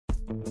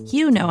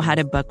You know how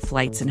to book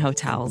flights and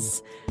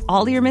hotels.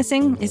 All you're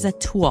missing is a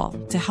tool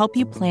to help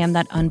you plan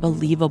that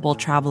unbelievable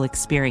travel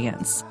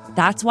experience.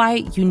 That's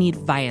why you need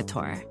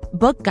Viator.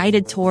 Book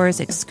guided tours,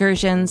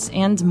 excursions,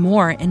 and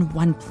more in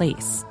one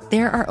place.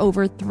 There are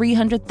over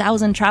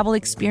 300,000 travel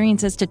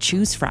experiences to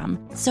choose from,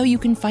 so you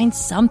can find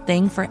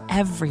something for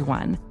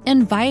everyone.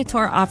 And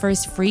Viator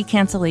offers free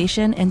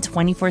cancellation and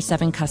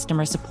 24/7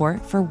 customer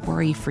support for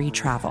worry-free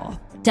travel.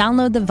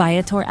 Download the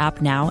Viator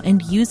app now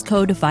and use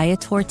code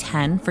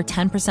Viator10 for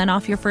 10%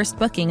 off your first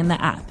booking in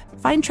the app.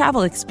 Find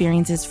travel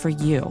experiences for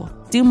you.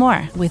 Do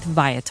more with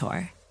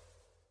Viator.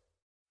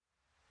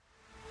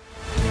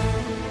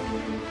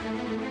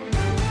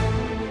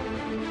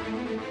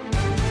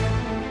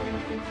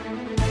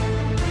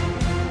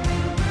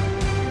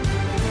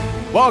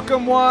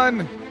 Welcome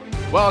one,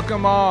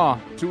 welcome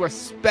all to a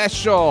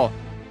special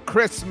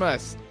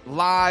Christmas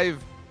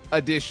live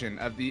edition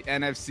of the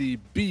NFC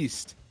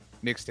Beast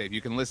mixtape. You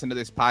can listen to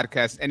this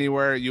podcast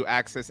anywhere you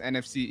access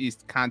NFC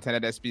East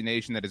content at SB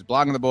Nation. That is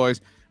Blogging the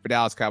Boys for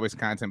Dallas Cowboys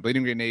content,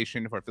 Bleeding Green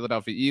Nation for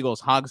Philadelphia Eagles,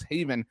 Hogs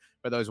Haven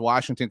for those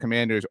Washington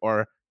Commanders,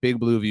 or Big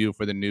Blue View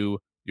for the New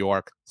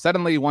York.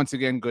 Suddenly, once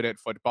again, good at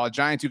football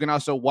Giants. You can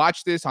also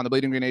watch this on the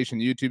Bleeding Green Nation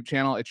YouTube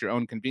channel at your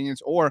own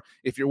convenience, or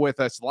if you're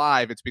with us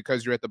live, it's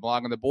because you're at the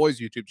Blogging the Boys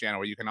YouTube channel,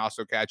 where you can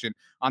also catch it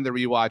on the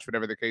rewatch,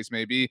 whatever the case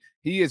may be.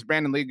 He is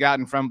Brandon Lee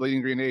Gotten from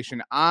Bleeding Green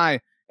Nation.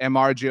 I am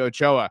RJ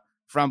Ochoa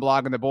from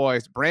Blogging the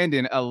Boys.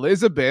 Brandon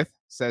Elizabeth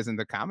says in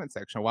the comment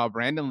section, wow,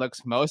 Brandon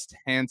looks most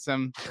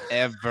handsome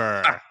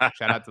ever.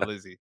 Shout out to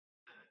Lizzie.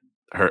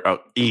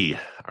 E,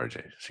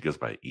 RJ. She goes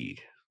by E.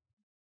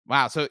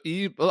 Wow. So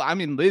E, well, I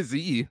mean, Liz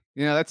E,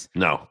 that's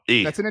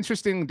E. That's an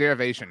interesting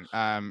derivation.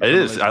 It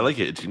is. I like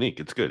it. It's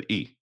unique. It's good.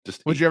 E.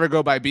 Just Would you ever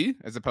go by B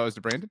as opposed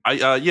to Brandon?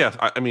 Yeah.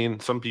 I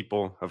mean, some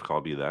people have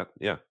called me that.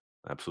 Yeah,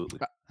 absolutely.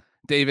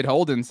 David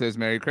Holden says,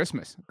 Merry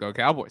Christmas. Go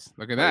Cowboys.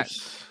 Look at that.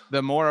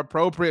 The more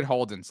appropriate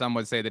Holden, some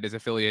would say, that is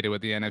affiliated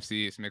with the NFC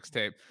East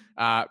mixtape.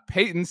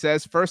 Peyton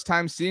says, first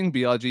time seeing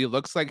BLG.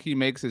 Looks like he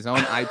makes his own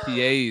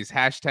IPAs.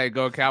 Hashtag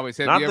Go Cowboys.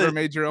 Have you ever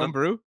made your own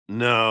brew?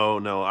 No.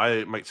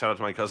 I might shout out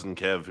to my cousin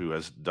Kev, who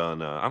has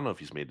done, I don't know if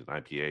he's made an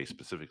IPA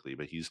specifically,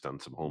 but he's done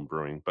some home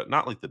brewing, but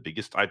not like the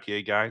biggest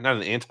IPA guy, not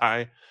an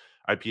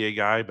anti-IPA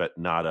guy, but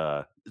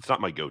it's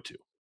not my go-to.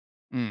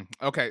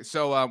 Okay,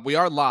 so we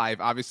are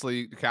live.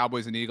 Obviously, the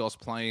Cowboys and Eagles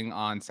playing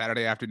on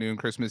Saturday afternoon,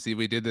 Christmas Eve.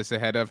 We did this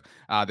ahead of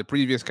the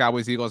previous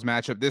Cowboys-Eagles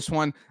matchup. This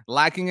one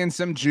lacking in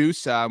some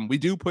juice. We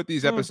do put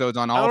these episodes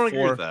on all I don't four.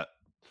 agree with that.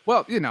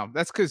 Well,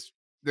 that's because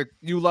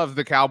you love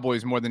the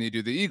Cowboys more than you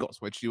do the Eagles,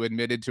 which you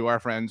admitted to our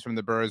friends from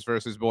the Birds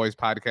versus Boys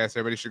podcast.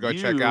 Everybody should go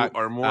check out. You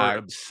are more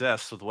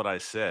obsessed with what I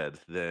said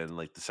than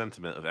like the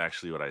sentiment of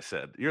actually what I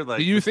said. You're like,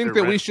 do you think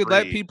that we should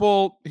let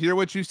people hear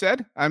what you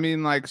said? I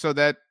mean, like, so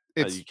that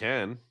it's you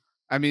can.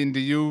 I mean, do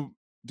you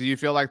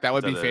feel like that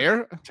would be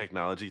fair?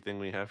 Technology thing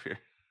we have here.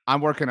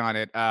 I'm working on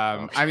it.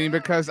 I mean,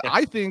 because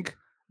I think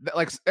that,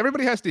 like,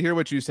 everybody has to hear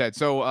what you said.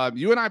 So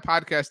you and I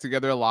podcast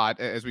together a lot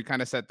as we kind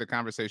of set the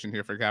conversation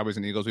here for Cowboys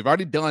and Eagles. We've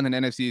already done an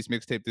NFC East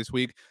mixtape this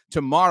week.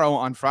 Tomorrow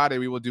on Friday,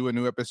 we will do a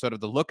new episode of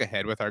The Look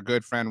Ahead with our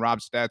good friend Rob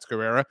Stats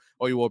Carrera,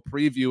 where we will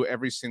preview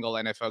every single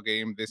NFL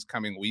game this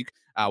coming week.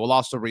 We'll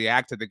also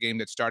react to the game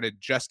that started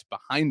just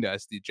behind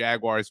us, the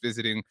Jaguars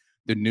visiting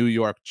the New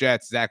York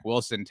Jets. Zach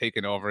Wilson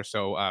taking over,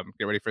 so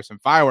get ready for some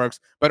fireworks.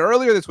 But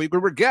earlier this week, we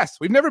were guests.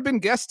 We've never been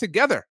guests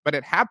together, but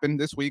it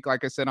happened this week,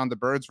 like I said, on the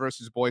Birds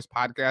versus Boys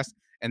podcast.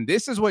 And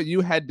this is what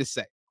you had to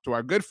say to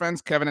our good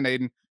friends, Kevin and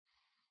Aiden.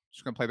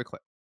 Just going to play the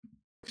clip.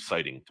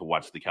 Exciting to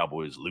watch the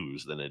Cowboys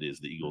lose than it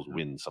is the Eagles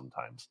win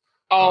sometimes.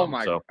 Oh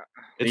my God.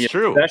 It's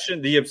true.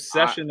 The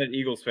obsession that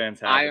Eagles fans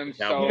have. You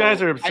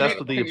guys are obsessed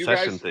with the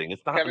obsession thing.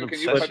 It's not Kevin, an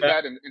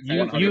obsession.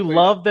 You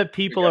love that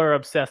people are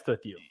obsessed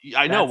with you.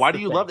 I know. Why do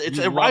you love it? It's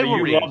a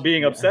rivalry. You love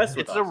being obsessed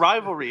with It's a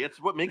rivalry. It's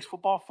what makes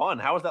football fun.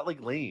 How is that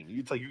like lame?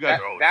 It's like you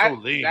guys are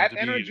so lame. That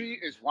energy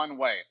is one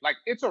way. Like,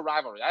 it's a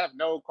rivalry. I have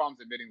no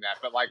qualms admitting that.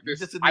 But like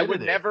this, I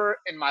would never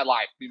in my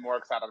life be more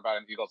excited about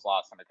an Eagles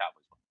loss than a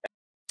Cowboys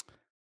win.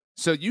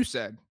 So you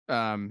said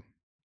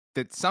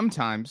that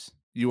sometimes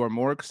you are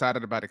more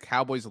excited about a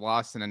Cowboys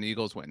loss than an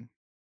Eagles win.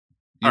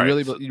 You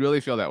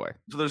really feel that way?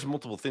 So there's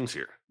multiple things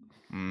here.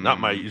 Not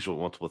my usual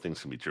multiple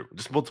things can be true.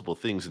 Just multiple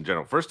things in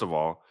general. First of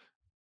all,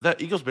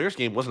 that Eagles-Bears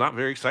game was not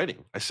very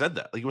exciting. I said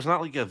that. Like, it was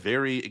not like a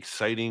very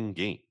exciting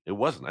game. It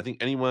wasn't. I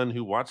think anyone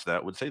who watched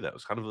that would say that. It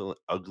was kind of an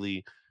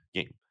ugly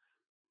game.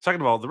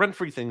 Second of all, the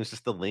rent-free thing is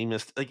just the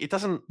lamest. Like, it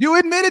doesn't. You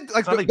admitted,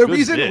 like, the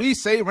reason we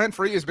say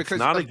rent-free is because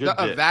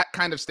of that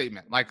kind of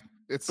statement. Like,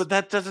 but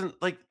that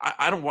doesn't, like,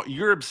 I don't want,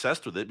 you're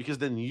obsessed with it because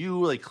then you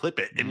like clip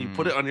it and you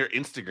put it on your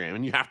Instagram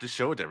and you have to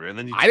show it to everyone.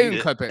 And then I didn't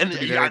clip it, and to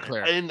be very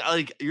clear. And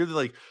like, you're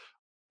like,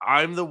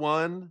 I'm the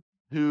one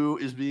who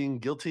is being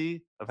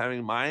guilty of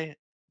having my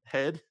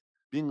head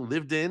being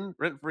lived in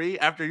rent free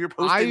after you're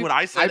posting what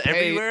I said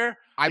everywhere?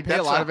 I pay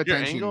a lot of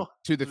attention to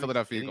the Doesn't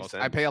Philadelphia make any Eagles.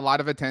 I sense. pay a lot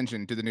of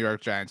attention to the New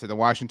York Giants, to the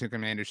Washington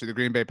Commanders, to the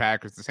Green Bay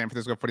Packers, the San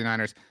Francisco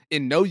 49ers.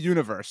 In no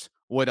universe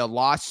would a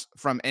loss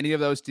from any of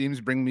those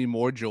teams bring me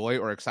more joy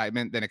or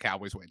excitement than a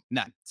Cowboys win.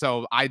 None.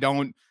 So I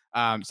don't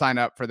sign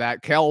up for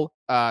that. Kel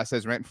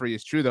says rent free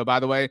is true, though. By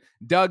the way,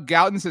 Doug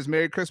Gouton says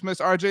Merry Christmas,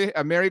 RJ.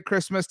 A Merry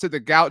Christmas to the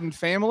Gouton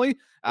family.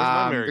 Where's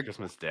my Merry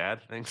Christmas, Dad?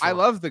 Thanks. I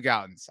love the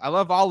Goutons. I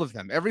love all of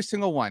them. Every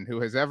single one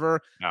who has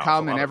ever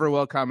come and ever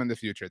will come in the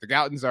future. The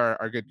Goutons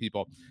are good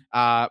people.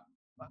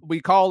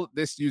 We call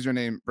this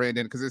username,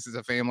 Brandon, because this is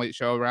a family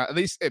show. At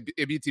least at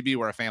BTB,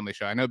 we're a family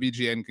show. I know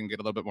BGN can get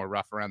a little bit more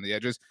rough around the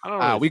edges. I don't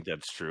really think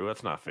that's true.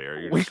 That's not fair.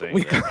 You're just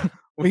saying that.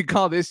 We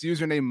call this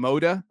username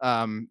Moda,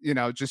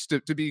 just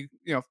to be,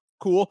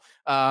 cool.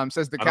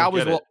 Says the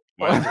Cowboys will.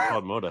 Why is it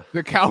called Moda?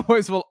 The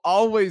Cowboys will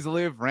always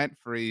live rent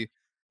free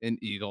in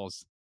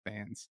Eagles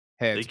fans'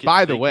 heads.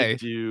 By the way,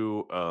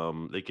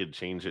 they could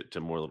change it to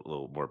a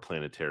little more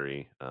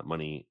planetary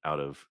money out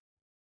of.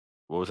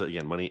 What was it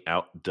again? Money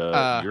out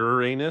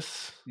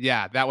Uranus?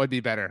 Yeah, that would be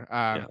better.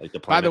 Like the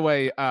by the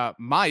way,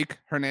 Mike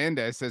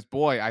Hernandez says,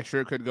 boy, I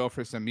sure could go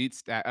for some meat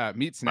snacks.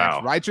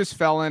 Wow.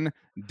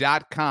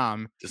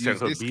 RighteousFelon.com. Use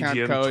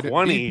discount code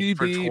 20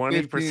 for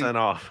 20%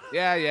 off.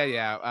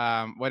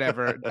 Yeah.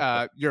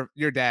 Whatever.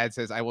 Your dad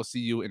says, I will see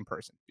you in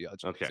person.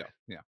 BLG. Okay. So,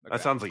 okay.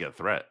 That sounds like a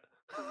threat.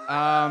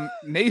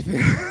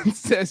 Nathan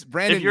says,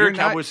 Brandon, if you're a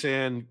Cowboys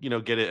fan,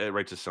 get it at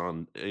Righteous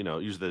Felon.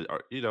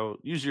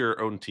 Use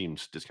your own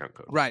team's discount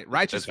code. Right,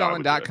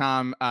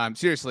 RighteousFelon.com.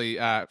 Seriously,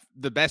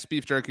 the best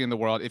beef jerky in the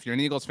world. If you're an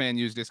Eagles fan,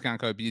 use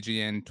discount code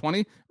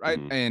BGN20. Right,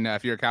 and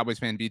if you're a Cowboys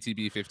fan,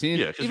 BTB15.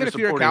 Yeah, even if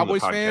you're a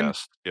Cowboys fan,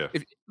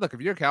 if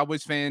you're a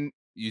Cowboys fan,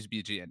 use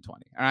BGN20. All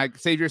right,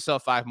 save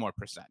yourself 5% more.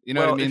 You know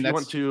what I mean? If you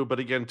want to, but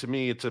again, to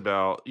me, it's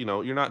about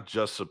you're not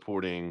just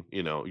supporting.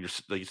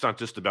 It's not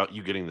just about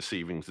you getting the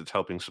savings. It's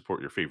helping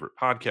support your favorite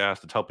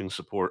podcast. It's helping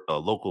support a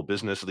local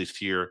business, at least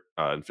here.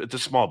 It's a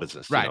small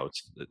business, right?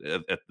 It's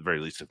at the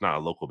very least, if not a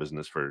local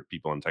business for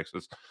people in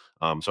Texas.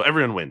 So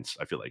everyone wins.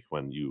 I feel like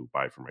when you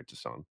buy from Righteous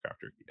Felon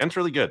Craft Jerky, and it's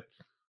really good.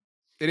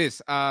 It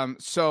is.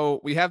 So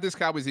we have this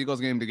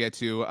Cowboys-Eagles game to get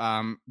to.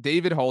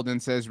 David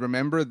Holden says,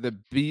 remember the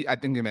I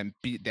think he meant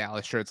beat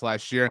Dallas shirts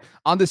last year.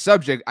 On the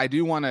subject, I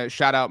do want to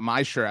shout out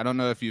my shirt. I don't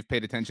know if you've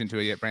paid attention to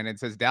it yet, Brandon. It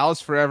says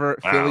Dallas forever,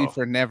 wow. Philly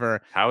for never.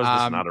 How is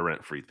this not a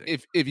rent-free thing?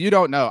 If you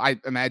don't know, I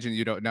imagine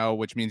you don't know,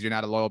 which means you're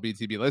not a loyal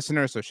BTB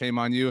listener, so shame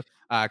on you.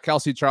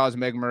 Kelsey Charles,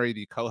 Meg Murray,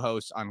 the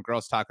co-hosts on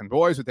Girls Talking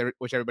Boys,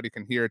 which everybody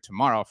can hear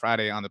tomorrow,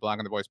 Friday, on the Blog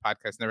on the Boys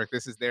podcast network.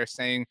 This is their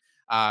saying.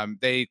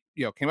 They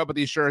came up with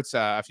these shirts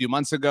a few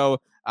months ago.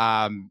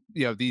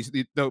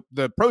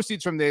 The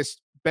proceeds from this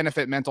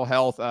benefit mental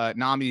health.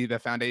 NAMI, the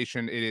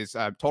foundation, it is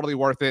totally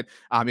worth it.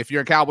 If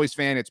you're a Cowboys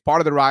fan, it's part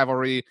of the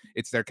rivalry.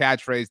 It's their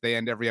catchphrase. They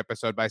end every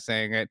episode by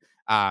saying it.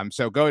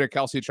 So go to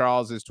Kelsey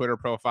Charles's Twitter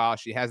profile.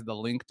 She has the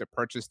link to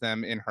purchase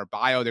them in her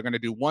bio. They're going to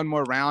do one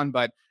more round,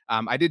 but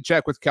I did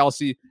check with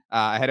Kelsey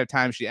ahead of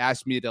time. She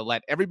asked me to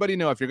let everybody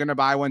know if you're going to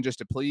buy one, just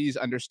to please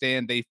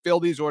understand they fill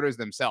these orders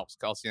themselves,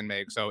 Kelsey and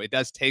Meg. So it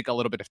does take a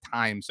little bit of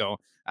time. So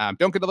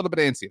don't get a little bit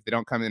antsy if they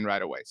don't come in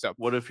right away. So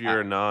what if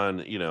you're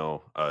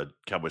a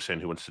Cowboys fan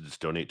who wants to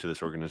just donate to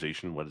this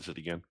organization? What is it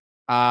again?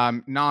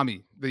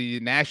 NAMI, the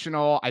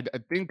national, I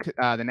think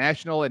the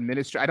national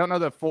administration, I don't know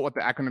what the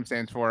acronym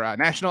stands for.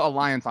 National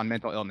Alliance on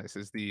Mental Illness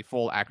is the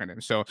full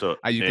acronym. So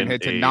you can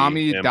head to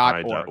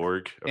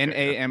NAMI.org,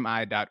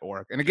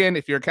 NAMI.org. And again,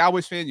 if you're a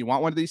Cowboys fan, you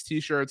want one of these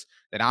t-shirts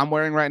that I'm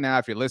wearing right now.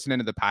 If you're listening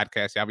to the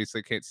podcast, you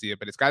obviously can't see it,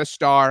 but it's got a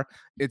star.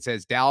 It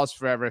says Dallas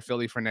forever,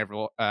 Philly for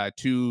never,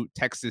 2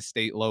 Texas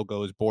state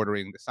logos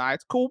bordering the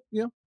sides. Cool.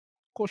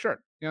 Cool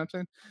shirt. You know what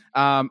I'm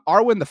saying?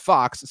 Arwin the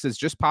Fox says,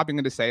 just popping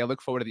in to say, I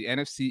look forward to the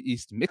NFC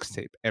East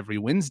mixtape every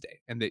Wednesday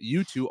and that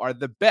you two are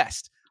the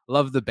best.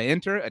 Love the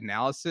banter,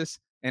 analysis,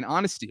 and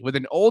honesty with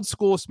an old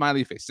school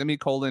smiley face,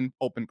 semicolon,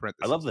 open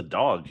parentheses. I love the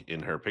dog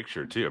in her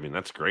picture too. I mean,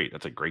 that's great.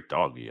 That's a great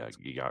dog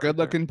you got. Good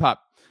looking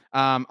pup.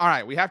 All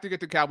right, we have to get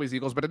to Cowboys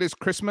Eagles, but it is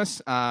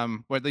Christmas,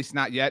 or at least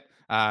not yet.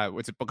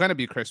 It's going to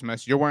be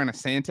Christmas. You're wearing a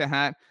Santa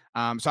hat.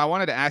 So I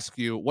wanted to ask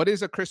you, what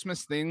is a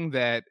Christmas thing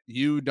that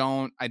you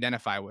don't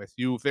identify with?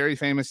 You very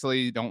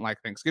famously don't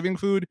like Thanksgiving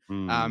food.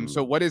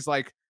 So what is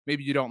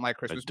maybe you don't like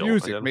Christmas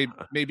music.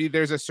 Maybe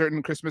there's a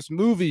certain Christmas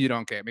movie you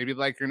don't get. Maybe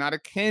you're not a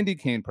candy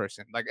cane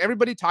person.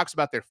 Everybody talks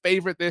about their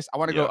favorite this. I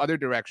want to go other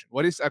direction.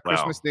 What is a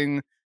Christmas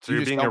thing? So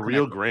you're being a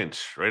real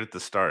Grinch right at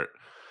the start.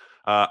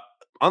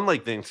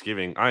 Unlike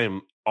Thanksgiving, I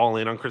am all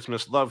in on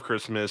Christmas. Love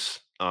Christmas.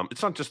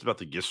 It's not just about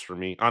the gifts for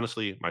me.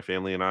 Honestly, my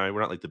family and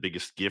we're not the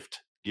biggest gift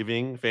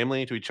giving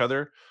family to each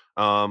other.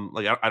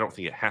 I don't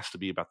think it has to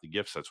be about the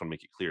gifts. I just want to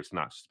make it clear it's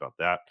not just about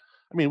that.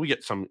 I mean, we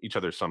get each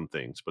other some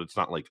things, but it's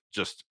not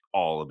just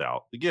all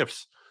about the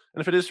gifts.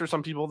 And if it is for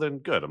some people, then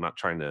good. I'm not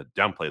trying to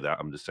downplay that.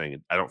 I'm just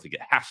saying I don't think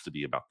it has to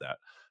be about that.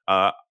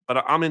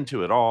 But I'm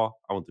into it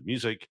all. I want the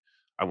music.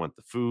 I want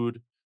the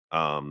food.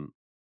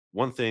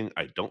 One thing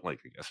I don't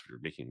like, I guess, if you're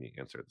making me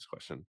answer this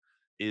question,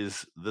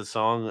 is the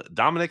song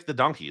Dominic the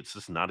Donkey. It's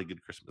just not a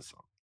good Christmas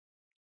song.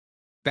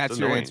 That's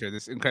your answer.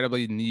 This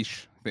incredibly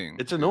niche thing.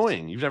 It's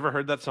annoying. You've never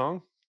heard that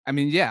song? I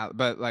mean, yeah,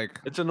 but like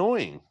it's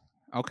annoying.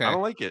 Okay. I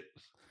don't like it.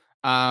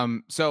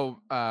 So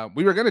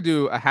we were gonna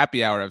do a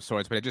happy hour of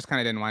sorts, but it just kind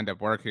of didn't wind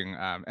up working.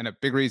 And a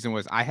big reason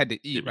was I had to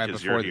eat right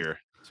before you're here,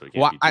 so we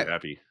can't be too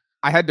happy.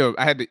 I had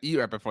to eat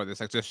right before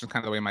this, like just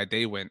kind of the way my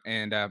day went.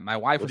 And my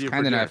wife was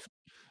kind enough.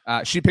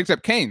 She picked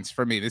up Cane's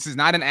for me. This is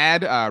not an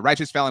ad.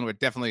 Righteous Felon would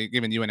definitely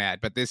given you an ad,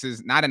 but this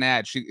is not an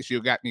ad. She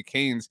got me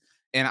Cane's,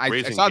 and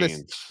I saw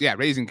Cane's. This. Yeah,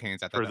 Raising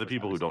Cane's. I thought for the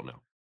people who don't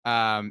know.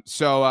 I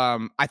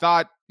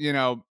thought,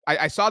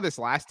 I saw this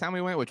last time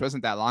we went, which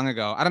wasn't that long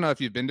ago. I don't know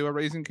if you've been to a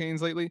Raising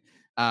Cane's lately.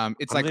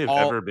 It's like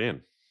ever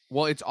been.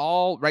 Well, it's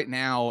all right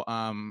now.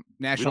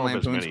 National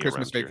Lampoon's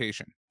Christmas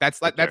Vacation.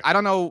 That's like that. I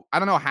don't know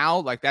how.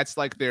 Like that's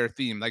like their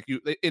theme. Like you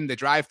in the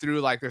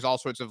drive-through, like there's all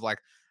sorts of like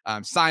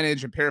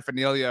signage and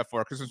paraphernalia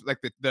for Christmas. Like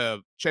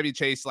the Chevy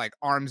Chase, like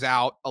arms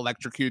out,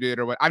 electrocuted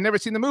or what. I've never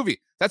seen the movie.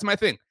 That's my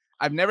thing.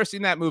 I've never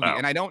seen that movie,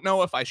 and I don't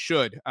know if I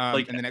should.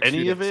 Like in the next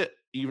any few of days. it,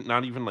 even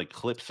not even like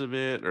clips of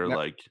it, or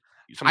like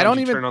I don't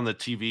even turn on the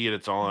TV and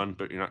it's on,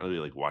 but you're not really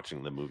like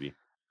watching the movie.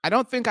 I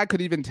don't think I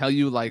could even tell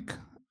you like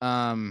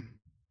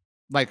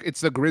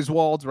it's the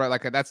Griswolds, right?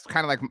 Like that's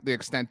kind of like the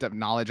extent of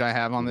knowledge I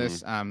have on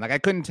this. Like I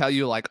couldn't tell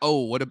you like,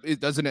 oh,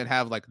 doesn't it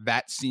have like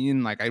that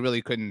scene? Like I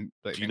really couldn't.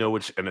 Do you know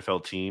which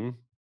NFL team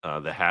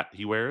the hat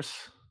he wears?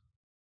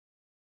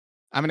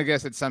 I'm gonna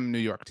guess it's some New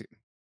York team.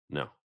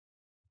 No.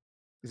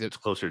 It's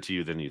closer to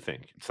you than you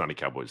think. It's not a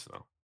Cowboys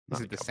though.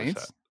 Is it the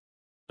Saints? Hat.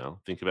 No.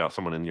 Think about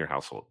someone in your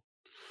household.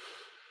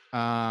 It's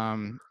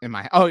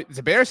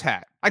a Bears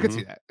hat. I could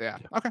see that. Yeah.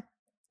 Okay.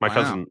 My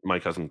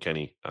cousin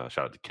Kenny, shout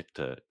out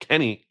to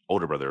Kenny,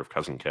 older brother of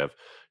cousin Kev,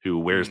 who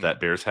wears that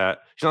Bears hat.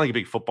 He's not like a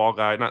big football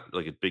guy, not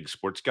like a big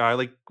sports guy.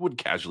 Like would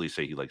casually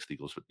say he likes the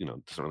Eagles, but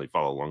doesn't really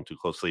follow along too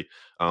closely.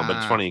 But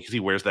it's funny because he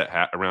wears that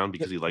hat around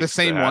because he likes the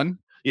same one.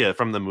 Yeah,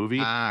 from the movie.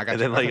 And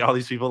then like all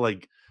these people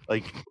like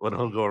when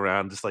he'll go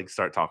around, just like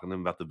start talking to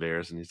him about the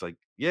Bears, and he's like,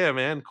 "Yeah,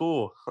 man,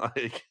 cool."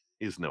 Like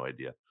he has no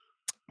idea.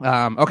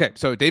 Okay,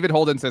 so David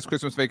Holden says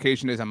Christmas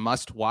Vacation is a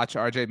must-watch.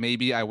 RJ,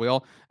 maybe I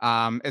will.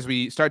 As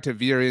we start to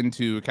veer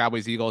into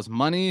Cowboys Eagles,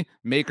 Money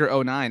Maker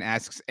 09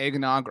 asks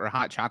eggnog or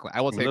hot chocolate.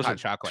 I will take hot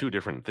chocolate. Two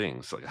different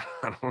things. Like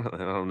I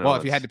don't know. Well,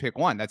 if you had to pick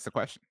one, that's the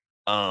question.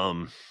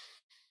 I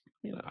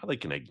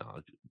like an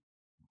eggnog.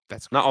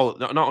 That's not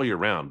all year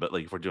round, but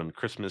like if we're doing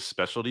Christmas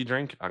specialty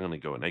drink, I'm gonna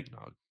go an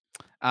eggnog.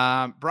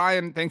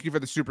 Brian, thank you for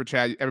the super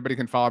chat. Everybody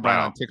can follow Brian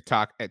on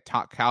TikTok at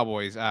Talk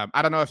Cowboys. I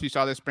don't know if you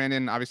saw this,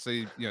 Brandon.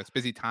 Obviously, it's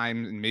busy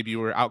time and maybe you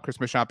were out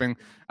Christmas shopping.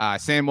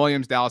 Sam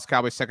Williams, Dallas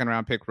Cowboys second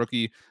round pick,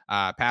 rookie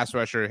pass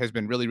rusher, has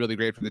been really, really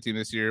great for the team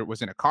this year.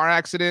 Was in a car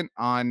accident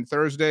on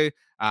Thursday.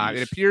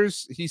 It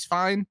appears he's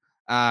fine.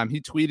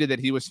 He tweeted that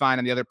he was fine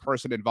and the other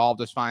person involved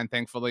was fine,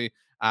 thankfully.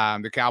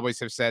 The Cowboys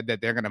have said that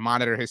they're going to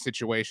monitor his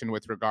situation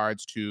with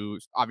regards to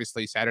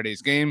obviously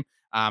Saturday's game.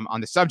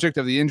 On the subject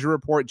of the injury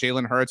report,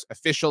 Jalen Hurts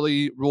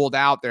officially ruled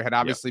out. There had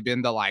obviously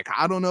been the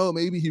I don't know,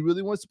 maybe he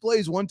really wants to play.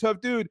 He's one tough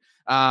dude.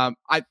 I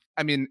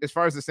mean, as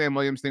far as the Sam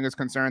Williams thing is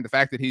concerned, the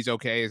fact that he's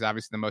okay is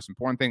obviously the most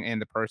important thing,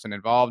 and the person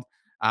involved.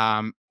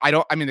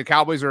 The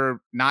Cowboys are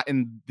not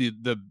in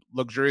the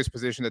luxurious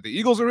position that the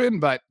Eagles are in,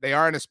 but they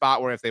are in a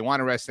spot where if they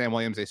want to rest Sam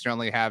Williams, they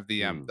certainly have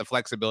the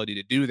flexibility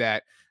to do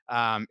that.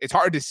 It's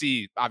hard to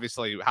see,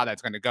 obviously, how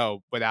that's going to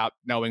go without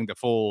knowing the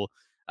full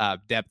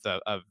depth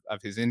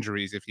of his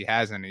injuries if he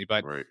has any.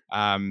 But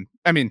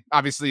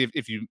obviously,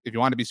 if you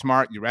want to be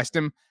smart, you rest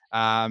him.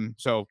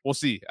 So we'll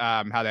see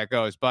how that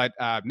goes. But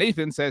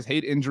Nathan says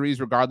hate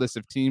injuries regardless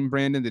of team.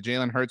 Brandon, the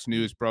Jalen Hurts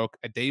news broke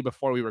a day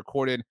before we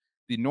recorded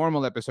the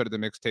normal episode of the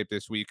mixtape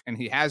this week, and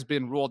he has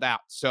been ruled out.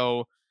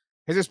 So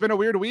has this been a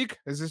weird week?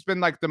 Has this been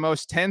like the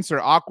most tense or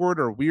awkward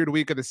or weird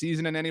week of the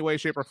season in any way,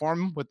 shape, or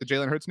form with the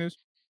Jalen Hurts news?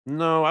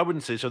 No, I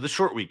wouldn't say so. The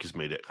short week has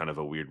made it kind of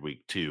a weird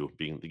week too,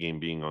 being the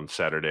game being on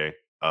Saturday.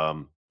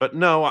 But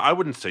no, I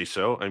wouldn't say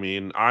so. I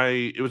mean,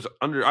 I was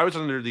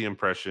under the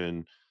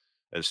impression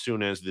as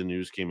soon as the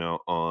news came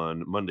out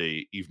on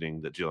Monday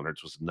evening that Jalen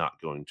Hurts was not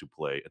going to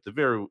play at the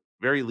very,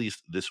 very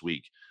least this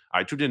week.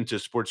 I tuned into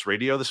sports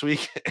radio this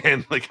week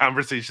and the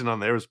conversation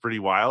on there was pretty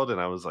wild. And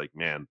I was like,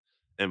 man,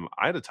 am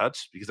I out of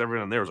touch? Because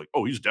everyone on there was like,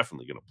 oh, he's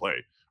definitely going to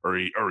play. Or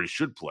he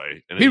should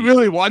play. And he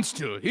really wants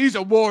to. He's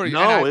a warrior.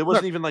 No, it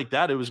wasn't even like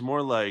that. It was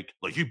more like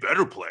he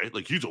better play.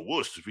 Like he's a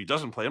wuss if he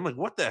doesn't play. I'm like,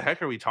 what the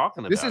heck are we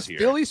talking about? This is here?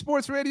 Philly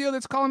sports radio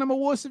that's calling him a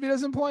wuss if he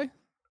doesn't play.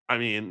 I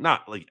mean,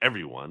 not like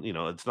everyone.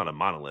 It's not a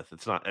monolith.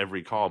 It's not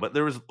every call, but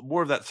there was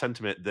more of that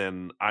sentiment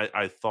than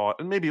I thought.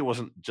 And maybe it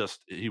wasn't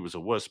just he was a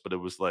wuss, but it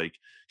was like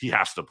he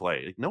has to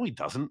play. Like, no, he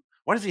doesn't.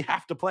 Why does he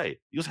have to play?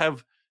 You just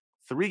have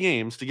 3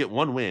 games to get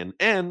 1 win,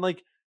 and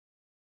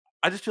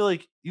I just feel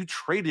like you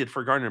traded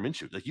for Gardner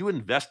Minshew. Like you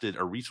invested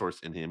a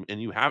resource in him,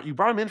 and you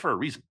brought him in for a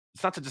reason.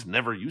 It's not to just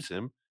never use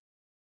him.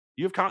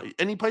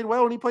 And he played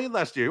well when he played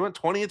last year. He went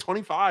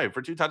 20-25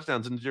 for 2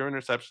 touchdowns and 0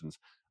 interceptions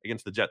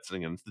against the Jets.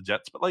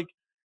 But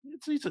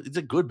it's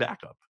a good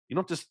backup. You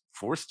don't just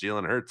force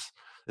Jalen Hurts,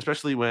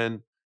 especially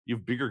when you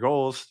have bigger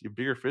goals, you have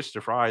bigger fish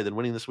to fry than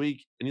winning this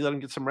week, and you let him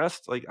get some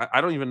rest. Like I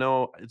don't even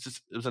know. It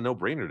was a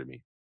no-brainer to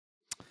me.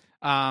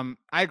 I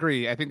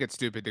agree. I think it's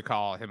stupid to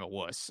call him a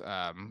wuss,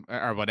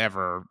 or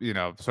whatever,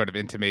 sort of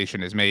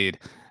intimation is made,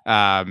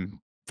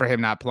 for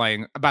him not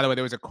playing. By the way,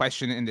 there was a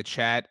question in the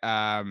chat.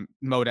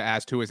 Moda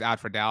asked who is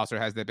out for Dallas, or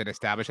has that been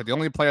established? The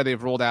only player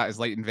they've ruled out is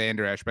Leighton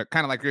Vander Esch, but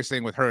kind of like you're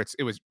saying with Hurts,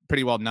 it was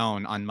pretty well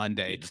known on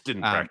Monday. He just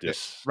didn't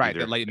practice.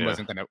 That Leighton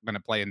wasn't going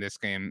to play in this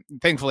game.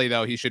 Thankfully,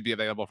 though, he should be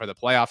available for the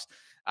playoffs.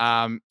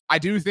 I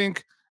do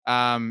think,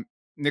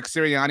 Nick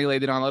Sirianni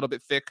laid it on a little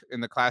bit thick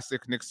in the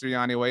classic Nick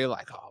Sirianni way.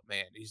 Like, oh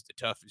man, he's the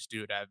toughest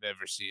dude I've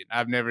ever seen.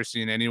 I've never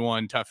seen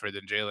anyone tougher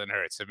than Jalen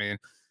Hurts. I mean,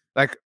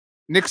 like,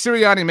 Nick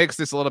Sirianni makes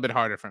this a little bit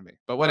harder for me,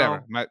 but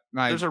whatever. Well,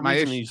 there's a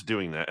reason he's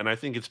doing that. And I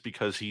think it's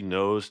because he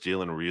knows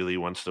Jalen really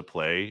wants to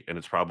play. And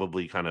it's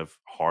probably kind of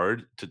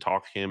hard to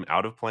talk him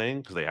out of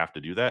playing because they have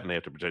to do that and they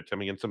have to protect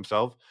him against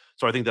himself.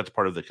 So I think that's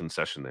part of the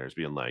concession there, is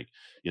being like,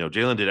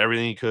 Jalen did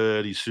everything he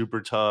could. He's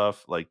super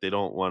tough. Like, they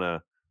don't want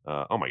to.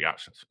 Oh my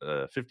gosh,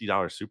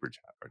 $50 super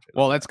chat. RJ.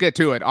 Well, let's get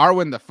to it.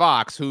 Arwen the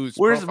Fox,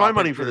 where's my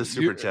money for this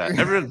super chat?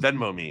 Everyone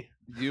Venmo me.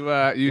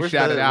 You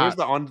shouted out. Where's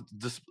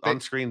the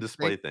on-screen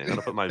display thing? I'm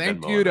gonna put my thank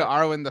Venmo you to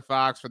Arwen the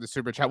Fox for the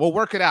super chat. We'll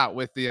work it out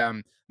with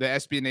the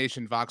SB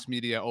Nation Vox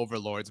Media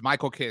overlords.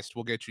 Michael Kist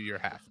will get you your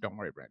half. Don't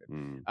worry,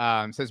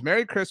 Brandon. Says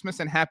Merry Christmas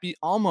and Happy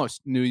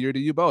almost New Year to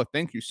you both.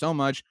 Thank you so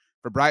much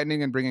for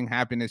brightening and bringing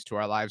happiness to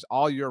our lives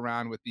all year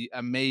round with the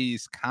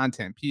Amaze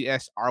content.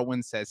 P.S.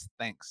 Arwen says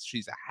thanks.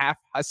 She's a half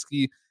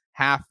Husky,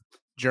 half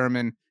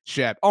German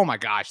Shep. Oh my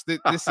gosh,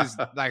 this is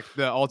like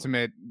the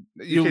ultimate.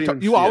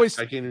 You always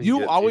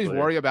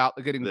worry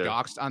about getting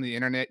doxxed on the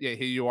internet. Yet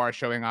here you are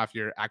showing off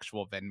your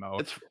actual Venmo.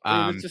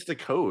 It's just a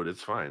code.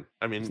 It's fine.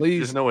 I mean, please,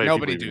 there's no way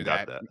nobody do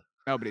that.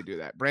 Nobody do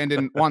that.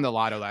 Brandon won the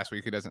lotto last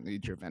week. He doesn't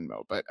need your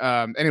Venmo. But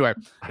anyway,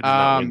 I did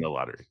not win the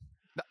lottery.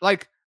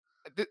 Like.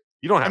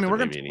 You don't have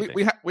to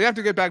anything. We have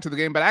to get back to the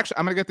game, but actually,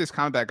 I'm going to get this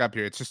comment back up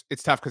here.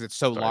 It's tough because it's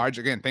so large.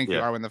 Again, thank you,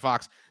 Arwen the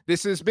Fox.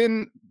 This has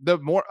been the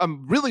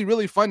really,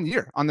 really fun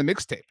year on the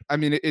mixtape. I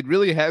mean, it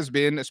really has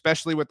been,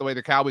 especially with the way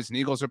the Cowboys and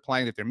Eagles are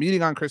playing. If they're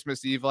meeting on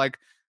Christmas Eve, like,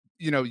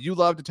 you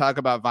love to talk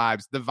about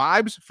vibes. The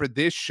vibes for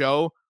this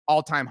show,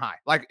 all-time high.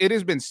 Like, it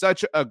has been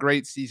such a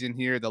great season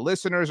here. The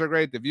listeners are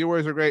great. The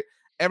viewers are great.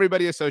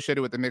 Everybody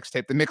associated with the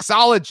mixtape. The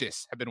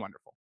mixologists have been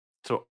wonderful.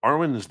 So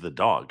Arwen is the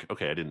dog.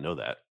 Okay, I didn't know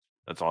that.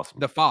 That's awesome.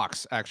 The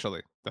Fox,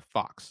 actually. The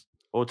Fox.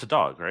 Oh, it's a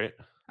dog, right?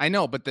 I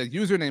know, but the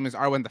username is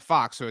Arwen the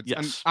Fox. So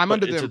I'm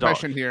under the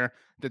impression here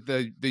that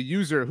the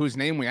user whose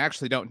name we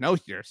actually don't know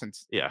here,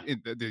 since the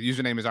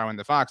username is Arwen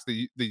the Fox,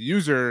 the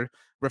user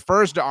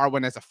refers to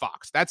Arwen as a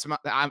fox. That's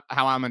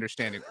how I'm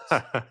understanding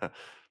this.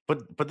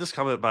 But this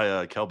comment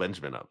by Kel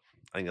Benjamin up.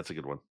 I think that's a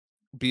good one.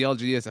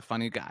 BLG is a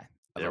funny guy.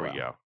 There we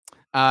go.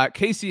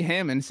 Casey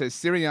Hammond says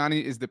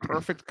Sirianni is the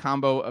perfect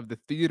combo of the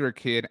theater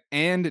kid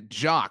and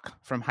jock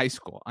from high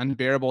school.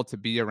 Unbearable to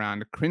be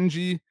around.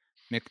 Cringy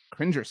Nick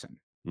Cringerson.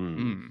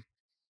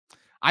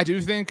 I do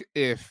think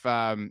if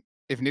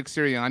Nick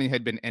Sirianni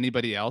had been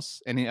anybody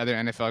else, any other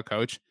NFL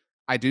coach,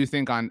 I do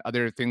think on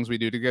other things we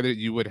do together,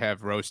 you would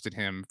have roasted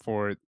him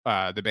for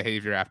the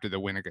behavior after the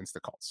win against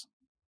the Colts.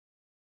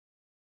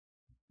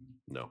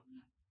 No.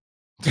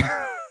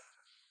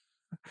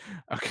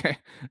 Okay.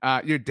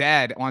 Your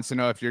dad wants to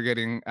know if you're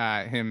getting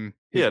him.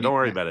 Yeah, don't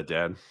worry about it,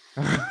 Dad.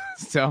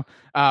 So,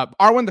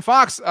 Arwen the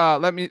Fox,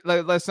 let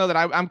us know that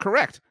I'm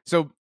correct.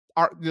 So,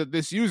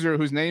 this user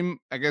whose name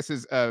I guess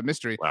is a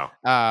mystery. Wow.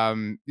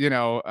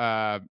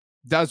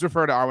 Does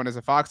refer to Arwen as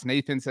a fox.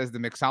 Nathan says the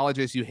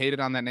mixologist. You hated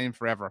on that name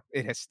forever.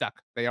 It has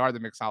stuck. They are the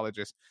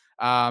mixologist.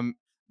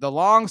 The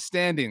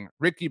long-standing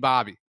Ricky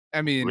Bobby.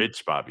 I mean,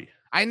 Rich Bobby.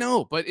 I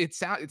know, but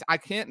I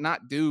can't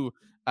not do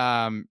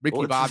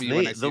Ricky Bobby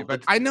when I see it.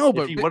 But I know,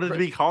 but if you wanted to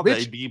be called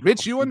Rich,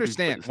 Rich, you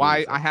understand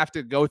why I have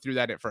to go through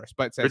that at first.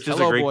 But says, Rich is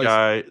a great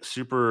guy,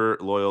 super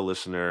loyal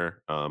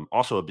listener,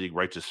 also a big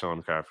Righteous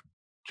Soundcraft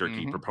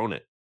jerky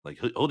proponent. Like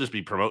he'll just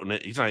be promoting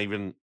it.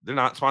 They're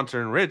not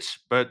sponsoring Rich,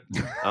 but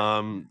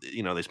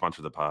they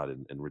sponsor the pod,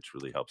 and Rich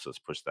really helps us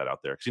push that out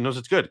there because he knows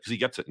it's good because he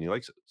gets it and he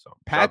likes it. So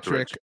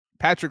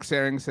Patrick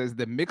Saring says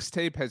the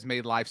mixtape has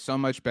made life so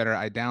much better.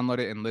 I download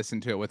it and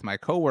listen to it with my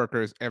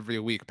coworkers every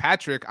week.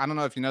 Patrick, I don't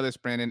know if you know this,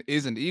 Brandon,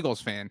 is an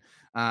Eagles fan,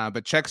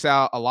 but checks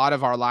out a lot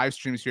of our live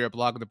streams here at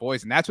Blog of the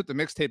Boys. And that's what the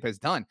mixtape has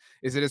done,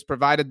 is it has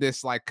provided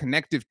this like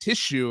connective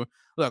tissue.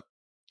 Look,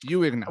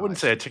 you acknowledge. I wouldn't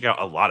say I check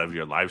out a lot of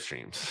your live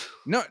streams.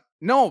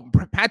 No,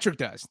 Patrick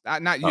does.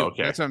 Not you. Oh,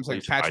 okay. That's what I'm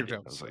saying. Patrick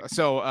does.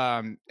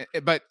 So,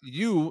 but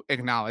you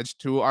acknowledge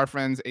to our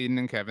friends Aiden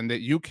and Kevin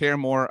that you care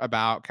more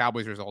about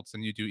Cowboys results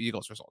than you do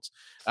Eagles results.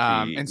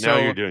 And now so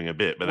you're doing a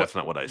bit, but that's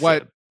not what I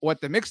said. What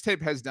the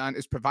mixtape has done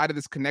is provided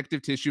this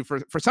connective tissue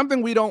for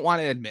something we don't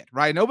want to admit,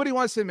 right? Nobody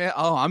wants to admit,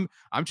 oh,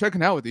 I'm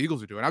checking out what the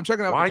Eagles are doing. I'm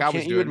checking out what the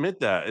Cowboys are doing. Why can't you admit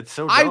that? It's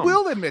so dumb. I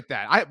will admit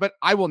that. But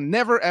I will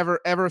never, ever,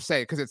 ever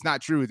say, because it's not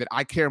true, that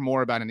I care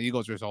more about an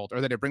Eagles result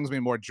or that it brings me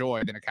more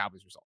joy than a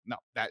Cowboys result. No,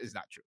 that is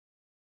not true.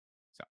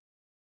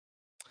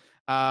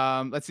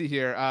 Let's see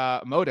here.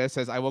 Moda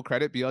says, I will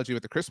credit BLG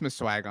with the Christmas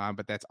swag on,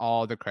 but that's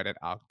all the credit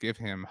I'll give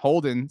him.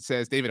 Holden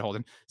says, David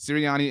Holden,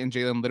 Sirianni and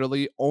Jalen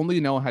literally only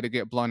know how to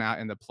get blown out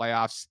in the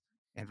playoffs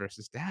and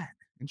versus Dak.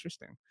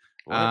 Interesting.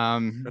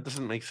 That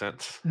doesn't make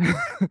sense. Okay.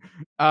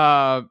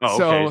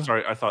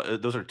 Sorry. I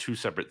thought those are two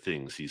separate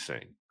things he's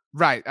saying.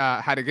 Right.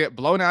 How to get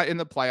blown out in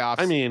the playoffs.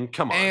 I mean,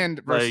 come on.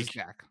 And versus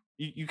Dak.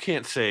 You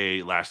can't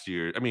say last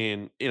year. I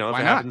mean, if it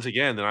happens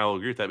again, then I will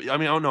agree with that. I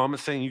mean, I'm not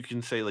saying you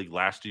can say like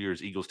last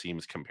year's Eagles team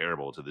is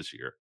comparable to this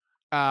year.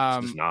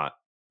 It's not.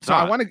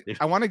 I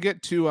want to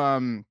get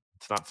to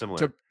it's not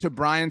similar to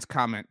Brian's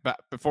comment, but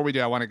before we do,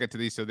 I want to get to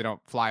these so they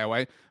don't fly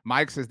away.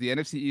 Mike says the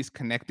NFC East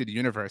connected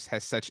universe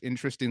has such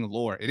interesting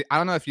lore. I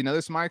don't know if you know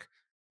this, Mike.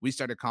 We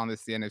started calling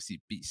this the NFC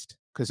Beast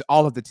because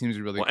all of the teams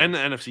are really good. And the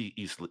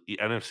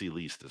NFC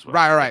least as well.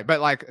 Right. But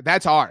like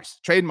that's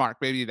ours. Trademark,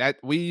 baby. That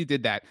we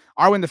did that.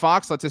 Arwin the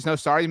Fox lets us know.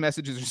 Sorry,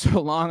 messages are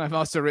so long. I've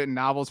also written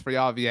novels for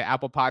y'all via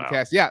Apple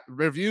Podcasts. Wow. Yeah,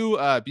 review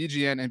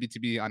BGN and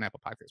BTB on Apple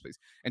Podcasts, please.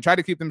 And try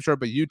to keep them short,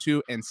 but you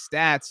two and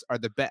stats are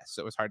the best.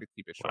 So it's hard to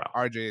keep it short.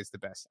 Wow. RJ is the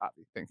best,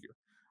 Avi. Thank you.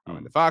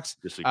 Arwin the Fox.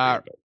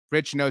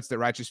 Rich notes that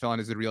Righteous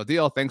Felon is the real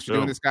deal. Thanks for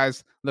doing this,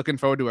 guys. Looking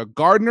forward to a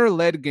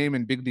Gardner-led game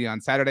in Big D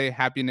on Saturday.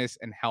 Happiness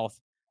and health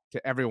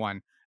to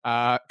everyone.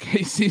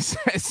 Casey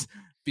says,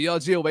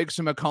 BLG awakes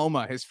from a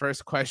coma. His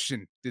first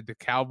question, did the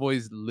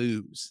Cowboys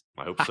lose?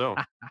 I hope so.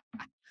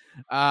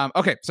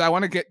 Okay, so I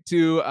want to get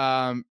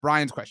to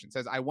Brian's question. It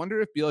says, I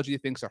wonder if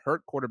BLG thinks a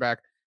hurt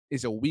quarterback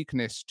is a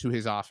weakness to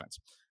his offense.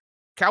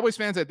 Cowboys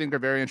fans, I think, are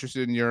very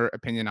interested in your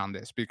opinion on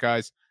this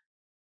because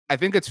I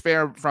think it's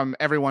fair from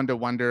everyone to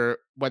wonder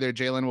whether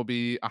Jalen will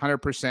be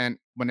 100%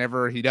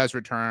 whenever he does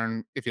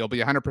return, if he'll be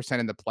 100%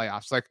 in the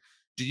playoffs. Like,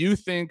 do you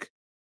think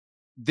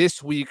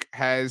this week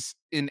has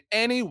in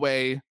any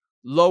way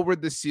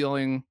lowered the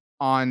ceiling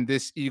on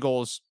this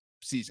Eagles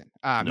season?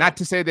 No. Not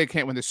to say they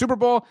can't win the Super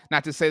Bowl,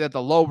 not to say that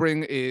the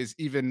lowering is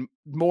even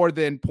more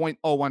than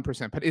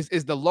 0.01%, but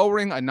is the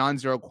lowering a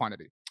non-zero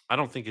quantity? I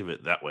don't think of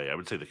it that way. I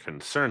would say the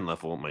concern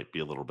level might be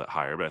a little bit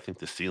higher, but I think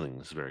the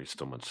ceiling is very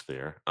still much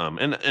there.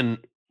 And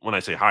when I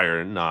say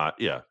higher, not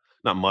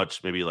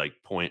much, maybe like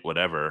point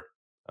whatever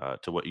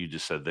to what you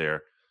just said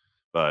there.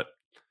 But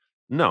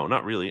no,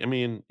 not really. I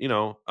mean,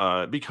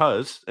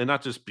 because, and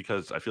not just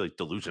because I feel like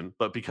delusion,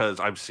 but because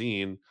I've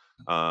seen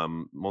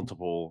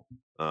multiple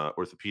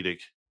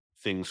orthopedic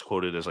things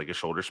quoted as like a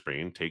shoulder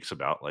sprain takes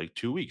about like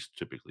 2 weeks,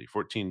 typically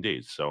 14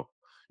 days. So,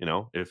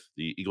 if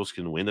the Eagles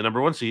can win the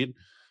number 1 seed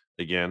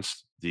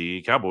against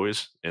the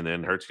Cowboys and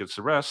then Hurts gets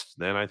the rest,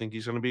 then I think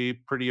he's going to be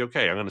pretty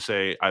okay. I'm going to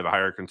say I have a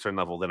higher concern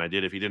level than I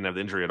did if he didn't have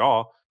the injury at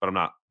all, but I'm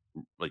not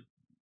like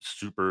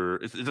super,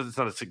 it's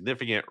not a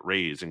significant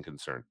raise in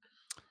concern.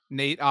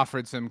 Nate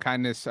offered some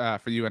kindness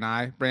for you and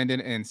I,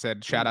 Brandon, and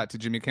said shout out to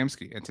Jimmy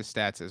Kemsky and to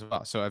Stats as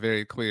well. So a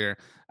very clear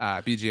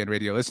BGN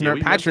radio listener.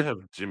 Yeah, Patrick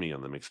have Jimmy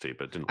on the mixtape,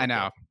 but didn't. I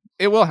know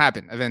it will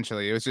happen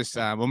eventually. It was just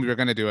when we were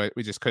going to do it,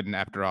 we just couldn't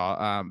after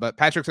all. But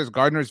Patrick says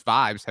Gardner's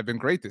vibes have been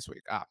great this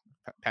week.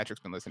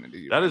 Patrick's been listening to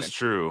you. That Brandon. Is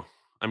true.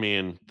 I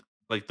mean,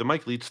 like the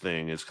Mike Leach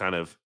thing is kind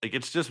of like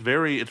it's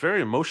very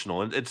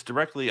emotional, and it's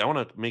directly. I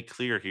want to make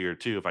clear here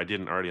too, if I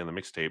didn't already on the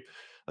mixtape,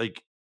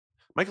 like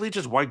Mike Leach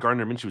is why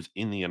Gardner Minshew was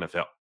in the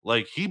NFL.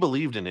 Like he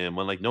believed in him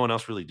when like no one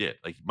else really did.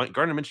 Like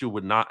Gardner Minshew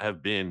would not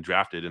have been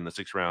drafted in the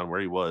 6th round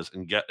where he was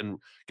and gotten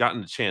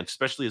a chance,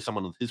 especially as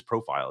someone with his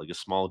profile, like a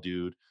small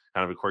dude,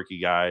 kind of a quirky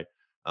guy.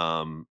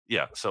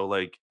 So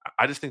like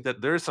I just think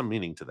that there is some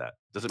meaning to that.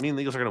 Does it mean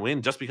the Eagles are going to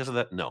win just because of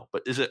that? No.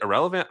 But is it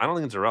irrelevant? I don't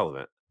think it's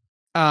irrelevant.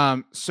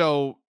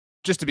 So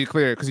just to be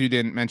clear, because you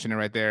didn't mention it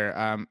right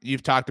there,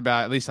 you've talked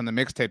about, at least on the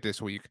mixtape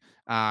this week,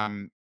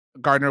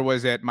 Gardner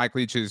was at Mike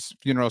Leach's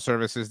funeral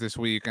services this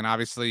week, and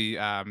obviously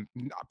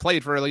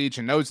played for Leach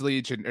and knows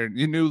Leach and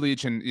knew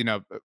Leach, and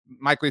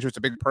Mike Leach was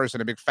a big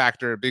person, a big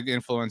factor, a big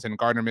influence in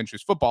Gardner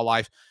Minshew's football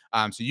life.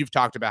 So you've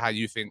talked about how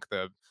you think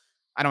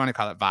I don't want to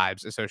call it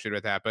vibes associated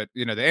with that, but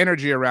the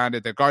energy around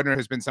it, that Gardner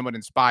has been somewhat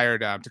inspired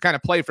to kind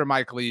of play for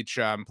Mike Leach,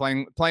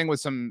 playing with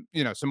some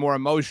some more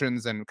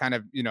emotions and kind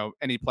of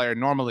any player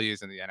normally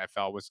is in the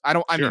NFL.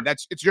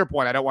 It's your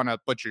point. I don't want to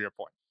butcher your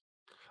point.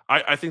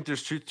 I think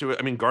there's truth to it.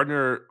 I mean,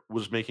 Gardner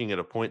was making it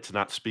a point to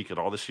not speak at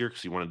all this year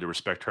because he wanted to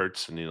respect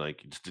Hurts, and he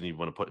just didn't even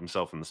want to put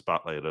himself in the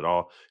spotlight at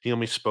all. He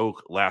only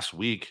spoke last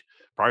week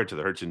prior to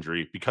the Hurts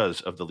injury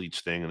because of the Leach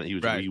thing, and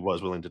he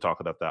was willing to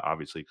talk about that,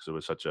 obviously, because it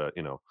was such a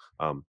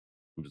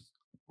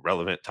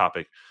relevant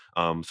topic.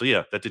 So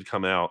yeah, that did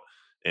come out,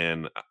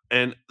 and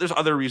there's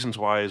other reasons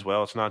why as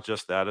well. It's not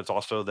just that; it's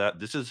also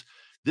that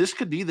this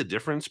could be the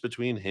difference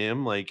between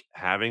him like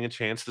having a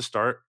chance to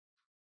start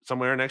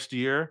somewhere next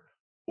year,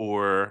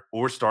 or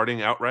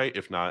starting outright,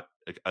 if not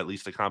at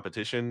least a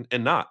competition,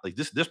 and not like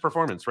this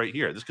performance right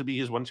here. This could be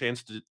his one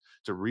chance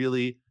to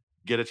really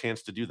get a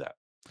chance to do that.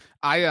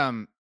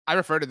 I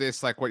refer to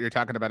this, like what you're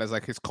talking about, as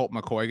like his Colt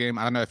McCoy game.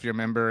 I don't know if you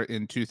remember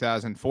in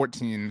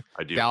 2014,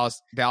 I do.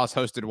 Dallas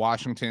hosted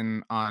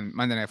Washington on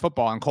Monday Night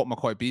Football, and Colt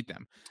McCoy beat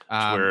them.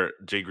 Where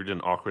Jay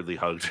Gruden awkwardly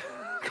hugged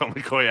Colt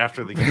McCoy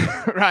after the game.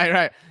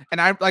 right. And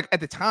I like at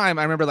the time,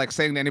 I remember like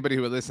saying to anybody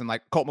who would listen,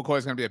 like Colt McCoy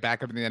is going to be a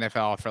backup in the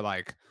NFL for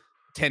like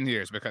 10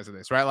 years because of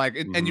this, right? Like,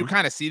 and you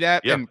kind of see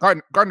that. Yeah.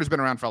 And Gardner's been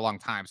around for a long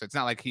time, so it's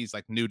not like he's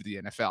like new to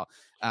the NFL.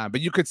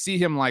 But you could see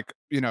him like,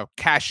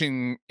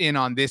 cashing in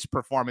on this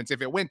performance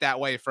if it went that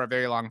way for a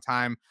very long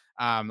time.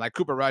 Like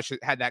Cooper Rush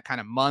had that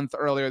kind of month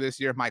earlier this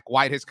year. Mike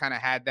White has kind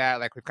of had that.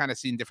 Like we've kind of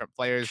seen different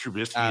players.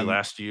 Trubisky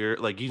last year,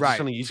 like he's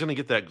gonna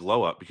get that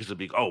glow up because it'd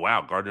be, oh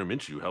wow, Gardner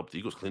Minshew helped the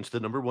Eagles clinch the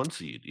number 1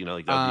 seed.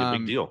 Like that'd be a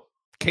big deal.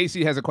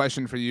 Casey has a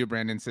question for you,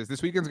 Brandon. Says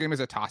this weekend's game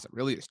is a toss. It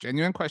really is.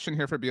 Genuine question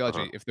here for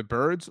BLG. If the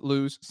Birds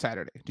lose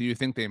Saturday, do you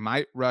think they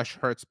might rush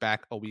Hurts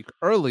back a week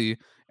early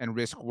and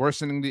risk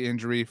worsening the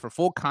injury? For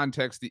full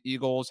context, the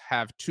Eagles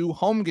have 2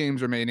 home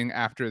games remaining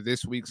after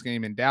this week's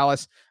game in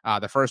Dallas.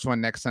 The first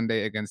one next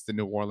Sunday against the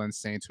New Orleans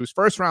Saints, whose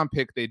first round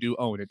pick they do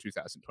own in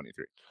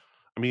 2023.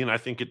 I mean, I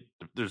think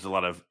there's a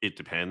lot of it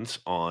depends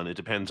on if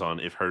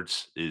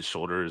his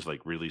shoulder is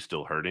like really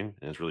still hurting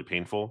and it's really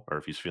painful, or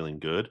if he's feeling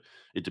good.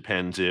 It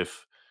depends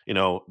if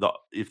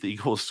if the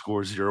Eagles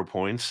score 0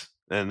 points,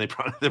 then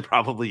they're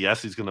probably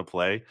yes, he's going to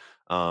play.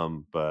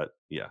 But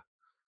yeah,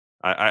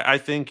 I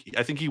think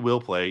he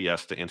will play,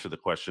 yes, to answer the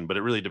question. But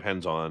it really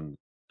depends on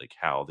like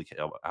how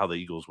the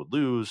Eagles would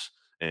lose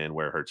and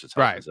where Hurts'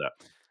 health is at.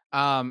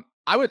 I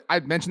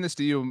mentioned this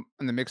to you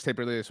in the mixtape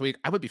earlier this week.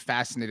 I would be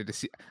fascinated to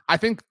see. I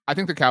think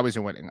the Cowboys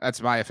are winning.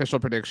 That's my official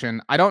prediction.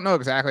 I don't know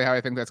exactly how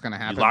I think that's going to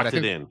happen. You locked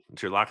it in.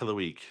 It's your lock of the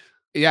week.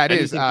 Yeah, it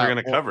is. They're going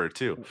to cover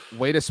too.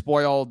 Way to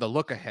spoil the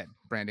look ahead,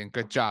 Brandon.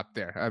 Good job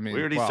there. I mean, we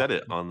already said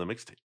it on the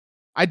mixtape.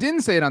 I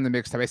didn't say it on the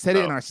mixtape. I said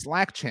it in our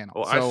Slack channel.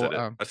 Well, I said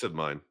it. I said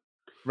mine.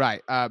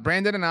 Right.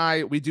 Brandon and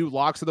I, we do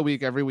locks of the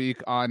week every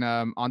week on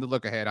the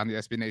look ahead on the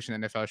SB Nation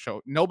NFL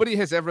show. Nobody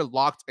has ever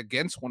locked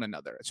against one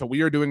another. So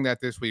we are doing that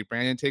this week.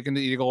 Brandon taking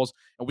the Eagles,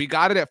 and we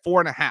got it at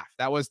 4.5.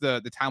 That was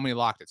the time we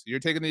locked it. So you're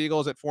taking the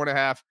Eagles at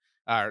 4.5.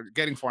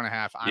 Getting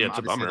 4.5. It's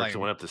a bummer. It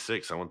went up to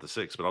 6. I want the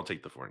 6, but I'll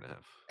take the 4.5.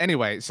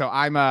 Anyway, so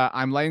I'm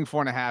laying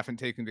 4.5 and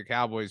taking the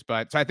Cowboys,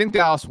 so I think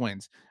Dallas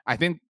wins. I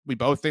think we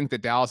both think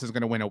that Dallas is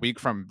going to win a week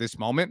from this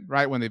moment,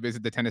 right, when they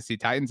visit the Tennessee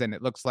Titans, and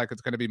it looks like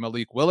it's going to be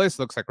Malik Willis.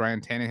 Looks like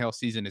Ryan Tannehill's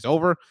season is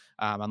over,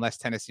 unless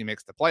Tennessee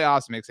makes the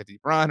playoffs, makes a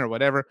deep run or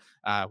whatever,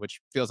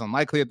 which feels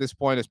unlikely at this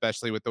point,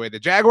 especially with the way the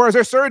Jaguars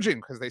are surging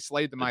because they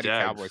slayed the mighty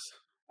Cowboys.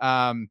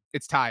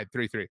 It's tied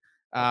 3-3.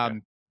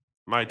 Okay.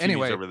 My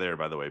TV's over there,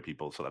 by the way,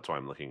 people. So that's why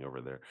I'm looking over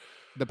there.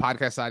 The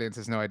podcast audience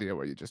has no idea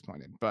where you just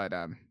pointed. But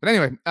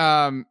anyway,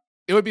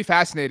 it would be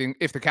fascinating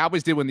if the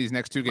Cowboys did win these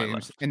next 2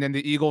 games and then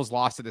the Eagles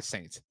lost to the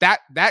Saints.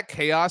 That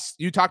chaos,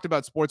 you talked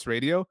about sports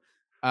radio.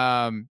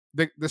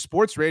 The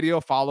sports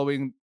radio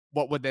following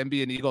what would then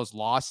be an Eagles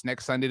loss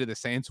next Sunday to the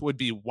Saints would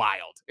be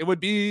wild. It would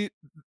be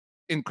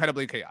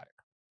incredibly chaotic.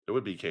 It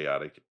would be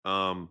chaotic.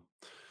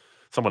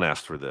 Someone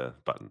asked for the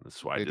button.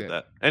 That's why I did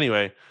that.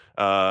 Anyway,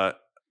 I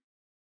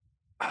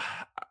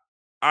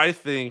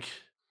think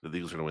the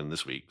Eagles are going to win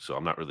this week, so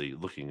I'm not really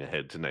looking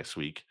ahead to next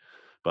week.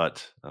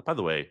 But by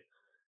the way,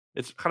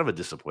 it's kind of a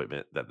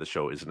disappointment that the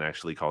show isn't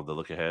actually called The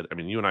Look Ahead. I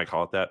mean, you and I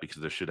call it that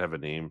because there should have a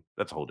name.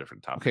 That's a whole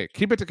different topic. Okay,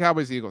 keep it to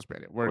Cowboys Eagles,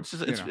 Brandon.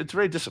 It's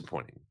very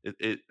disappointing.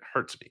 It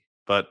hurts me.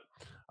 But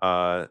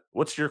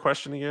what's your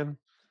question again?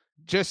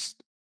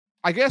 Just,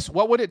 I guess,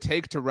 what would it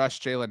take to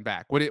rush Jalen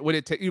back? Would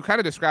it take? You kind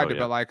of described it,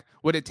 but like,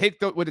 would it take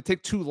 2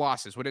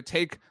 losses? Would it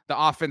take the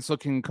offense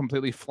looking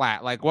completely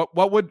flat? Like,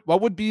 what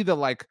would be the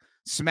like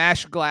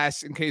smash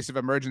glass in case of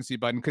emergency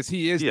button? Because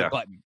he is the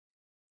button.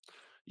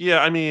 Yeah,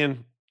 I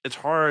mean, it's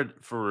hard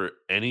for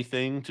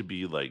anything to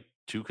be like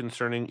too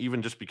concerning,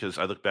 even just because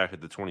I look back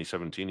at the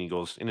 2017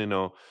 Eagles, and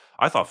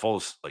I thought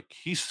Foles, like,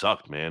 he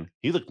sucked, man.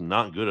 He looked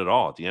not good at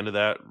all at the end of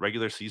that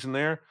regular season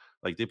there.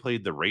 Like they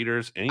played the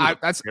Raiders, and he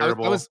looked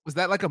terrible. Was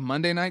that like a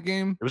Monday night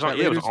game? It was on.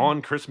 It was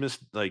on Christmas,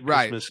 like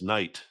Christmas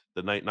night,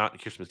 the night, not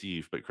Christmas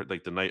Eve, but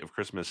like the night of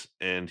Christmas.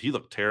 And he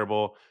looked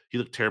terrible. He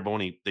looked terrible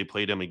when they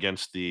played him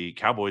against the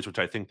Cowboys, which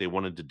I think they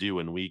wanted to do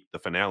in the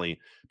finale,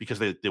 because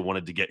they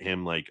wanted to get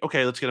him like,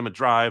 okay, let's get him a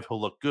drive.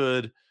 He'll look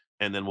good,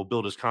 and then we'll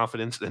build his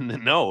confidence. And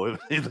then no, it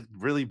looked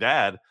really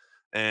bad.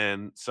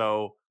 And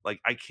so, like,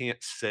 I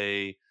can't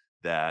say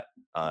that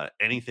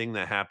anything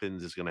that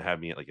happens is going to have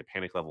me at like a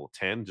panic level of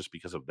 10 just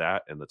because of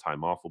that, and the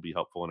time off will be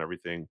helpful and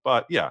everything.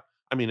 But yeah,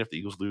 I mean, if the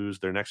Eagles lose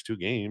their next 2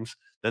 games,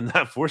 then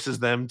that forces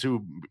them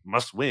to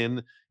must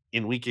win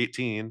in week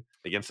 18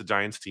 against the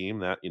Giants team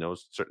that,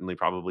 is certainly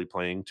probably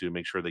playing to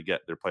make sure they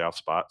get their playoff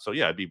spot. So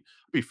yeah, I'd be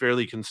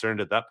fairly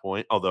concerned at that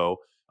point. Although,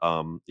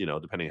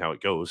 depending how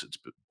it goes, it's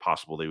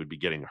possible they would be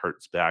getting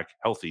Hurts back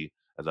healthy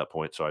at that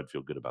point. So I'd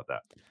feel good about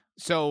that.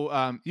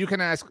 So you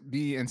can ask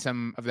me and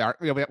some of the,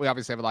 we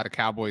obviously have a lot of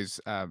Cowboys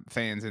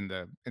fans in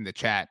the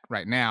chat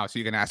right now, so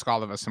you can ask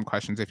all of us some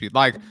questions if you'd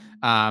like.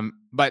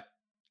 But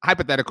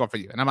hypothetical for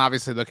you, and I'm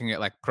obviously looking at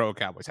like pro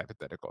Cowboys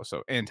hypothetical,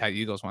 so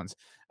anti-Eagles ones.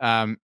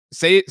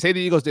 Say the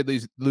Eagles did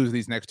lose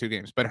these next 2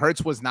 games, but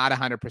Hurts was not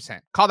 100%.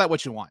 Call that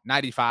what you want,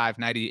 95,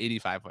 90,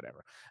 85,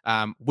 whatever.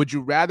 Would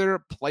you rather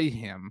play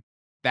him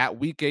that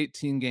week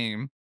 18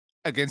 game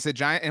against the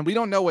Giants, and we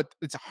don't know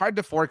it's hard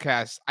to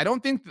forecast. I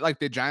don't think like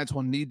the Giants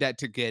will need that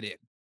to get in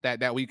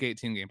that Week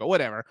 18 game, but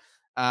whatever.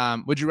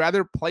 Would you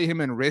rather play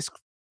him and risk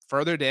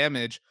further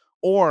damage,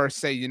 or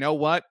say, you know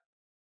what,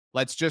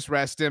 let's just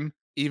rest him,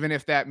 even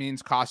if that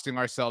means costing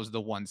ourselves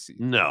the 1 seed?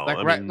 No, like,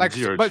 I right, mean, like,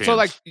 zero but chance. so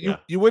like Yeah.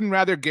 you wouldn't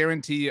rather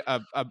guarantee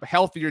a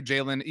healthier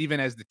Jalen even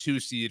as the 2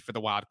 seed for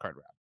the wild card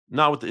round?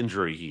 Not with the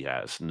injury he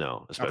has.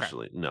 No,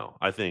 especially no.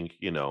 I think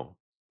no.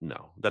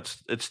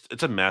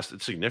 It's a mess.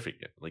 It's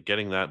significant. Like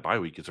getting that bye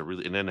week is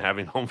and then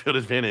having home field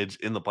advantage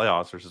in the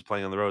playoffs versus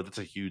playing on the road. That's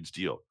a huge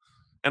deal.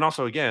 And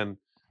also, again,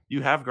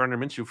 you have Gardner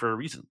Minshew for a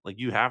reason. Like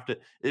you have to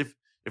if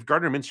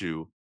Gardner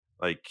Minshew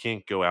like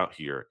can't go out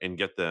here and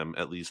get them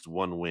at least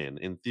one win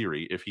in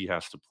theory, if he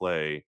has to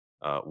play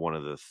one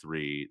of the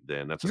 3,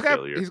 then that's a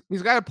failure.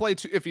 He's got to play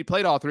 2. If he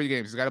played all 3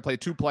 games, he's got to play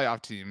 2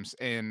 playoff teams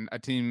and a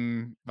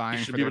team vying.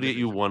 He should be able to get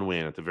you 1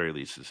 win at the very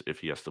least if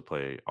he has to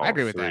play all 3. I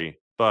agree with that.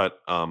 But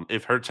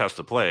if Hurts has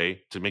to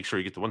play to make sure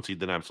you get the 1 seed,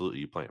 then absolutely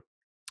you play him.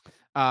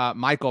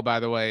 Michael, by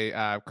the way,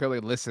 clearly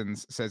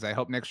listens, says, I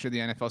hope next year the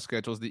NFL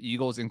schedules the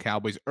Eagles and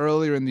Cowboys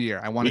earlier in the year.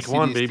 I want to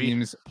see these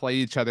teams play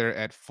each other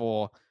at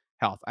full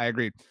health. I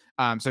agree.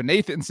 So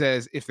Nathan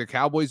says, if the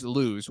Cowboys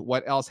lose,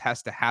 what else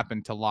has to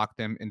happen to lock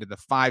them into the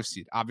 5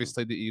 seed?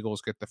 Obviously, the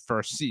Eagles get the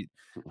 1st seed.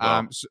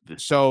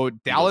 So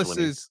Dallas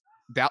is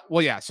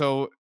well, yeah.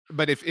 So,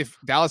 but if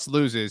Dallas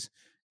loses,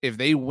 if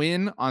they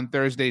win on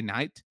Thursday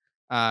night,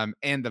 and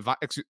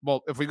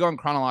if we go in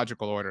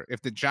chronological order,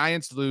 if the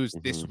Giants lose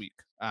this week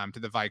to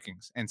the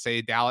Vikings and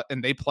say Dallas,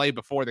 and they play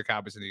before the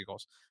Cowboys and the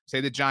Eagles,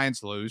 say the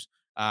Giants lose,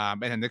 and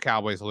then the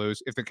Cowboys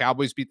lose. If the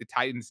Cowboys beat the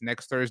Titans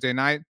next Thursday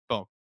night,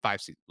 boom, 5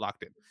 seed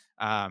locked in.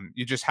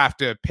 You just have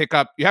to pick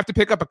up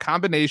a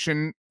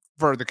combination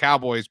for the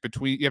Cowboys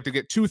you have to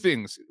get 2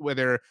 things,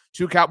 whether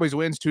 2 Cowboys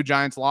wins, 2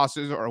 Giants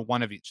losses, or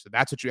 1 of each. So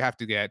that's what you have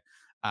to get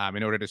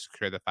in order to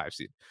secure the 5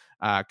 seed.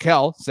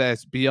 Kel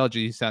says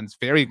BLG sounds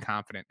very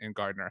confident in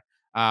Gardner.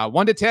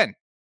 1 to 10.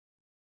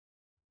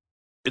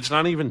 It's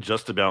not even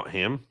just about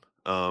him.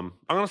 I'm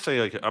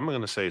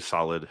gonna say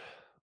solid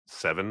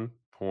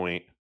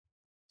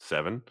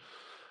 7.7.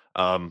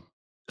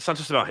 It's not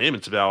just about him,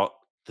 it's about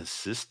the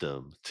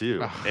system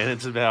too. And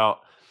it's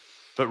about,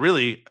 but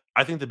really,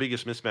 I think the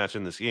biggest mismatch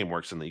in this game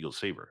works in the Eagles'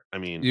 favor. I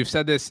mean, you've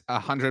said this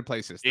 100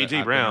 places.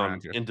 AJ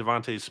Brown and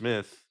Devontae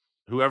Smith,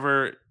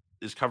 whoever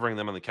is covering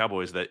them on the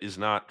Cowboys that is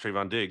not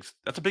Trayvon Diggs,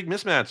 that's a big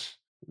mismatch.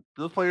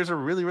 Those players are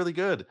really, really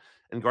good.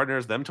 And Gardner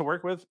has them to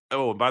work with.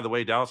 Oh, and by the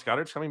way, Dallas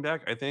Goedert's coming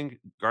back. I think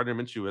Gardner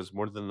Minshew has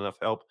more than enough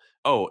help.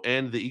 Oh,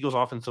 and the Eagles'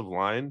 offensive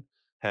line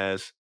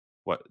has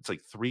it's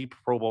like 3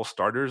 Pro Bowl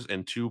starters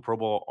and 2 Pro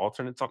Bowl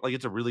alternates. Like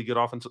it's a really good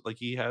offense. Like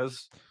he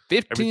has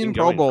 15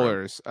 Pro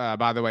Bowlers,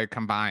 by the way,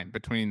 combined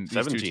between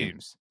these 2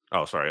 teams.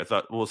 Oh, sorry. I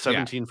thought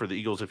 17 for the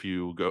Eagles if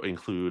you go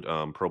include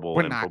Pro Bowl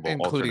and Pro Bowl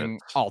including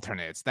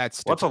alternates.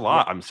 That's a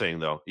lot. I'm saying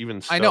though.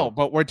 Even still, I know,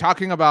 but we're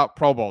talking about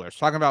Pro Bowlers.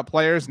 Talking about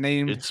players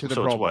named to the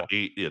Pro Bowl.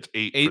 It's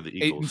 8 for the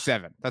Eagles. 8 and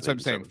 7. That's what I'm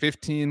saying.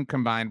 15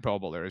 combined Pro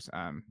Bowlers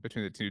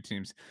between the 2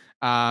 teams.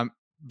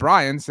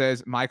 Brian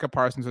says Micah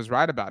Parsons was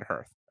right about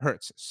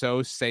Hurts.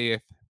 So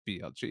saith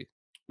BLG.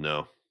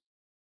 No,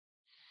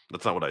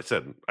 that's not what I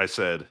said. I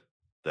said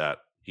that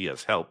he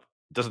has help.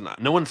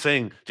 No one's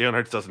saying Jalen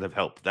Hurts doesn't have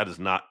help. That is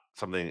not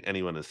something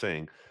anyone is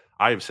saying.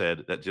 I've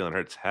said that Jalen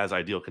Hurts has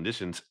ideal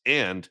conditions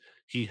and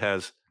he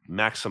has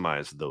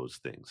maximized those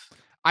things.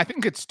 I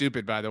think it's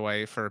stupid, by the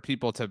way, for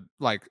people to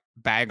like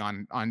bag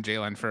on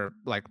Jalen for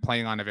like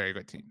playing on a very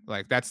good team.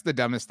 Like that's the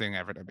dumbest thing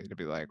ever to me, to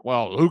be like,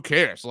 well, who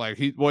cares?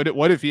 Like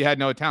what if he had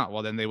no talent?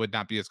 Well, then they would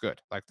not be as good.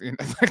 Like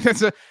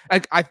that's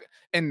I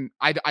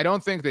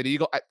don't think that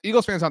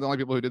Eagles fans aren't the only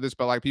people who do this,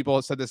 but like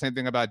people said the same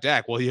thing about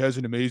Dak. Well, he has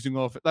an amazing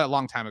a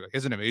long time ago. He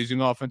has an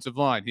amazing offensive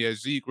line. He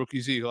has rookie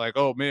Zeke. Like,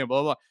 oh man,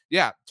 blah blah.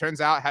 Yeah, turns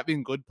out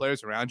having good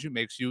players around you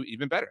makes you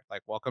even better.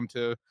 Like, welcome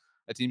to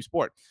a team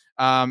sport.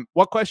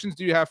 What questions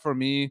do you have for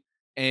me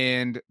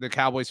and the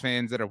Cowboys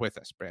fans that are with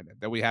us, Brandon,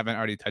 that we haven't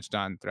already touched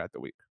on throughout the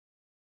week?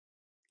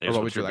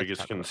 What's your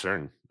biggest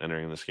concern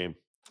entering this game?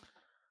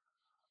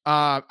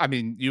 I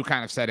mean, you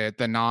kind of said it,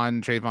 the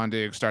non-Trayvon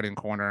Diggs starting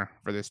corner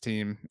for this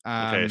team.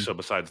 Okay, so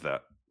besides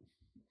that,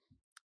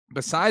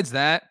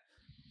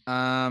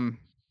 I'm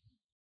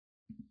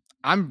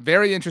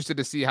very interested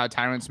to see how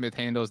Tyron Smith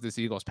handles this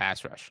Eagles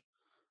pass rush.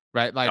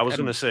 Right, like I was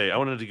going to say, I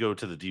wanted to go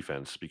to the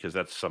defense because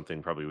that's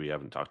something probably we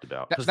haven't talked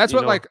about. That's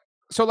what like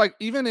so like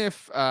even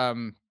if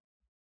let's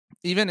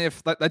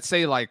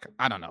say like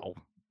I don't know,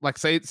 like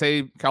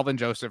say Kelvin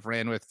Joseph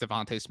ran with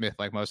Devontae Smith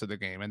like most of the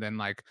game, and then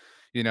like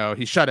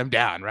he shut him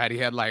down. Right, he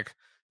had like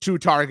 2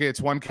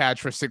 targets, 1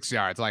 catch for 6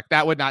 yards. Like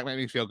that would not make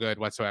me feel good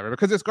whatsoever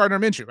because it's Gardner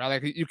Minshew. Right,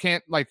 like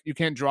you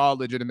can't draw a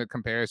legitimate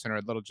comparison or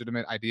a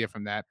legitimate idea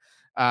from that.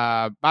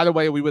 By the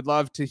way, we would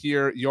love to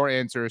hear your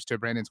answers to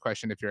Brandon's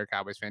question if you're a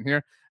Cowboys fan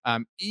here.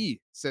 E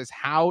says,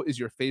 how is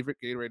your favorite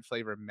Gatorade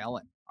flavor?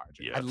 Melon,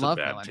 RJ. Yeah, I love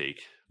melon.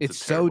 Take. It's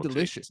so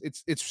delicious. Take.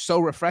 It's so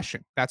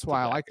refreshing. That's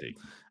why I like it.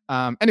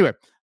 Anyway,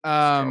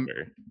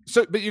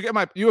 So, but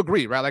you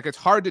agree, right? Like, it's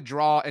hard to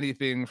draw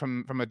anything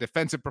from a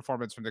defensive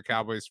performance from the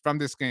Cowboys from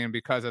this game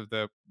because of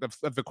the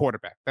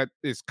quarterback. That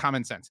is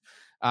common sense.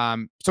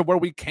 So where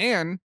we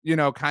can,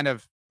 kind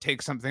of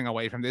take something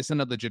away from this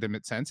in a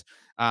legitimate sense,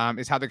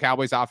 is how the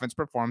Cowboys offense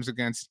performs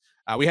against.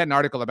 We had an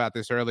article about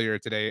this earlier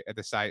today at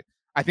the site.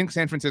 I think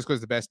San Francisco is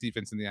the best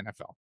defense in the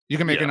NFL. You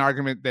can make an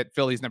argument that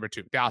Philly's number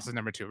 2, Dallas is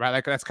number 2, right?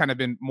 Like, that's kind of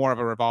been more of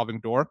a revolving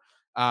door.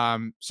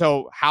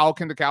 So how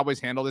can the Cowboys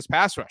handle this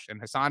pass rush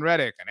and Hassan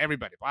Reddick and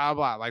everybody, blah,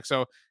 blah, blah. Like,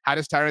 so how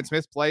does Tyron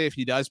Smith play if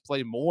he does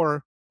play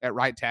more at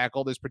right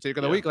tackle this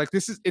particular week? Like,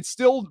 it's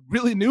still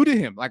really new to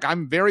him. Like,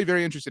 I'm very,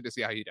 very interested to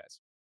see how he does.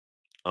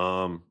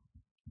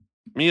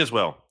 Me as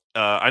well.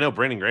 I know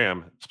Brandon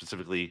Graham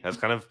specifically has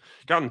kind of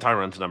gotten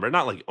Tyron's number,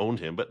 not like owned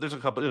him, but there's a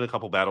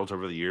couple battles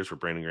over the years where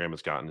Brandon Graham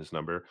has gotten his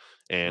number.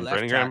 And left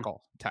Brandon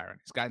tackle, Tyron.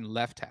 He's gotten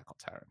left tackle,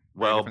 Tyron.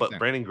 Well, but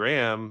Brandon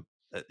Graham,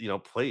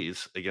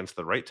 plays against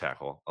the right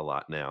tackle a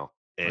lot now,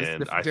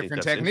 and I think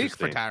that's technique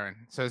for Tyron.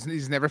 So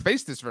he's never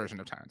faced this version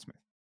of Tyron Smith.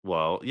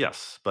 Well,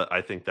 yes, but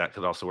I think that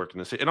could also work in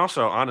this. And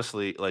also,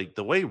 honestly, like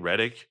the way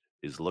Reddick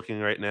is looking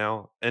right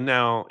now, and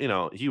now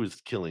he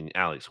was killing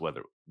Alex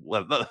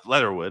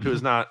Leatherwood, who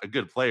is not a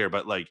good player,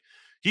 but like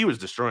he was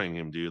destroying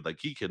him, dude. Like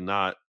he could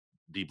not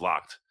be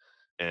blocked,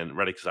 and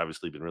Reddick has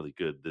obviously been really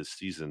good this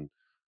season.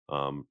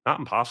 Not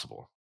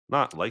impossible.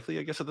 Not likely,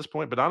 I guess, at this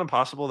point, but not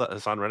impossible that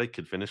Hassan Reddick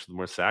could finish with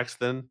more sacks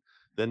than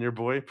your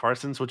boy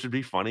Parsons, which would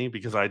be funny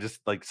because I just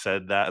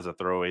said that as a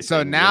throwaway.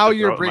 So now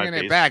you're bringing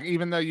it back,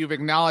 even though you've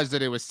acknowledged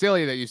that it was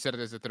silly that you said it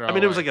as a throwaway. I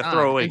mean, it was like a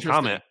throwaway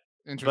comment,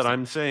 but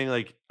I'm saying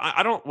like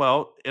I don't.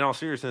 Well, in all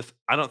seriousness,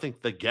 I don't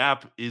think the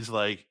gap is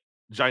like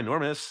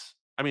ginormous.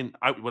 I mean,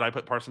 would I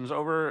put Parsons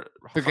over?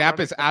 The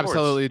gap is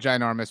absolutely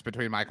ginormous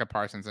between Micah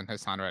Parsons and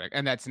Hassan Reddick,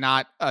 and that's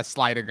not a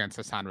slight against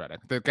Hassan Reddick.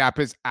 The gap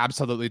is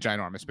absolutely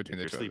ginormous between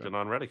the two. You're sleeping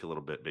on Reddick a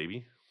little bit,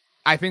 baby.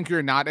 I think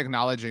you're not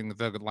acknowledging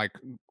the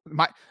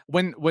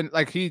when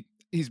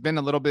he's been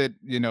a little bit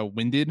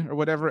winded or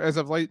whatever as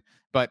of late,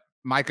 but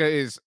Micah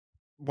is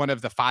one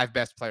of the 5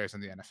 best players in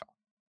the NFL.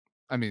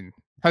 I mean,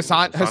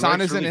 Hassan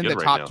isn't really in the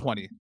top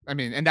 20. I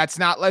mean, and that's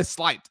not less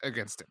slight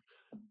against him.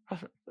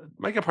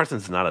 Micah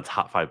Parsons is not a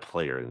top 5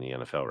 player in the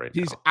NFL right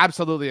now. He's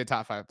absolutely a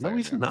top 5 player. No,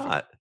 he's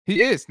not.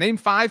 He is. Name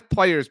 5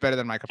 players better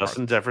than Micah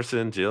Justin Parsons.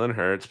 Jefferson, Jalen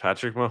Hurts,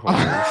 Patrick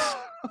Mahomes.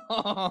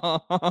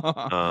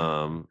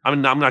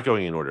 I'm not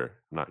going in order.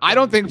 I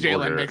don't think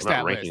Jalen makes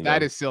that list.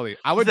 That is silly.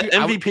 I would the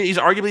MVP. He's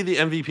arguably the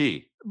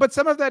MVP. But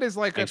some of that is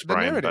like Thanks, the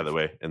Brian, narrative. by the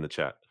way, in the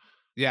chat.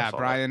 Yeah,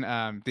 Brian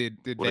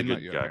did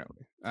Venmo you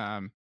apparently.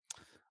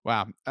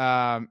 Wow.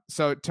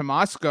 So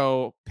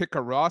Tomasco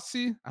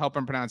Picarossi, I hope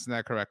I'm pronouncing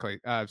that correctly,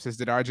 says,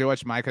 did RJ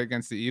watch Micah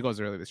against the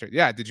Eagles earlier this year?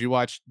 Yeah. Did you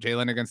watch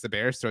Jalen against the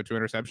Bears throw 2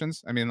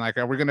 interceptions? I mean, like,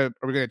 are we gonna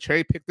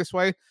cherry pick this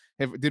way?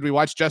 Did we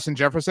watch Justin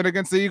Jefferson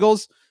against the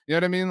Eagles? You know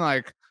what I mean?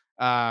 Like,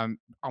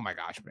 oh my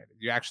gosh, Brandon,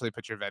 you actually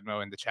put your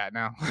Venmo in the chat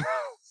now.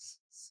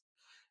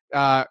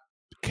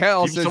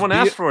 Kel says someone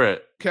asked for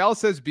it. Kel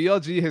says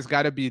BLG has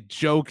got to be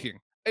joking.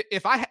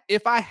 If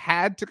I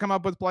had to come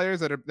up with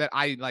players that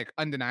I like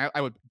undeniable,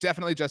 I would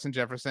definitely Justin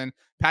Jefferson,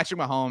 Patrick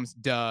Mahomes,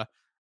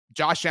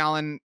 Josh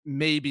Allen,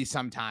 maybe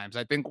sometimes.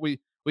 I think we've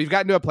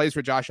gotten to a place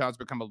where Josh Allen's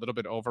become a little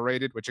bit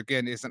overrated, which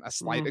again isn't a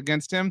slight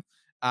against him.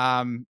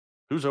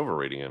 Who's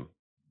overrating him?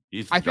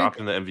 He's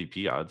dropping the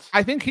MVP odds.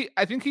 I think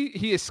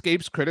he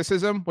escapes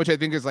criticism, which I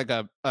think is like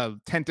a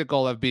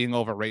tentacle of being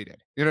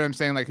overrated. You know what I'm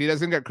saying? Like, he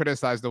doesn't get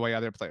criticized the way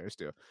other players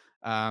do.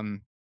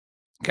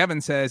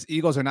 Kevin says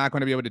Eagles are not going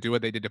to be able to do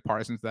what they did to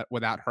Parsons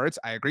without Hurts.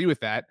 I agree with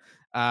that.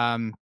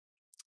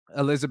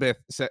 Elizabeth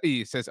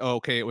says, oh,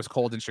 okay, it was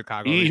cold in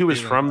Chicago. Who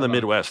is from the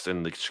Midwest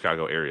in the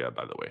Chicago area,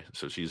 by the way.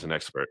 So she's an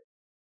expert.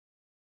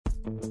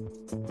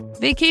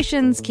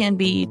 Vacations can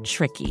be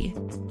tricky.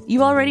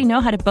 You already know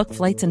how to book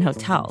flights and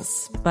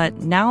hotels, but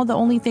now the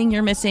only thing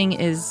you're missing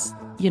is,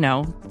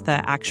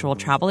 the actual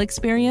travel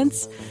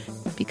experience.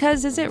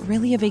 Because is it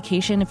really a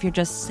vacation if you're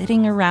just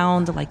sitting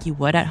around like you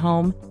would at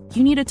home?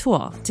 You need a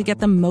tool to get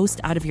the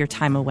most out of your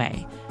time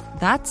away.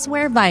 That's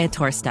where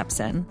Viator steps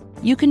in.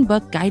 You can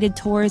book guided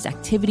tours,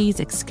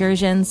 activities,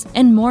 excursions,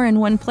 and more in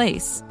one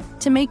place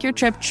to make your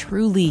trip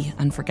truly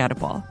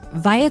unforgettable.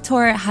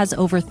 Viator has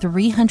over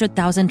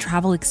 300,000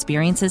 travel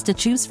experiences to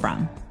choose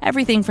from.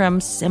 Everything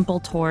from simple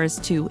tours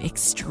to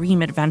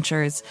extreme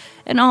adventures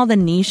and all the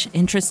niche,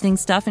 interesting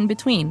stuff in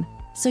between.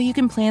 So you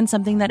can plan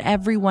something that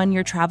everyone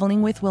you're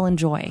traveling with will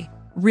enjoy.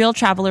 Real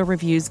traveler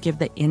reviews give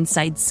the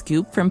inside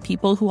scoop from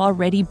people who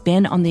already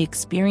been on the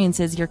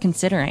experiences you're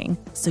considering,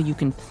 so you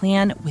can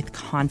plan with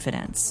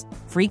confidence.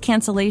 Free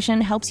cancellation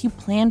helps you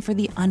plan for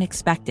the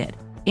unexpected.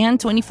 And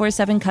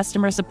 24/7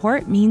 customer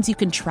support means you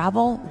can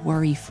travel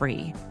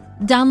worry-free.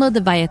 Download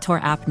the Viator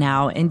app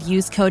now and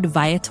use code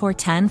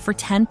Viator10 for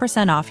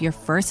 10% off your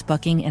first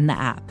booking in the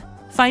app.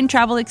 Find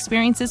travel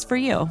experiences for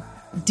you.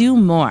 Do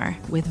more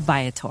with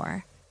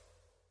Viator.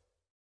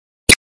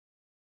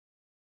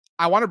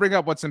 I want to bring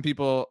up what some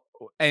people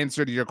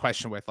answer to your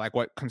question with like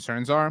what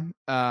concerns are.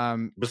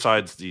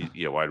 Besides the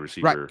wide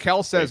receiver. Right.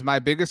 Kel says my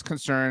biggest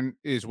concern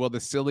is will the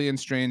silly and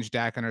strange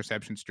Dak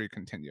interception streak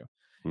continue?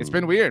 It's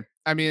been weird.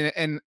 I mean,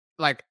 and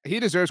like he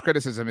deserves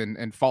criticism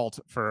and fault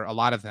for a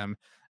lot of them.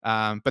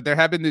 But there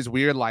have been these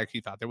weird, like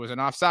he thought there was an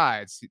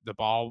offsides. The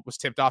ball was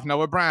tipped off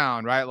Noah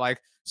Brown, right?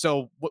 Like,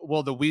 so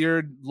will the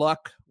weird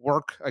luck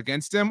work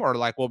against him, or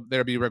like will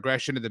there be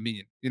regression to the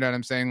mean? You know what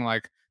I'm saying?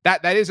 Like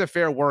that is a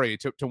fair worry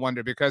to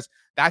wonder, because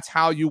that's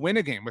how you win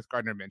a game with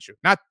Gardner Minshew.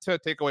 Not to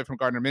take away from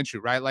Gardner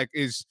Minshew, right? Like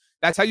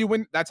that's how you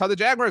win. That's how the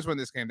Jaguars win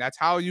this game. That's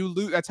how you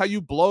lose. That's how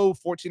you blow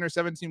 14 or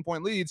 17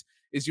 point leads,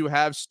 is you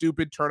have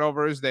stupid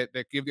turnovers that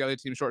give the other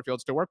team short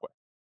fields to work with.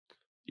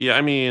 Yeah,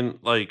 I mean,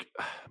 like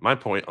my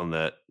point on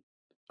that.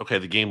 Okay,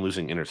 the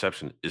game-losing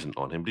interception isn't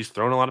on him, but he's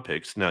thrown a lot of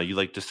picks. Now, you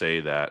like to say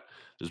that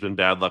there's been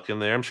bad luck in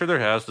there. I'm sure there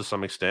has to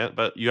some extent,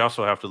 but you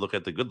also have to look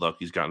at the good luck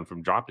he's gotten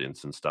from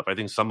drop-ins and stuff. I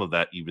think some of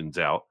that evens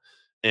out,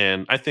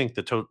 and I think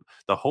the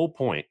whole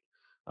point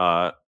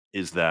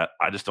is that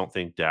I just don't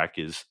think Dak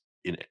is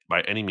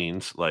by any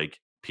means like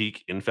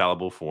peak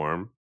infallible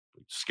form.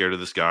 Scared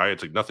of this guy.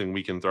 It's like nothing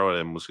we can throw at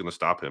him was going to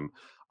stop him.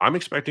 I'm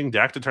expecting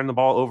Dak to turn the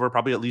ball over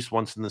probably at least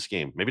once in this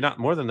game. Maybe not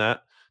more than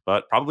that,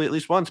 but probably at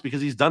least once,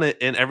 because he's done it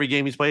in every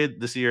game he's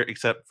played this year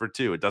except for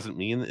 2. It doesn't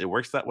mean it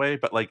works that way,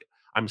 but like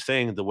I'm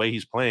saying, the way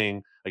he's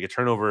playing, like a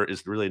turnover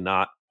is really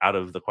not out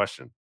of the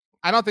question.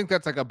 I don't think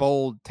that's like a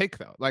bold take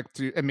though. Like,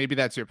 and maybe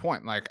that's your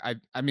point. Like,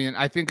 I mean,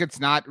 I think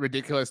it's not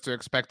ridiculous to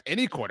expect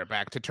any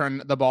quarterback to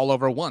turn the ball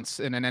over once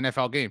in an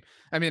NFL game.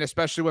 I mean,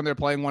 especially when they're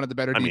playing one of the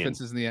better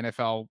defenses in the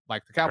NFL,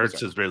 like the Cowboys.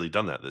 Hurts has barely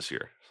done that this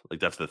year. Like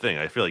that's the thing.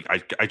 I feel like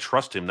I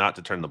trust him not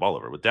to turn the ball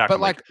over. With Dak,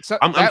 but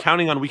I'm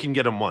counting on we can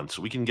get him once.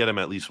 We can get him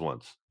at least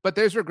once. But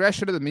there's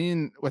regression to the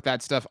mean with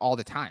that stuff all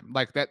the time.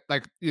 Like that,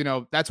 like, you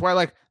know, that's why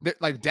like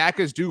Dak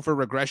is due for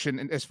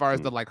regression as far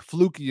as the like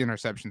fluky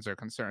interceptions are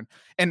concerned.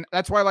 And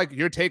that's why like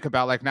your take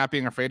about like not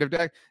being afraid of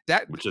Dak,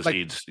 which just like,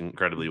 aids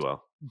incredibly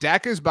well.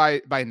 Dak is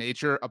by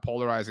nature a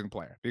polarizing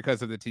player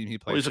because of the team he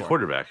plays. Well, he's for. A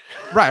quarterback.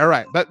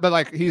 Right. But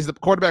like he's the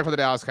quarterback for the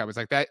Dallas Cowboys.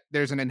 Like that,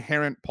 there's an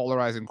inherent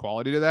polarizing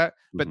quality to that.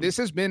 But this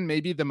has been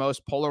maybe the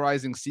most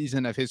polarizing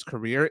season of his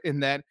career,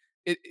 in that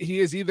he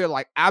is either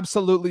like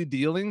absolutely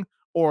dealing,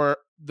 or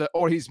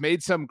he's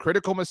made some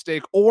critical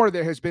mistake, or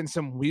there has been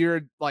some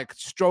weird like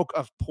stroke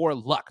of poor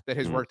luck that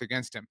has worked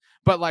against him.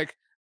 But like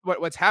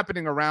what's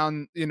happening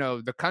around, you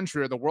know, the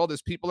country or the world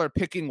is people are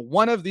picking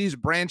one of these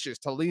branches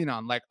to lean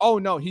on. Like, oh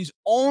no, he's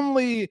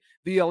only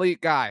the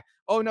elite guy.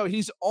 Oh no,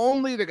 he's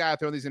only the guy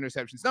throwing these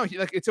interceptions. No,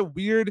 like it's a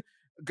weird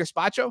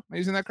gazpacho. Am I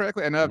using that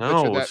correctly? I know I've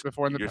butchered that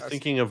before in the past. You're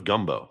thinking of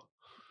gumbo.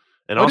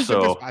 And what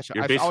also,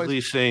 you're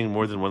basically saying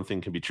more than one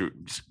thing can be true.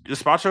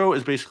 Gazpacho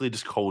is basically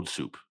just cold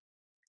soup.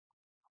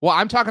 Well,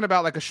 I'm talking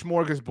about like a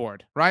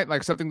smorgasbord, right?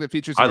 Like something that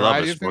features. I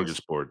love a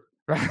smorgasbord.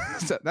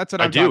 So that's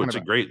what I'm talking about. It's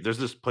a great. There's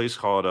this place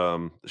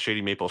called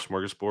Shady Maple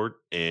Smorgasbord,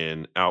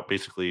 and out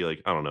basically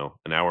like I don't know,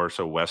 an hour or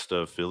so west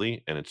of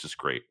Philly, and it's just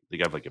great. They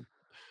have like a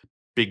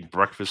big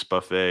breakfast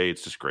buffet.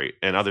 It's just great,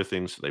 and other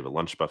things. They have a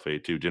lunch buffet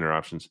too, dinner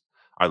options.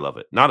 I love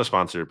it. Not a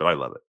sponsor, but I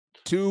love it.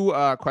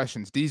 2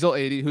 questions.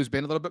 Diesel80, who's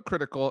been a little bit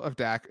critical of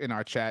Dak in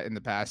our chat in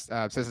the past,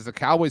 says, as a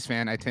Cowboys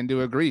fan, I tend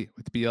to agree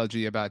with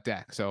BLG about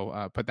Dak.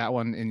 So put that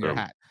one in your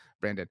hat,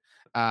 Brandon.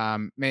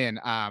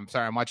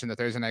 Sorry, I'm watching the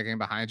Thursday night game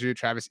behind you.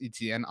 Travis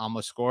Etienne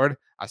almost scored.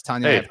 I was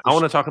telling you. Hey, I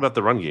want to talk about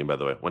the run game, by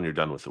the way, when you're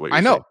done with what you're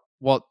I know. Saying.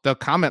 Well, the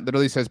comment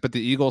literally says, but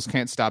the Eagles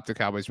can't stop the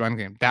Cowboys run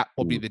game. That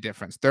will be the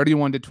difference.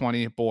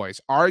 31-20,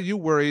 boys. Are you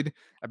worried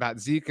about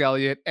Zeke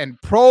Elliott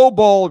and Pro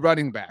Bowl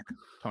running back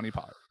Tony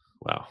Pollard?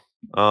 Wow.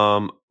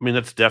 I mean,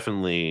 that's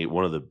definitely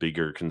one of the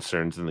bigger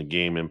concerns in the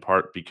game, in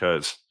part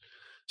because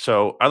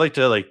so I like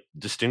to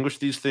distinguish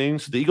these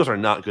things. The Eagles are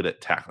not good at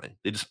tackling.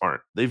 They just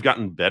aren't. They've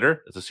gotten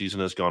better as the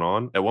season has gone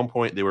on. At one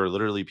point, they were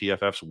literally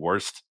PFF's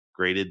worst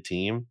graded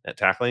team at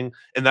tackling,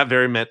 and that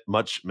very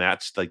much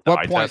matched like the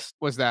eye test. What point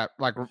was that?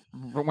 Like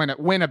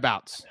when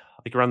abouts?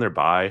 Like around their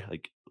bye,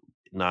 like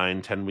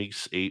 9, 10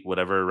 weeks, 8,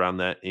 whatever around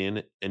that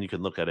in, and you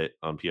can look at it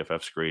on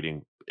PFF's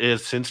grading. It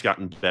has since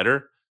gotten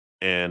better.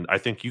 And I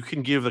think you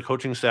can give the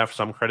coaching staff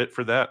some credit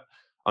for that.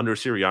 Under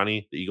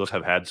Sirianni, the Eagles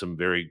have had some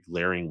very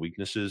glaring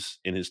weaknesses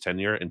in his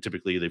tenure, and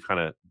typically they've kind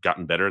of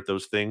gotten better at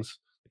those things.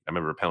 I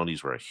remember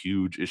penalties were a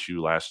huge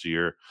issue last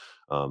year,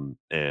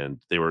 and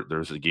there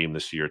was a game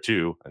this year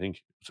too. I think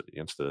it was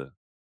against the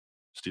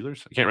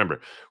Steelers. I can't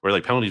remember, where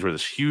like penalties were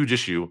this huge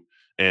issue,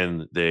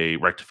 and they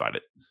rectified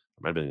it.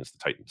 It might have been against the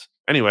Titans.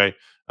 Anyway,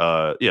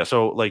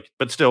 so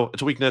but still,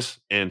 it's a weakness,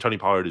 and Tony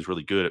Pollard is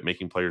really good at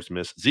making players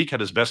miss. Zeke had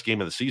his best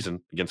game of the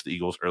season against the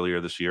Eagles earlier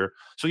this year.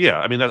 So yeah,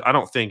 I mean, I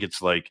don't think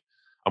it's like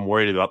I'm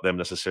worried about them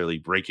necessarily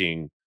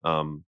breaking,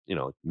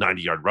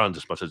 90-yard runs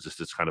as much as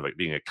this kind of like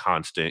being a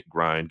constant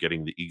grind,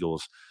 getting the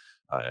Eagles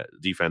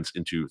defense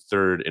into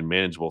third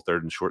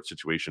and short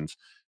situations.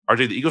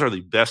 RJ, the Eagles are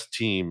the best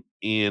team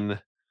in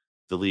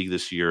the league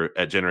this year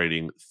at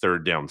generating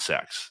third down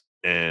sacks,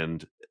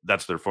 and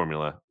that's their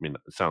formula. I mean,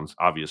 it sounds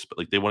obvious, but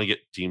like they want to get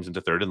teams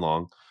into third and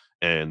long,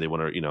 and they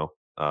want to,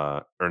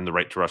 earn the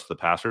right to rush the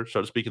passer,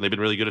 so to speak, and they've been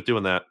really good at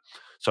doing that.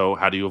 So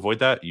how do you avoid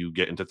that? You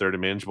get into third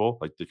and manageable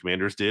like the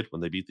Commanders did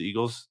when they beat the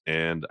Eagles,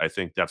 and I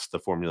think that's the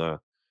formula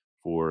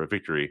for a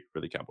victory for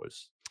the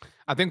Cowboys.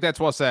 I think that's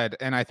well said,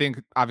 and I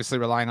think obviously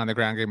relying on the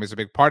ground game is a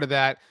big part of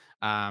that.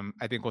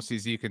 I think we'll see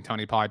Zeke and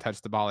Tony Pollard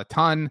touch the ball a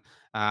ton.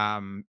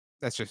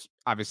 That's just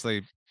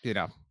obviously,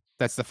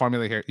 that's the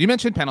formula here. You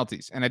mentioned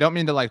penalties, and I don't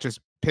mean to just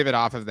pivot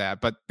off of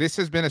that, but this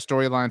has been a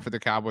storyline for the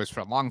Cowboys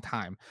for a long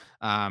time,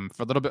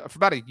 for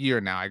about a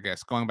year now, I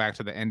guess, going back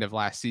to the end of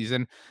last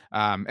season.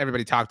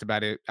 Everybody talked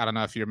about it. I don't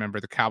know if you remember,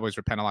 the Cowboys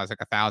were penalized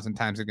 1,000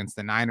 times against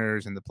the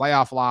Niners in the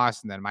playoff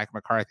loss, and then Mike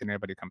McCarthy and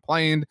everybody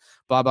complained,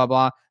 blah, blah,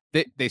 blah.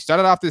 They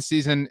started off this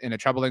season in a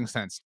troubling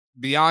sense.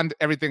 Beyond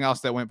everything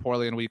else that went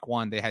poorly in week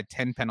 1, they had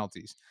 10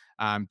 penalties.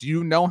 Do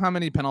you know how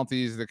many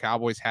penalties the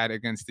Cowboys had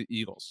against the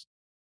Eagles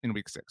in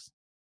week 6?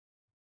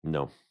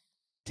 No.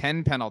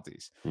 10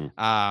 penalties.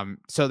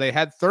 So they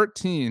had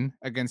 13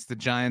 against the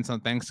Giants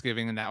on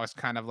Thanksgiving, and that was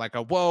kind of like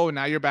a, whoa,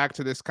 now you're back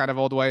to this kind of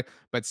old way.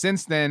 But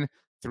since then,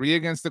 3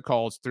 against the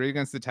Colts, 3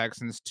 against the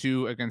Texans,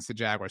 2 against the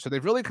Jaguars. So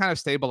they've really kind of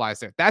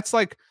stabilized it. That's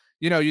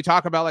you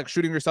talk about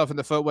shooting yourself in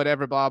the foot,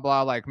 whatever, blah,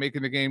 blah,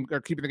 making the game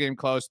or keeping the game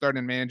close, third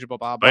and manageable,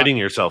 blah, blah. Biting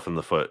yourself in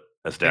the foot,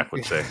 as Dak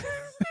would say.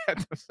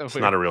 It's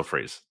not a real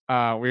phrase.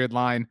 Weird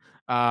line.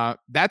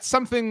 That's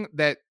something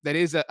that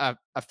is a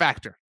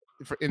factor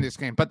in this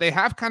game, but they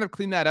have kind of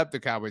cleaned that up, the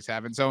Cowboys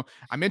have. And so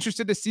I'm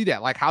interested to see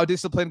that. How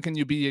disciplined can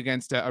you be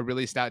against a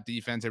really stout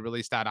defense, a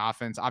really stout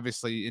offense,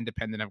 obviously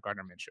independent of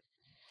Gardner Minshew?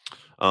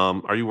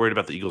 Are you worried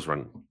about the Eagles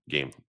run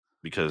game?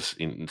 Because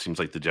it seems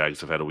like the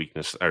Jags have had a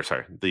weakness,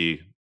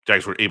 the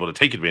Jags were able to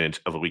take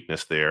advantage of a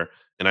weakness there.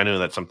 And I know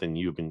that's something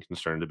you've been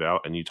concerned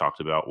about, and you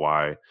talked about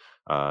why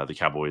the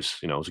Cowboys,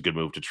 it was a good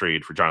move to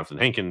trade for Jonathan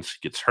Hankins.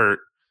 Gets hurt.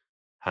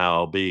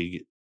 How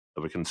big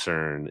of a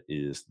concern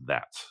is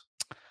that?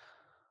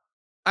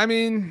 I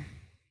mean,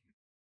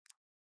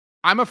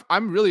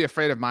 I'm really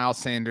afraid of Miles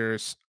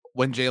Sanders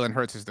when Jalen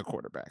Hurts is the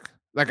quarterback.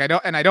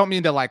 I don't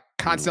mean to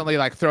constantly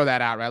throw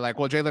that out, right?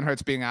 Well, Jalen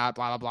Hurts being out,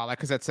 blah, blah, blah,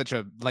 because that's such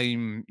a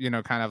lame,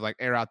 kind of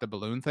air out the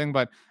balloon thing.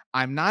 But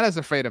I'm not as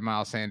afraid of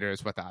Miles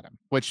Sanders without him,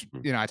 which,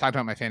 I talked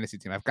about my fantasy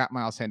team. I've got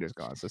Miles Sanders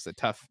going. So it's a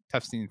tough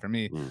scene for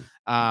me.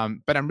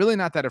 But I'm really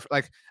not that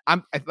afraid.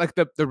 I'm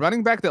the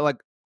running back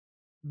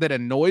that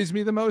annoys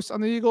me the most on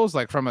the Eagles,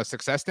 from a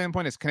success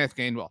standpoint, is Kenneth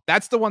Gainwell.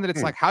 That's the one that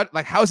it's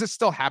how is this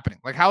still happening?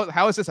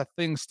 How is this a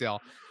thing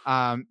still?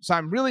 So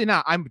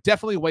I'm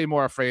definitely way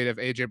more afraid of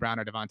AJ Brown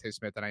or Devontae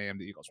Smith than I am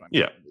the Eagles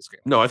running in this game.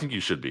 No, I think you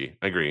should be.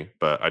 I agree.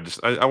 But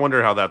I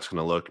wonder how that's going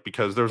to look,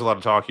 because there was a lot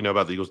of talk,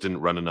 about the Eagles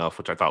didn't run enough,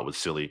 which I thought was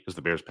silly because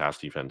the Bears pass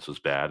defense was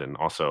bad. And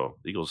also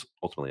the Eagles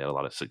ultimately had a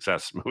lot of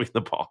success moving the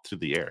ball through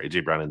the air.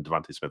 AJ Brown and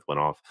Devontae Smith went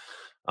off.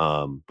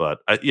 But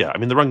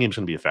the run game's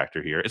going to be a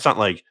factor here. It's not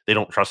like they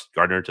don't trust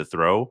Gardner to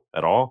throw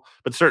at all,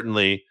 but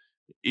certainly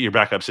your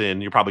backup's in,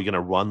 you're probably going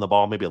to run the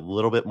ball maybe a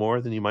little bit more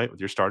than you might with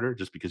your starter,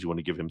 just because you want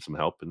to give him some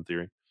help in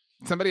theory.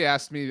 Somebody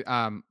asked me,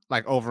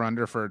 over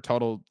under for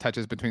total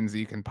touches between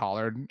Zeke and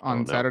Pollard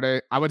on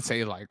Saturday. I would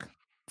say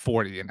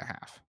 40.5.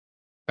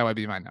 That would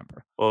be my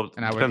number. Well, it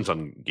depends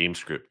on game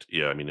script.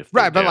 Yeah, I mean, if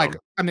right, but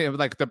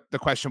the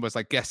question was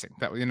guessing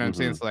that, what I'm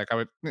saying. So I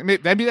would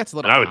maybe that's a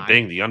little. And I would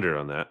bang the under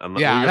on that.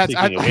 That's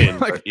a win,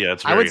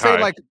 it's very I would say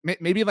high.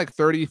 maybe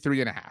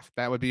 33.5.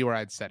 That would be where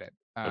I'd set it.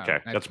 Okay,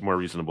 that's more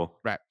reasonable.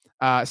 Right.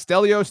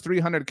 Stelios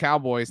 300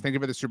 Cowboys. Thank you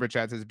for the super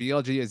chat. Says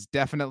BLG is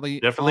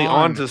definitely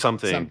on to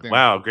something.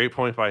 Wow, great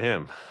point by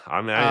him. I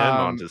am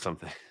on to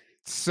something.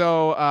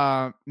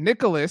 So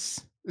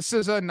Nicholas. This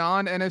is a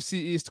non-NFC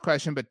East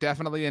question, but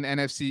definitely an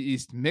NFC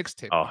East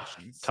mixtape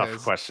question.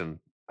 Tough question.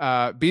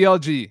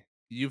 BLG,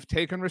 you've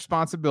taken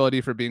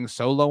responsibility for being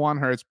so low on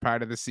Hurts prior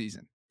to the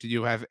season. Do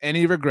you have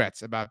any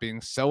regrets about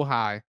being so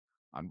high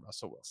on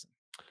Russell Wilson?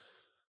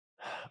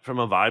 From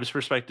a vibes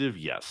perspective,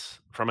 yes.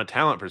 From a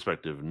talent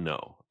perspective,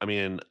 no. I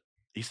mean,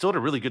 he still had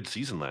a really good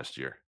season last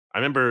year. I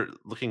remember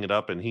looking it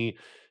up, and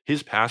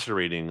his passer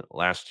rating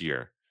last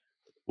year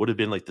would have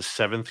been the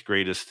 7th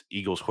greatest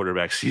Eagles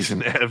quarterback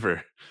season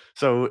ever.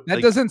 So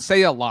that doesn't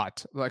say a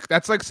lot.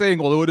 That's saying,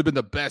 well, it would have been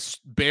the best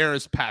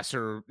Bears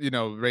passer,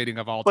 rating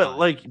of all time.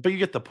 But you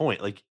get the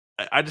point.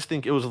 I just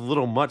think it was a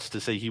little much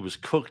to say he was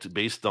cooked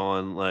based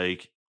on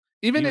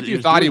even if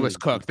you thought he was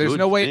cooked, there's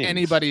no way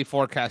anybody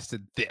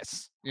forecasted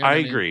this. I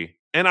agree.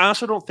 And I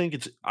also don't think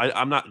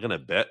I'm not going to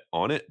bet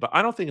on it, but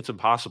I don't think it's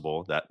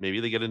impossible that maybe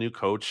they get a new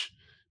coach.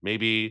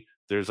 Maybe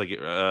there's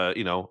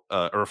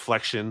a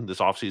reflection this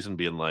offseason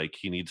being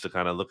he needs to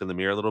kind of look in the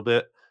mirror a little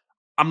bit.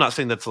 I'm not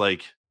saying that's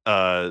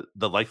the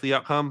likely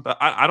outcome, but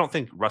I don't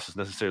think Russ is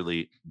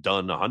necessarily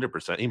done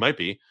 100%. He might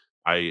be.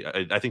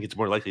 I think it's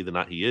more likely than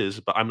not he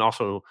is, but I'm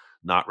also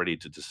not ready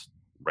to just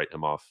write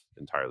him off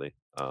entirely.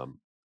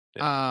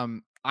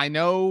 I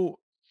know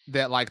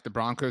that the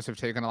Broncos have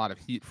taken a lot of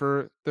heat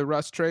for the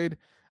Russ trade.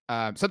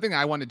 something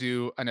I want to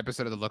do an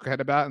episode of the Look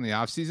Ahead about in the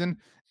offseason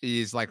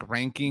is like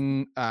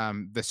ranking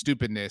the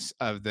stupidness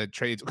of the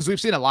trades, because we've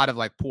seen a lot of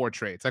like poor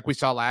trades. Like we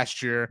saw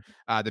last year,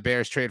 the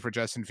Bears trade for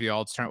Justin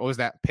Fields. What was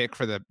that pick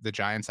for the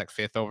Giants, like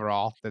 5th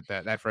overall,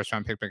 that first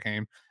round pick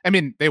became? I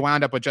mean, they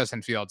wound up with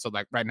Justin Fields, so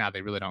like right now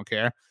they really don't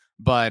care.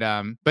 But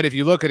if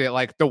you look at it,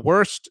 like the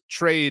worst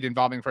trade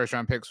involving first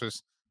round picks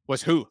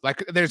was who?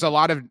 Like there's a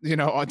lot of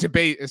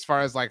debate as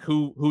far as like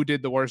who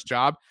did the worst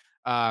job.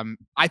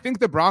 I think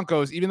the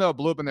Broncos, even though it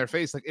blew up in their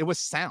face, like it was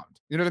sound.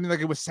 You know what I mean? Like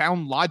it was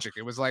sound logic.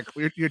 It was like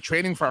you're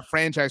trading for a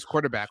franchise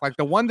quarterback. Like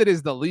the one that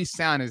is the least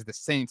sound is the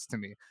Saints to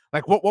me.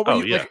 Like what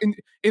were you like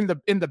in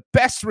the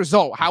best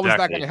result? How is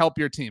that going to help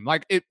your team?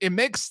 Like it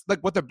makes like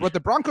what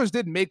the Broncos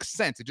did makes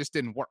sense. It just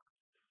didn't work.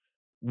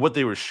 What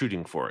they were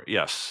shooting for,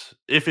 yes.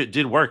 If it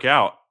did work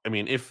out, I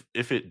mean, if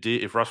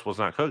Russell was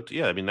not cooked,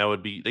 yeah, I mean that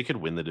would be, they could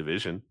win the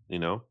division.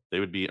 They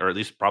would be, or at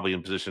least probably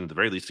in position at the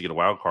very least to get a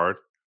wild card.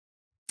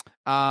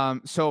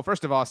 So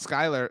first of all,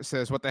 Skylar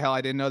says, what the hell?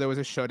 I didn't know there was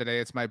a show today.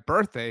 It's my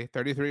birthday,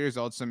 33 years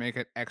old, so make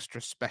it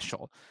extra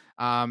special.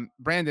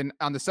 Brandon,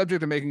 on the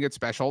subject of making it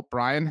special,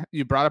 Brian,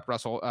 you brought up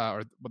Russell,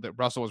 or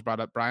Russell was brought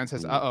up. Brian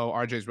says,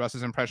 RJ's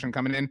Russell's impression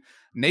coming in.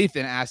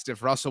 Nathan asked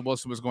if Russell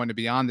Wilson was going to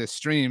be on this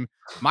stream.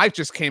 Mike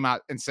just came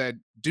out and said,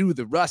 do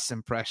the Russ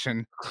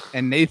impression.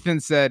 And Nathan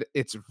said,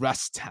 it's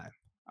Russ time,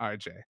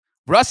 RJ.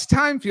 Russ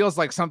time feels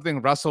like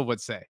something Russell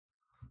would say.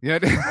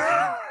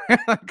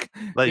 like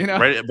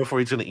right before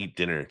he's gonna eat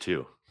dinner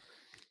too.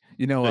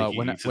 When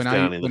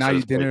I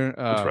eat dinner,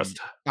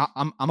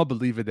 I'm a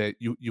believer that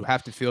you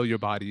have to feel your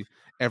body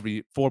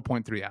every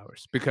 4.3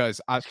 hours, because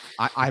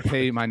I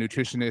pay my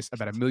nutritionist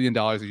about $1 million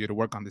a year to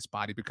work on this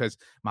body, because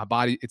my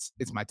body, it's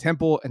my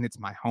temple and it's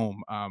my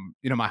home.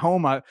 My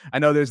home, I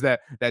know there's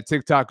that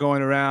TikTok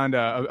going around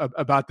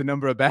about the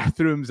number of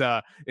bathrooms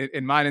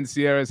in mine and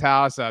Sierra's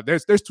house.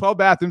 There's 12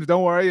 bathrooms,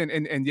 don't worry,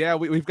 and yeah,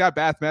 we've got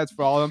bath mats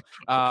for all of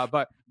them.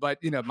 But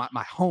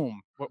my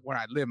home, where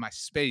I live, my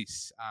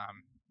space,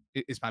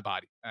 is my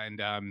body,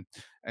 and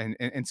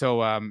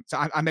so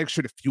I make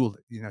sure to fuel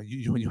it.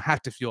 You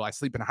have to fuel. I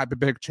sleep in a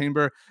hyperbaric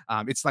chamber.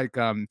 It's like,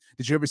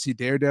 did you ever see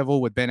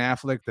Daredevil with Ben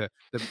Affleck? The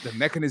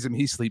mechanism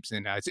he sleeps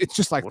in. It's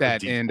just like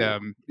that. And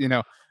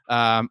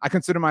I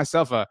consider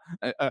myself a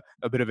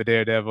bit of a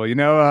daredevil.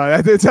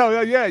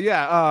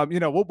 Yeah.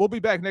 We'll be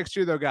back next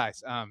year though,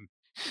 guys.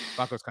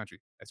 Broncos country.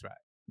 That's right.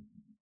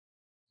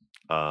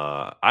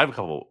 I have a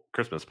couple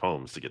Christmas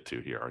poems to get to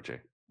here,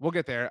 RJ. We'll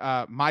get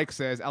there. Mike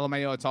says,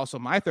 LMAO, it's also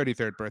my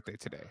 33rd birthday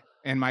today.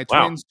 And my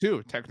twins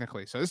too,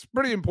 technically. So it's a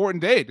pretty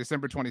important day,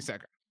 December 22nd.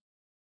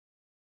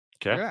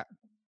 Okay. Yeah.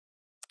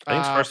 I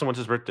think Carson wants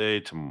his birthday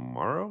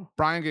tomorrow.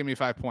 Brian gave me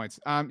 5 points.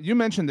 You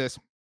mentioned this.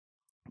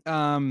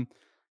 Your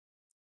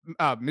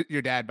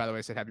dad, by the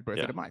way, said happy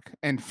birthday to Mike.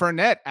 And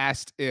Fernet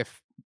asked if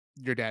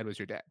your dad was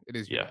your dad. It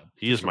is your dad.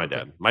 He is my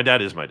dad. My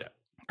dad is my dad.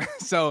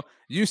 So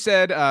you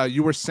said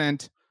you were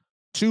sent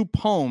 2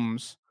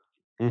 poems.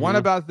 Mm-hmm. One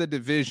about the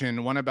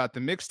division, one about the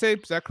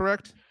mixtape. Is that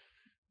correct?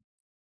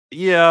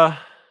 Yeah.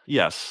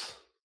 Yes.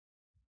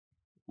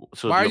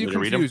 So why are you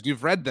confused?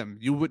 You've read them.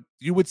 You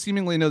would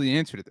seemingly know the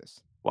answer to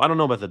this. Well, I don't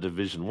know about the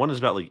division. One is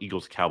about like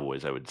Eagles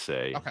Cowboys, I would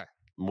say. Okay.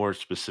 More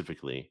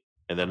specifically.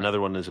 And then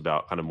another one is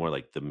about kind of more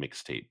like the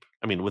mixtape.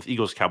 I mean, with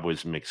Eagles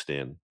Cowboys mixed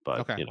in,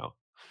 but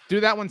do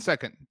that one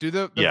second. Do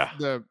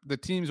the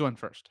teams one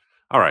first.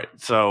 All right.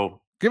 So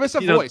give us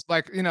a voice,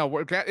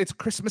 it's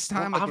Christmas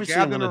time. Well, obviously,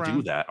 I'm going to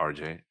do that,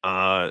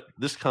 RJ.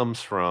 This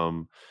comes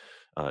from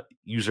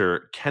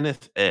user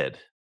Kenneth Ed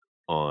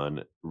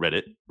on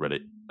Reddit,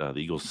 the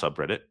Eagles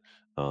subreddit.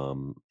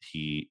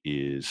 He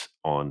is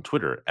on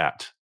Twitter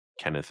at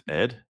Kenneth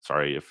Ed.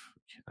 Sorry if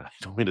I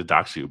don't mean to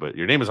dox you, but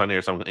your name is on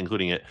there, so I'm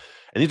including it.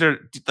 And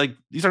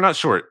these are not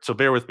short, so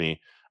bear with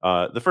me.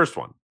 The first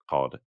one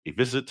called "A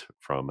Visit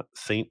from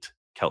Saint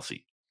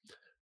Kelsey."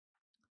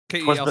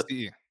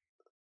 Kelsey.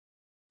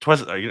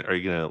 Are you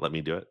gonna let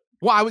me do it?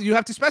 Well, you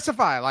have to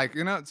specify,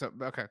 So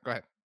okay, go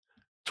ahead.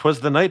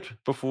 'Twas the night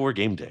before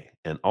game day,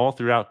 and all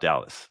throughout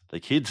Dallas, the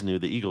kids knew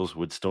the Eagles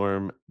would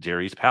storm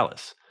Jerry's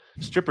palace.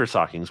 Stripper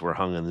stockings were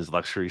hung in his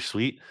luxury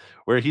suite,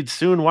 where he'd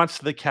soon watch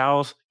the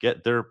cows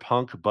get their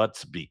punk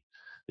butts beat.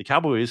 The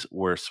Cowboys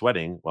were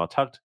sweating while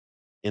tucked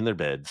in their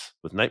beds,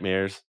 with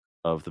nightmares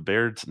of the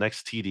Bears'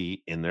 next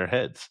TD in their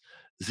heads.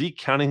 Zeke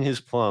counting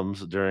his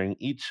plums during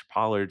each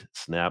Pollard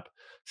snap,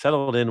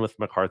 settled in with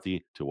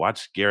McCarthy to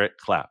watch Garrett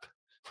clap.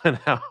 When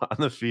out on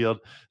the field,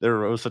 there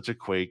rose such a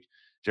quake.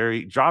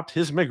 Jerry dropped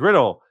his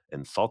McGriddle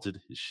and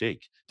salted his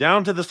shake.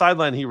 Down to the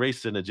sideline he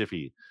raced in a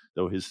jiffy,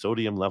 though his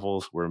sodium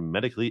levels were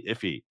medically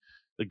iffy.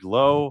 The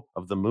glow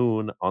of the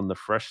moon on the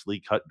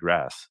freshly cut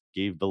grass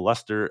gave the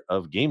luster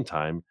of game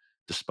time,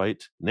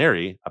 despite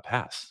nary a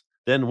pass.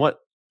 Then what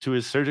to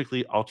his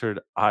surgically altered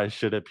eyes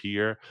should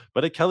appear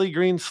but a Kelly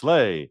Green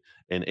sleigh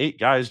and 8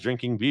 guys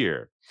drinking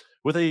beer.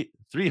 With a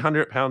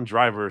 300-pound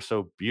driver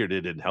so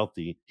bearded and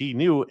healthy, he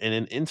knew in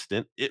an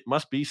instant it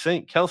must be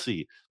St.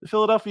 Kelsey. The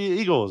Philadelphia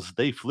Eagles,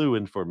 they flew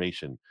in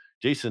formation.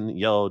 Jason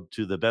yelled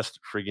to the best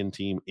friggin'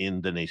 team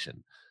in the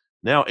nation.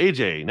 now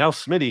AJ, now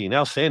Smitty,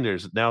 now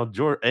Sanders, now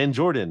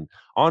Jordan,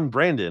 on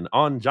Brandon,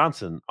 on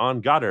Johnson,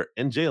 on Goddard,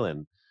 and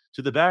Jalen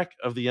to the back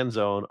of the end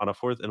zone on a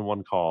 4th and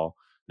 1 call.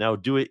 Now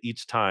do it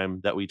each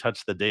time that we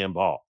touch the damn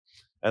ball.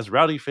 As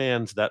rowdy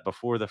fans that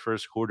before the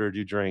first quarter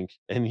do drink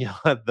and yell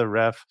at the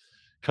ref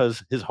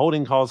because his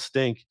holding calls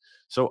stink.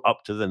 So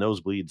up to the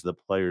nosebleeds, the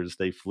players,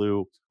 they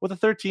flew with a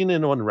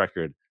 13-1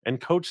 record,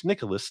 and Coach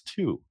Nicholas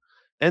too.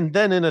 And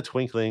then in a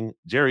twinkling,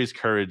 Jerry's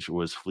courage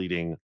was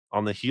fleeting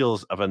on the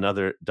heels of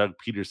another Doug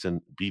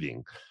Peterson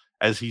beating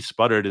as he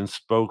sputtered and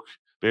spoke,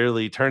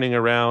 barely turning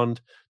around.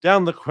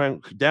 Down the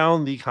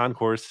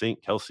concourse,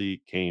 St.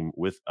 Kelsey came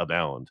with a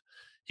bound.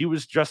 He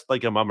was dressed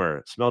like a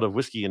mummer, smelled of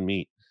whiskey and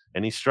meat,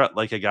 and he strut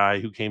like a guy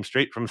who came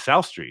straight from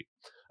South Street.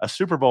 A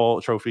Super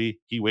Bowl trophy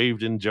he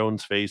waved in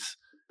Jones' face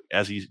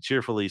as he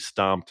cheerfully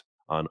stomped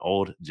on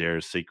old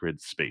Jer's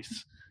sacred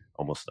space.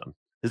 Almost done.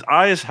 His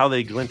eyes, how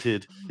they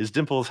glinted, his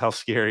dimples, how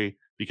scary,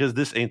 because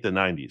this ain't the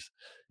 90s.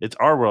 It's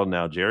our world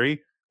now,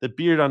 Jerry. The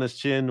beard on his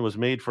chin was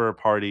made for a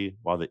party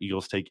while the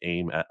Eagles take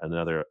aim at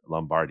another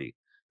Lombardi.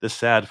 The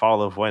sad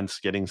fall of Wentz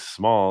getting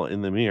small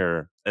in the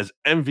mirror as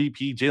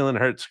MVP Jalen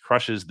Hurts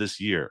crushes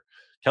this year.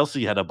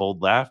 Kelsey had a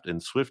bold laugh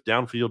and swift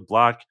downfield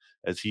block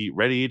as he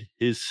readied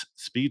his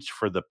speech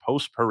for the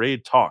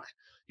post-parade talk.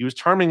 He was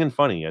charming and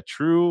funny, a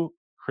true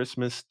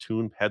Christmas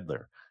tune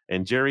peddler,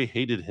 and Jerry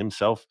hated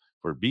himself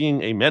for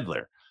being a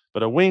meddler.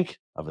 But a wink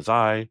of his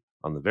eye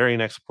on the very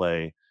next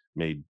play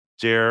made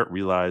Jer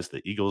realize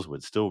the Eagles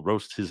would still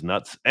roast his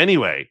nuts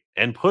anyway.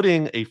 And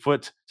putting a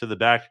foot to the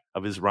back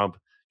of his rump,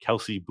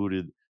 Kelsey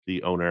booted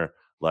the owner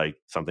like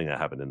something that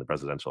happened in the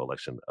presidential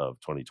election of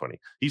 2020.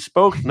 He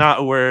spoke not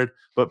a word,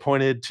 but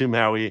pointed to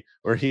Maui,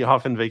 where he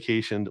often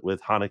vacationed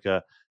with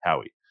Hanukkah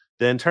Howie.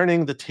 Then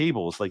turning the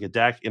tables like a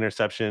Dak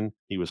interception,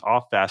 he was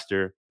off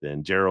faster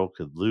than Gerald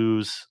could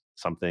lose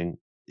something.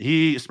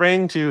 He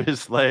sprang to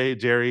his sleigh,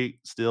 Jerry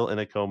still in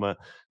a coma,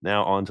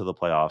 now on to the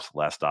playoffs,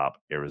 last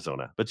stop,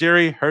 Arizona. But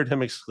Jerry heard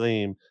him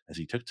exclaim as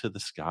he took to the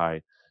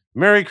sky,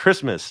 "Merry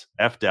Christmas,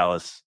 F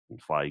Dallas,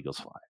 and fly Eagles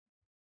fly."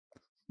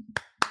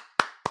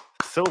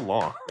 So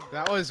long.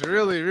 That was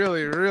really,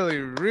 really, really,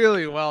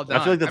 really well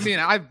done. I mean,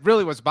 I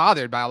really was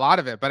bothered by a lot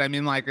of it, but I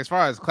mean, like, as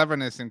far as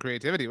cleverness and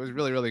creativity, it was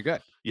really, really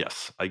good.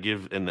 Yes, I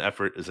give an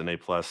effort as an A+.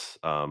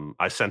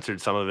 I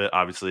censored some of it.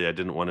 Obviously, I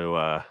didn't want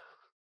to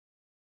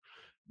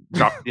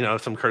drop,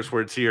 some curse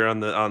words here on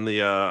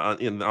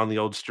the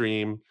old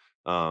stream.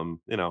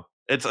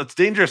 It's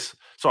dangerous.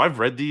 So I've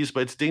read these,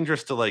 but it's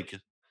dangerous to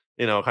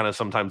kind of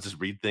sometimes just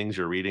read ththings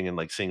you're reading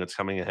and seeing what's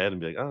coming ahead and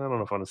be like, oh, I don't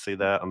know if I want to say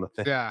that on the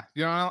thing. Yeah.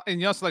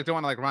 And you also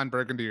don't want to Ron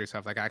Burgundy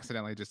yourself,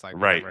 accidentally just right.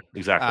 Whatever.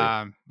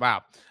 Exactly.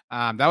 Wow.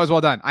 That was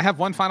well done. I have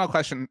one final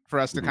question for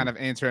us to kind of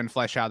answer and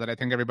flesh out that I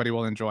think everybody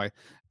will enjoy.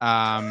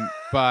 But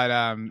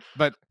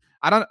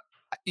I don't,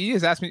 E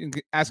is asking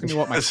me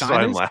what my sign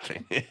is. I'm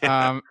laughing.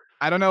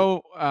 I don't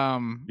know.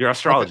 Your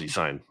astrology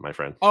sign, my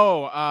friend.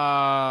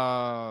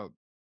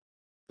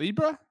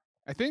 Libra,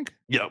 I think.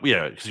 Yeah,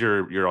 because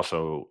you're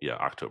also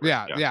October.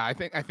 Yeah, I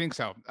think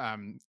so. I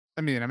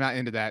mean, I'm not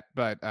into that,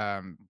 but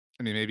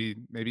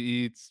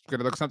maybe it's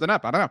gonna look something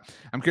up. I don't know.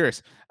 I'm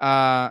curious.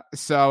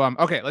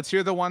 Okay, let's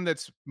hear the one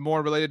that's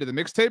more related to the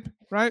mixtape,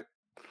 right?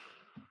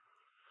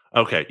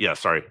 Okay, yeah,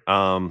 sorry.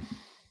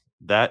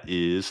 That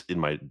is in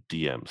my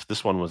DMs.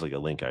 This one was like a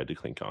link I had to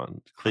click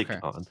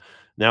on.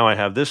 Now I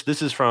have this.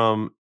 This is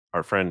from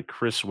our friend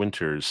Chris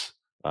Winters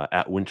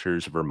at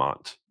Winters,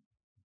 Vermont.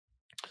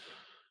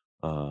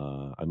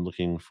 I'm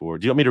looking for.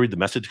 Do you want me to read the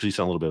message? Because he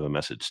sent a little bit of a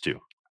message too.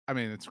 I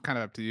mean, it's kind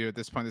of up to you at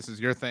this point. This is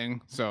your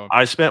thing. So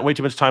I spent way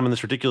too much time on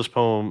this ridiculous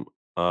poem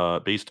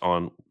based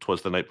on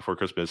 "'Twas the Night Before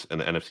Christmas" and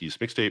the NFC's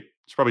mixtape.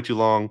 It's probably too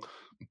long,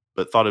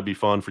 but thought it'd be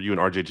fun for you and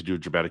RJ to do a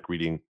dramatic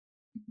reading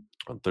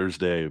on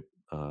Thursday,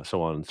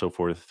 so on and so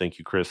forth. Thank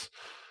you, Chris.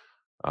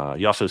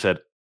 He also said,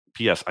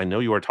 "P.S. I know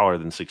you are taller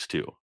than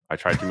 6'2". I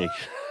tried to make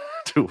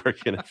to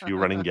work in a few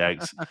running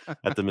gags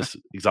that the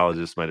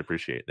mixologist might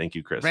appreciate. Thank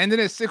you, Chris." Brandon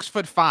is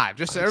 6'5".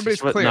 Just so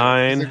everybody's clear,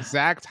 6'9". his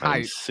exact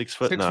height.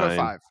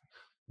 6'9".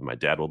 My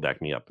dad will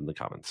back me up in the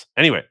comments.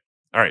 Anyway,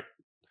 all right.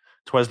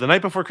 'Twas the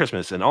night before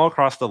Christmas, and all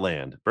across the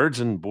land, birds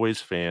and boys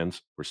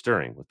fans were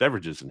stirring with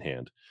beverages in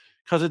hand.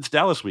 'Cause it's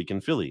Dallas week in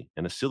Philly,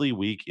 and a silly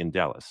week in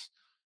Dallas.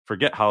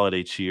 Forget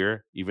holiday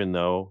cheer, even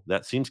though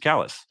that seems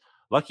callous.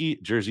 Lucky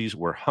jerseys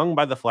were hung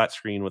by the flat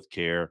screen with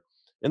care,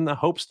 in the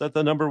hopes that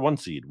the number 1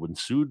 seed would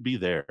soon be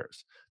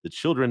theirs. The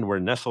children were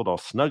nestled all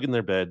snug in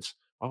their beds,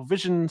 while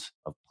visions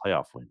of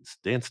playoff wins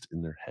danced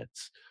in their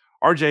heads.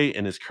 RJ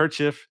in his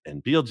kerchief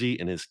and BLG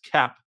in his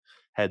cap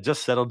had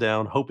just settled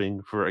down,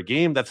 hoping for a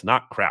game that's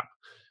not crap.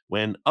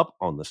 When up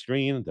on the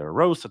screen there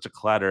arose such a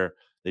clatter,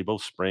 they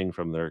both sprang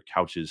from their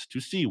couches to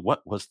see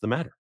what was the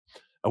matter.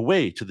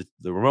 Away to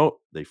the remote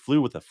they flew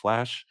with a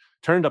flash,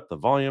 turned up the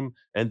volume,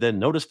 and then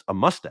noticed a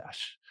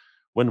mustache.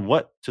 When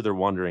what to their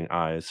wandering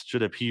eyes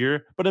should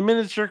appear but a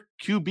miniature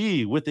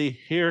QB with a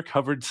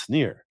hair-covered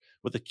sneer,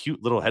 with a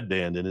cute little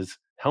headband and his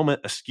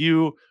helmet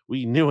askew,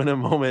 we knew in a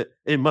moment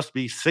it must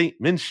be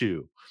Saint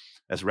Minshew.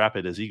 as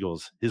rapid as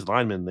eagles, his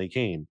linemen they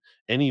came,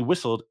 and he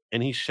whistled,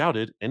 and he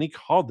shouted, and he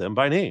called them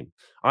by name.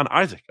 On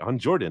Isaac, on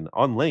Jordan,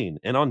 on Lane,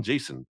 and on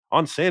Jason,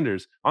 on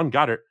Sanders, on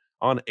Goddard,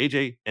 on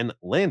AJ, and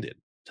Landon,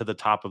 to the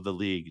top of the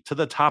league, to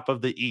the top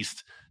of the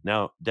East.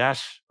 Now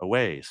dash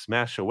away,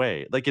 smash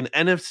away, like an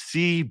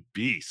NFC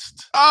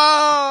beast.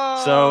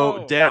 Oh!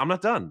 So I'm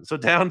not done. So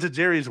down to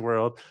Jerry's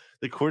world,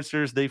 the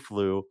coursers they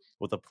flew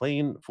with a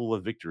plane full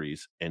of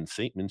victories, and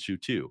St.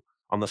 Minshew too.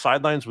 On the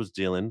sidelines was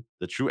Jalen,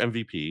 the true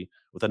MVP,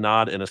 with a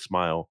nod and a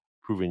smile,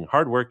 proving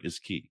hard work is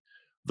key.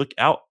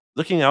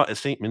 Looking out at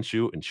St.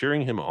 Minshew and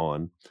cheering him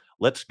on.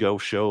 Let's go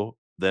show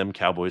them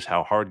Cowboys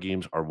how hard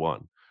games are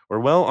won. We're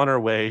well on our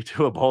way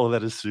to a bowl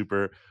that is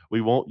super. We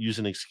won't use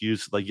an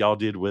excuse like y'all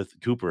did with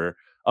Cooper.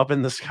 Up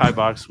in the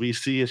skybox, we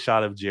see a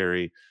shot of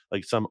Jerry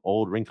like some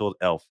old wrinkled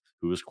elf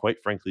who was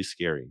quite frankly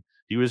scary.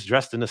 He was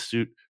dressed in a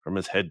suit from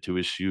his head to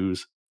his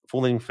shoes,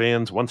 fooling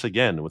fans once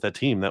again with a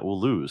team that will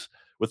lose.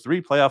 With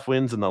 3 playoff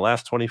wins in the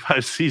last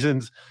 25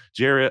 seasons,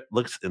 Jarrett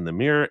looks in the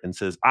mirror and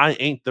says, I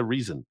ain't the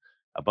reason.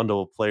 A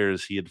bundle of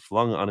players he had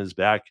flung on his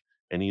back,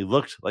 and he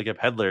looked like a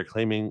peddler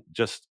claiming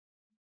just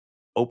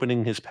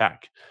opening his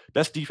pack.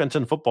 Best defense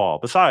in football.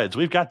 Besides,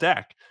 we've got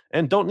Dak.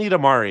 And don't need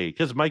Amari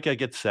because Micah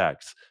gets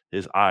sacks.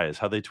 His eyes,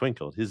 how they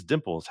twinkled. His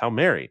dimples, how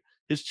merry.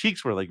 His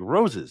cheeks were like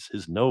roses.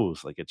 His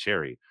nose like a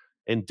cherry.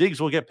 And Diggs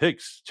will get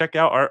picks. Check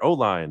out our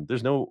O-line.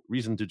 There's no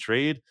reason to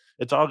trade.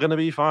 It's all going to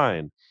be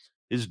fine.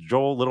 His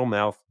droll little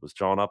mouth was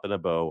drawn up in a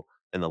bow,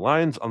 and the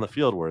lines on the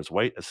field were as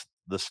white as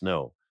the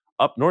snow.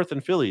 Up north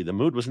in Philly, the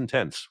mood was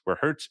intense, where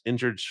Hurts'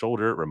 injured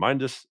shoulder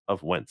reminded us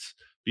of Wentz.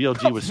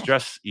 BLG was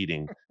stress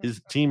eating,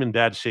 his team in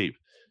bad shape,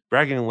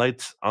 bragging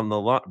rights on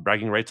the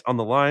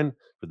line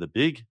for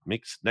the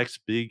next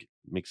big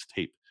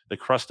mixtape. The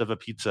crust of a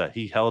pizza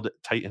he held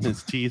tight in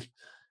his teeth,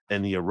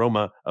 and the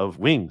aroma of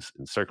wings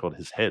encircled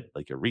his head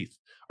like a wreath.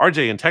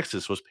 RJ in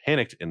Texas was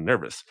panicked and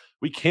nervous.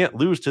 We can't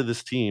lose to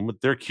this team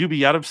with their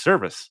QB out of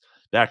service.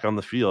 Back on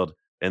the field,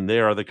 and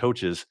there are the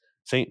coaches,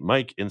 St.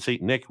 Mike and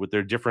St. Nick, with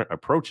their different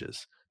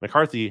approaches.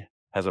 McCarthy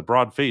has a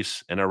broad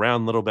face and a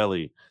round little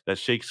belly that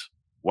shakes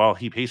while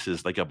he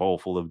paces like a bowl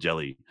full of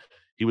jelly.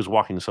 He was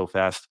walking so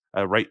fast,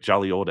 a right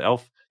jolly old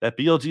elf, that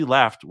BLG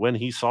laughed when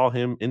he saw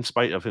him in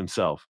spite of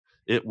himself.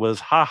 It was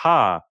ha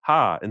ha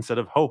ha instead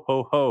of ho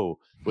ho ho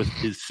with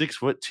his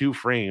 6'2"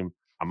 frame.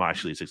 I'm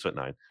actually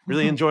 6'9",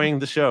 really enjoying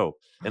the show.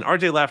 And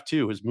RJ laughed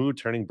too, his mood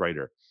turning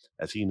brighter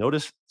as he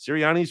noticed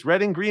Sirianni's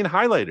red and green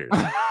highlighters.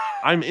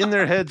 I'm in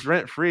their heads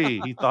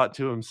rent-free, he thought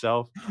to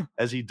himself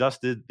as he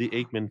dusted the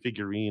Aikman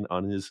figurine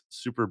on his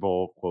Super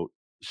Bowl, quote,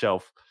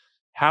 shelf.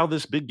 How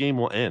this big game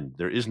will end,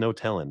 there is no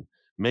telling.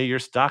 May your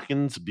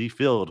stockings be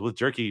filled with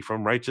jerky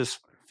from righteous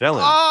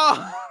felon.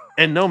 Oh!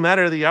 And no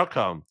matter the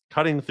outcome,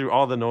 cutting through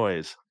all the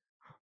noise,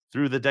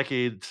 through the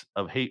decades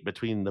of hate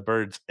between the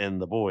birds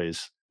and the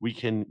boys, we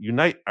can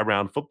unite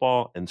around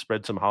football and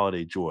spread some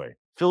holiday joy.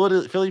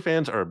 Philly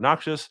fans are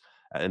obnoxious,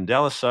 and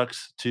Dallas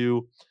sucks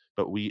too,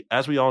 but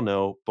as we all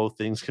know, both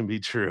things can be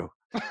true.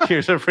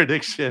 Here's a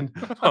prediction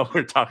while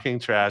we're talking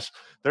trash.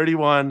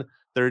 31-30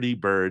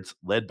 Birds,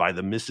 led by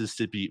the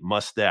Mississippi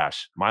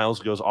mustache. Miles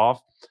goes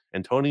off,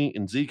 and Tony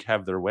and Zeke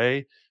have their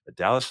way, but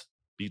Dallas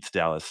beats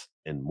Dallas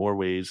in more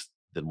ways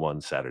than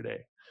one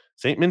Saturday.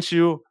 St.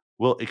 Minshew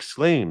will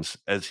exclaims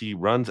as he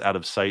runs out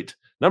of sight.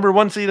 Number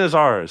 1 seed is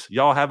ours.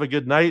 Y'all have a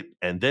good night.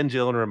 And then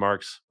Jalen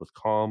remarks with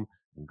calm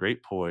and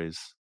great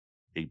poise,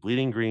 a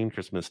bleeding green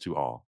Christmas to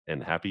all,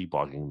 and happy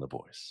blogging the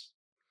boys.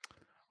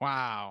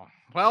 Wow.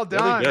 Well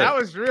done. That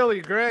was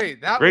really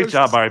great. Great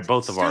job by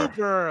both of our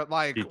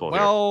people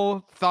well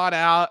here. Thought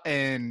out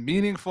and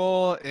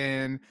meaningful.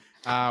 And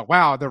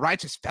wow, the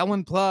righteous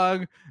felon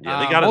plug. Yeah,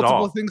 they got it all.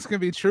 Multiple things can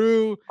be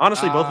true.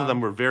 Honestly, both of them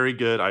were very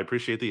good. I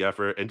appreciate the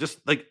effort. And just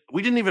like,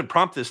 we didn't even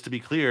prompt this, to be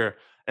clear.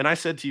 And I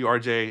said to you,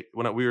 RJ,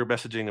 when we were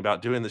messaging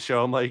about doing the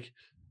show, I'm like,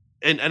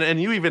 and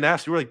you even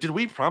asked, you were like, did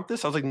we prompt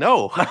this? I was like,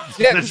 no.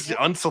 Yeah, it's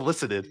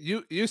unsolicited.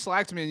 You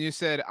slacked me and you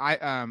said,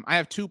 I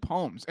have 2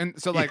 poems. And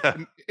so like,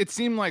 it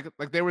seemed like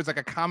there was like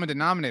a common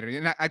denominator.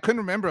 And I couldn't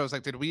remember. I was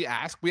like, did we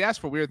ask? We asked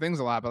for weird things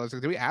a lot, but I was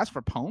like, did we ask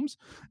for poems?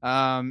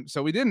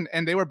 So we didn't.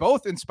 And they were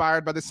both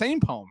inspired by the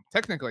same poem,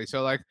 technically.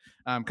 So like,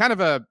 kind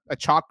of a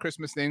chalk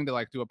Christmas thing to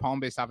like do a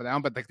poem based off of that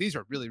one. But like, these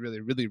are really,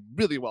 really, really,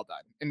 really well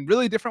done in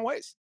really different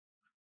ways.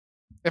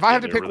 If I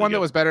have to pick really one that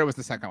was better, it was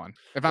the second one.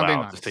 If I'm being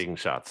honest, just taking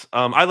shots.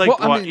 I like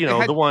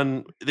the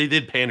one they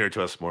did pander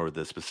to us more with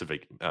the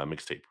specific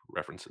mixtape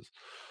references.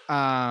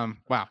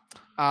 Wow.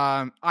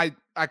 I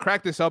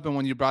cracked this open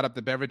when you brought up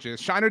the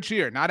beverages. Shine or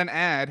Cheer, not an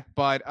ad,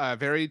 but a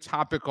very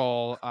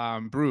topical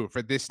brew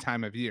for this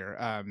time of year.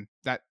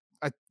 That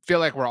I feel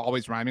like we're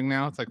always rhyming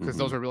now. It's like because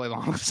those are really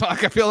long. So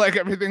like I feel like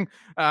everything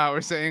we're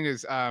saying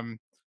is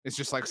it's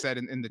just like said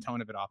in the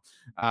tone of it all.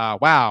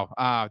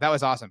 Wow. That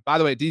was awesome. By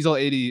the way,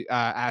 Diesel80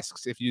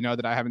 asks if you know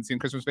that I haven't seen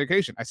Christmas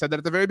Vacation. I said that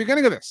at the very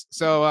beginning of this.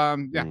 So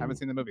yeah, I haven't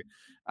seen the movie.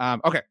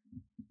 Okay.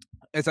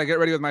 As I get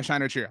ready with my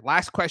Shine or Cheer.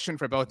 Last question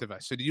for both of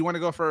us. So do you want to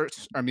go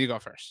first or me go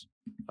first?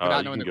 You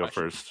can go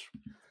first.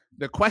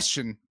 The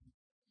question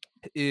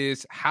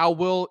is, how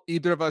will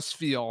either of us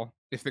feel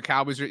if the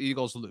Cowboys or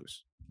Eagles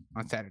lose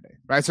on Saturday,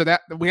 right? So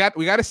that we got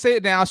to say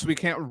it now, so we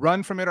can't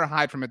run from it or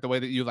hide from it the way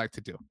that you like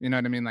to do. You know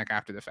what I mean? Like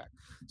after the fact.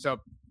 So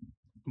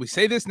we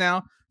say this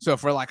now. So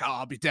if we're like, oh,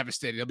 I'll be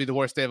devastated, it'll be the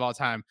worst day of all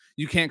time,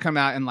 you can't come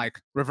out and like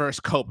reverse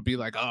cope and be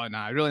like, oh,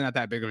 nah, really not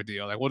that big of a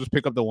deal. Like we'll just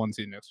pick up the 1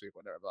 seed next week,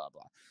 whatever, blah,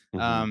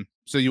 blah.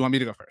 So you want me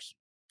to go first?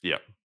 Yeah.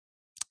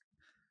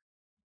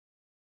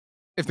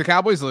 If the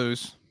Cowboys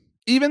lose,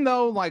 even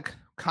though like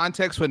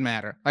context would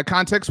matter, like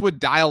context would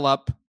dial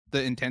up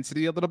the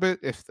intensity a little bit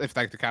if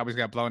like the Cowboys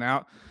got blown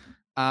out,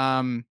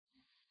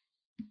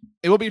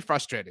 it will be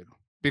frustrating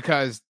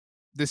because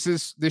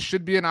this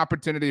should be an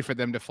opportunity for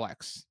them to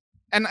flex.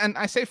 And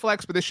I say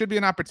flex, but this should be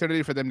an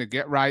opportunity for them to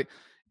get right.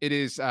 It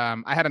is.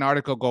 I had an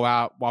article go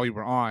out while we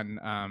were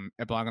on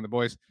at Blog on the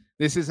Boys.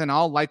 This is in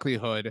all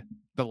likelihood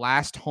the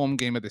last home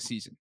game of the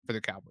season for the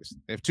Cowboys.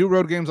 They have 2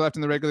 road games left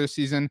in the regular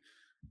season.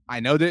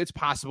 I know that it's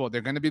possible they're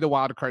going to be the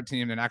wild card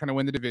team. They're not going to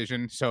win the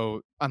division.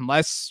 So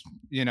unless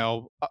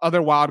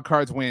other wild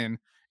cards win,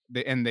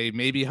 and they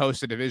maybe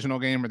host a divisional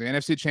game or the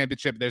NFC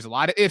Championship, there's a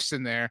lot of ifs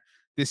in there.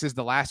 This is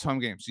the last home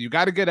game, so you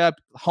got to get up.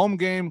 Home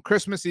game,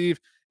 Christmas Eve.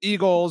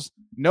 Eagles,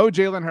 no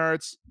Jalen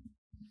Hurts,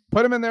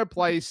 put them in their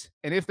place,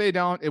 and if they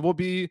don't, it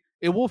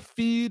will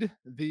feed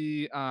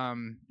the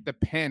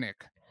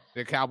panic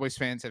that Cowboys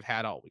fans have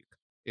had all week.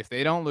 If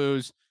they don't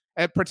lose,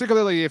 and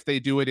particularly if they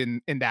do it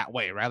in that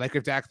way, right? Like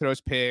if Dak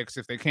throws picks,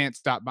 if they can't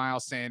stop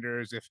Miles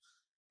Sanders, if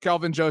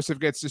Kelvin Joseph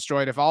gets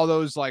destroyed, if all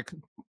those like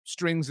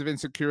strings of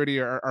insecurity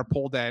are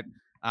pulled at,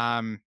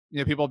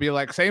 people will be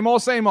like, same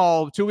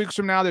old, 2 weeks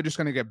from now, they're just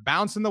going to get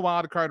bounced in the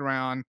wild card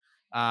round.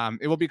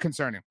 It will be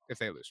concerning if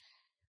they lose.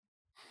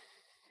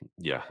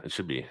 Yeah, it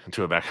should be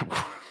to a backup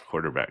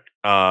quarterback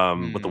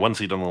with the 1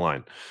 seed on the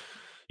line.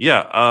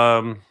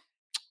 Yeah.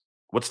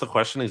 What's the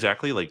question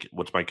exactly? Like,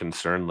 what's my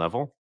concern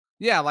level?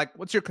 Yeah, like,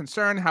 what's your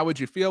concern? How would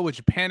you feel? Would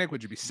you panic?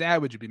 Would you be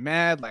sad? Would you be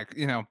mad? Like,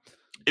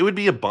 it would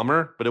be a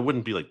bummer, but it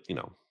wouldn't be like,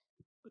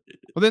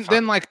 Well,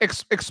 then like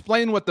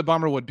explain what the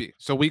bummer would be,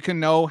 so we can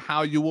know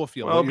how you will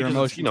feel. Well,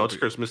 because it's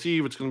Christmas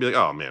Eve. It's going to be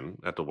like, oh man,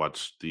 I have to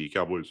watch the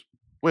Cowboys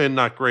win.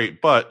 Not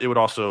great, but it would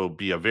also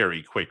be a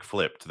very quick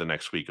flip to the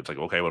next week. It's like,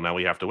 okay, well now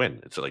we have to win.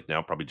 It's like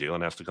now probably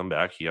Jalen has to come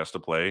back. He has to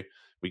play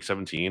week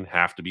 17.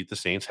 Have to beat the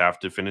Saints. Have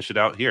to finish it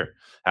out here.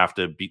 Have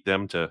to beat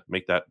them to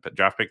make that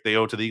draft pick they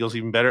owe to the Eagles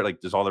even better.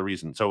 Like there's all the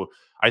reasons. So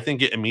I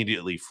think it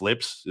immediately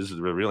flips. This is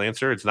the real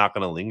answer. It's not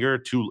going to linger.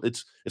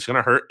 It's going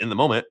to hurt in the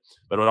moment,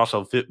 but it would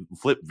also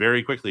flip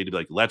very quickly to be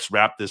like, let's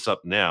wrap this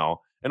up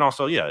now. And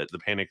also, yeah, the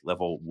panic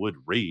level would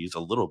raise a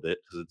little bit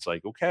because it's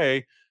like,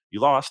 okay, you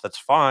lost. That's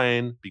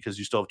fine because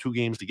you still have 2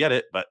 games to get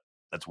it, but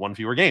that's 1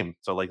 fewer game.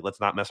 So like, let's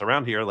not mess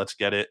around here. Let's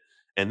get it.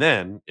 And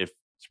then if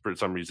for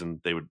some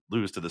reason they would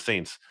lose to the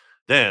Saints,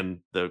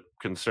 then the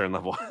concern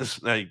level is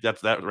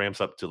that ramps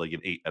up to like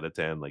an 8 out of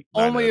 10. Like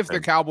only if the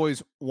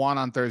Cowboys won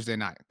on Thursday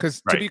night.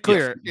 Because to be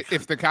clear, yes.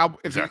 if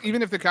the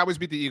even if the Cowboys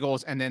beat the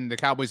Eagles and then the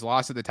Cowboys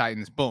lost to the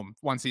Titans, boom,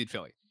 1 seed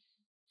Philly.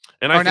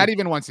 And not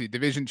even 1 seed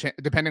division,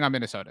 depending on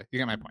Minnesota. You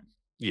get my point.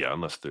 Yeah,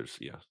 unless there's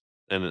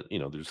and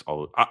there's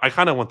all. I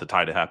kind of want the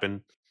tie to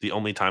happen. The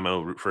only time I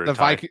will root for a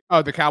tie.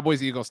 The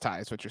Cowboys Eagles tie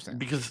is what you're saying.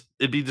 Because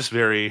it'd be just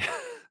very.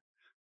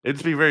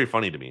 It'd be very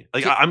funny to me.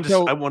 Like I want to.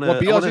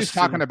 What BLG's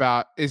talking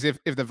about is if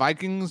the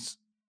Vikings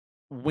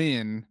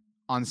win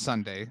on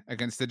Sunday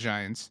against the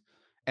Giants,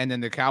 and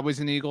then the Cowboys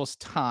and Eagles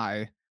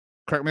tie.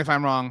 Correct me if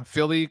I'm wrong.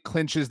 Philly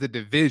clinches the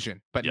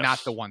division, but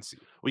not the 1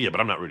 seed. Well, yeah,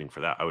 but I'm not rooting for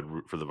that. I would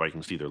root for the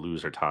Vikings to either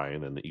lose or tie,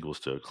 and then the Eagles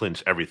to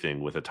clinch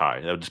everything with a tie.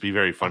 That would just be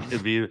very fun.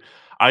 It'd be.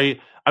 I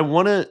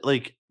want to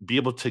like be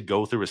able to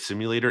go through a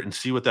simulator and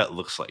see what that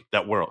looks like,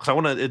 that world. Because I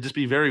want to. It'd just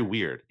be very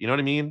weird. You know what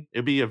I mean?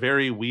 It'd be a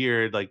very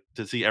weird like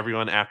to see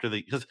everyone after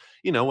because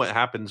what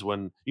happens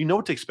when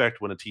what to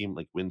expect when a team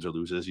like wins or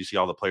loses. You see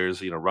all the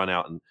players run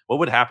out, and what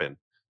would happen?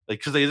 Like,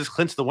 because they just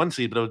clinched the 1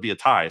 seed, but it would be a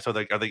tie. So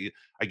like,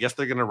 I guess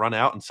they're going to run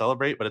out and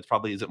celebrate, but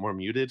is it more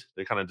muted?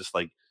 They're kind of just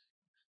like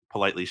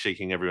politely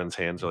shaking everyone's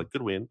hands. They're like,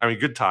 good win. I mean,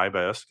 good tie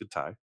by us. Good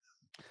tie.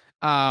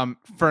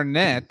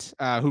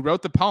 Fournette, who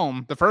wrote the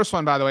poem, the first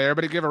one, by the way,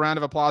 everybody give a round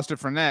of applause to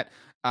Fournette,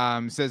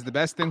 says the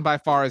best thing by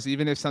far is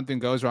even if something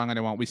goes wrong and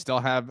it won't, we still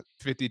have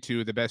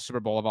 52, the best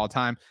Super Bowl of all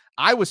time.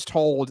 I was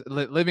told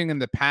living in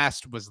the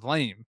past was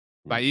lame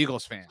by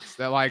Eagles fans.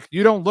 That like,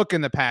 you don't look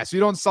in the past. You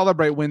don't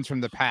celebrate wins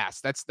from the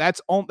past. That's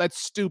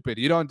stupid.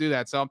 You don't do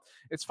that. So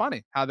it's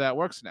funny how that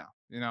works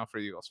now, for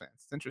Eagles fans.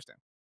 It's interesting.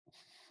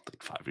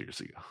 Like 5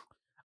 years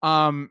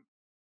ago.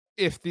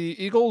 If the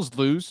Eagles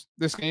lose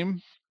this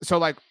game, so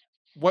like,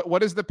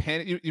 what is the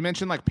panic? You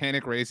mentioned like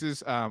panic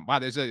races. Wow,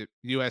 there's a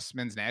U.S.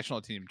 men's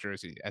national team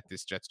jersey at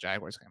this Jets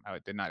Jaguars game. I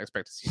did not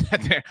expect to see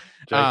that there.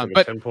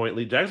 But 10-point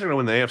lead. Jags are going to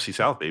win the AFC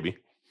South, baby.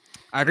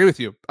 I agree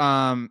with you.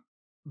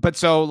 But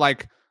so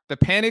like the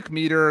panic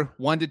meter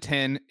 1 to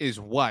 10 is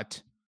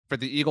what for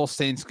the Eagles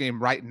Saints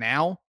game right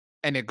now,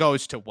 and it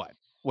goes to what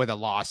with a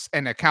loss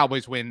and the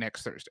Cowboys win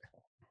next Thursday.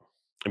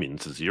 I mean,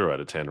 it's a 0 out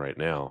of 10 right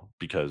now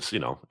because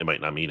it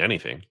might not mean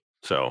anything.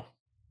 So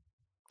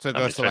it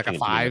goes to like a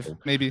 5,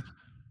 maybe.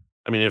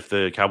 I mean, if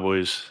the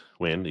Cowboys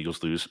win.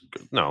 Eagles lose.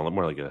 No,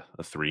 more like a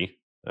 3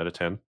 out of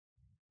 10.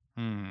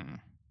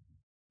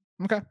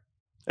 Okay.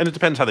 And it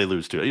depends how they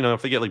lose to it.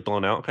 If they get like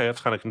blown out, okay,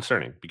 that's kind of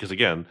concerning because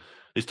again,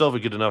 they still have a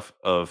good enough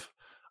of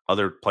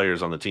other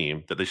players on the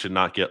team that they should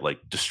not get like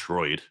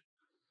destroyed.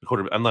 The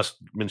quarterback, unless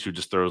Minshew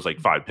just throws like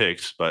 5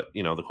 picks, but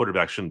the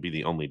quarterback shouldn't be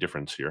the only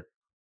difference here.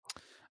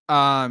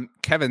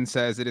 Kevin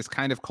says it is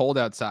kind of cold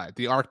outside.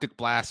 The Arctic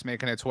blast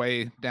making its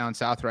way down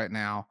south right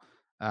now.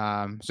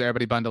 So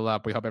everybody bundle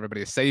up. We hope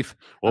everybody is safe.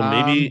 Well,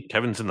 maybe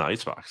Kevin's in the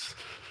icebox.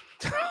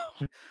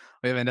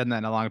 We haven't done that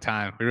in a long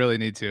time. We really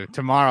need to.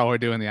 Tomorrow we're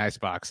doing the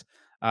icebox.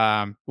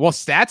 Well,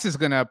 Stats is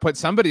going to put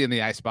somebody in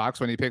the icebox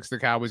when he picks the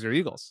Cowboys or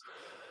Eagles.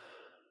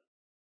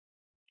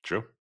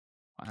 True.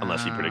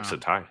 Unless he predicts a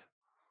tie.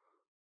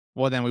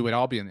 Well, then we would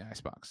all be in the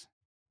icebox.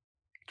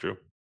 True.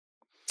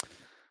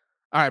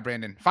 All right,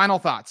 Brandon. Final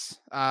thoughts.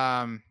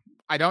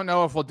 I don't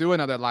know if we'll do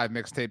another live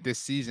mixtape this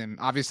season.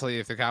 Obviously,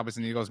 if the Cowboys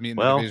and Eagles meet in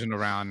the divisional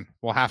round,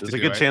 we'll have to do it.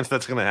 There's a good chance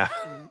that's going to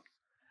happen.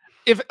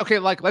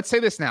 Let's say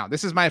this now.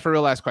 This is my for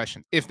real last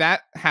question. If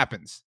that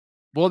happens,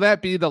 will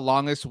that be the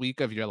longest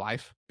week of your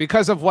life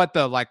because of what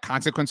the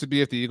consequence would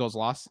be if the Eagles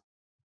lost?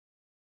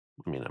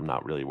 I mean, I'm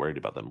not really worried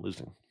about them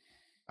losing.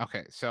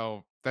 Okay,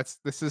 so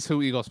this is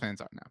who Eagles fans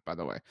are now, by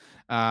the way.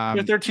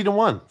 They're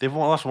 13-1. They've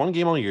lost one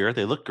game all year.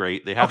 They look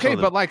great. They have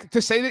but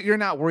to say that you're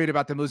not worried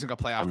about them losing a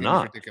playoff game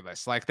is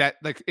ridiculous.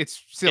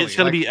 It's silly. It's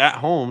going to be at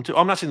home too.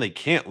 I'm not saying they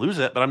can't lose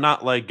it, but I'm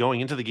not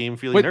going into the game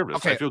feeling nervous.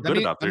 Okay, I feel good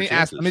about their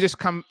chances.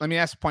 Let me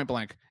ask point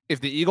blank.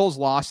 If the Eagles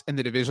lost in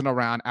the divisional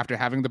round after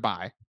having the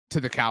bye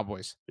to the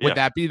Cowboys, would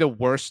that be the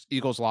worst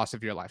Eagles loss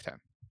of your lifetime?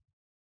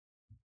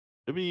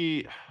 It'd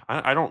be,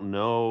 I don't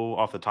know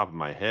off the top of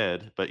my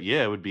head, but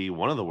yeah, it would be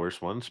one of the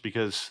worst ones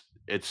because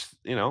it's,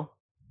 you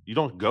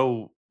don't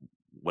go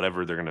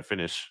whatever they're going to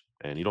finish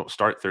and you don't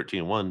start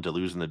 13-1 to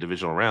lose in the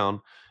divisional round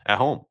at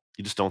home.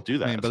 You just don't do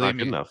that. It's not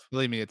good enough.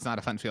 Believe me, it's not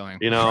a fun feeling.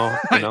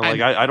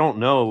 I don't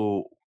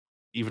know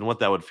even what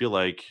that would feel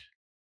like.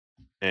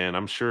 And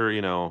I'm sure,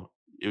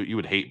 you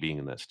would hate being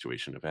in that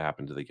situation if it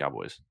happened to the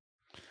Cowboys.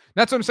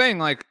 That's what I'm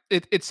saying.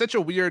 It's such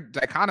a weird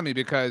dichotomy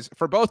because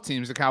for both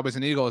teams, the Cowboys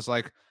and Eagles,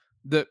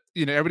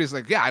 everybody's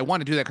like, yeah, I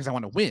want to do that because I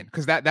want to win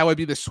because that would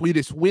be the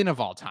sweetest win of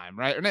all time,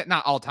 right? Or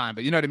not all time,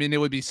 but you know what I mean? It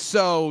would be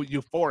so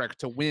euphoric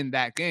to win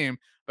that game,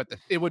 but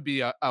it would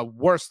be a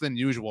worse than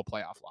usual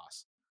playoff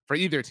loss for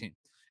either team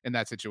in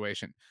that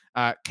situation.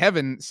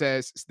 Kevin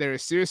says there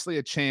is seriously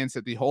a chance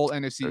that the whole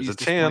NFC East is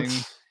playing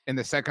in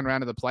the second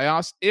round of the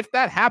playoffs. If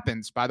that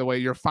happens, by the way,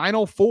 your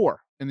final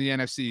 4 in the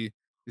NFC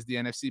is the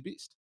NFC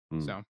Beast.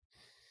 So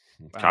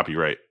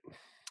copyright.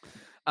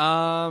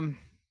 All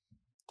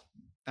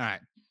right.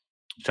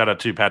 Shout out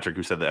to Patrick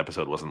who said the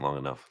episode wasn't long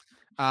enough.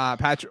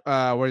 Patrick,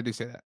 where did he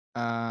say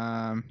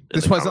that?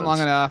 This wasn't long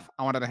enough.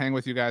 I wanted to hang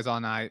with you guys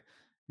all night.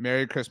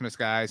 Merry Christmas,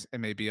 guys,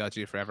 and may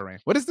BLG forever reign.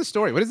 What is the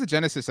story? What is the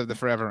genesis of the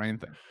forever reign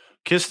thing?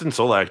 Kist and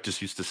Solak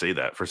just used to say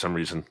that for some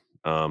reason.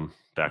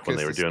 Back when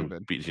they were doing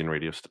BGN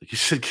radio stuff. You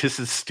said Kiss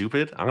is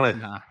stupid? I'm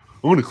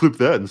gonna clip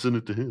that and send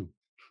it to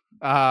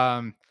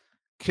him.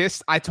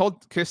 Kiss, I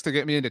told Kiss to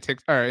get me into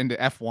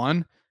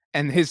F1,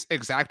 and his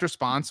exact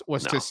response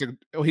was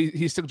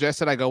he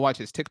suggested I go watch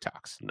his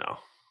TikToks. No.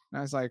 And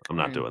I was like, I'm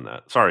not doing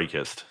that. Sorry,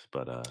 Kist,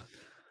 but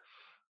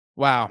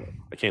wow.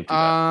 I can't do that.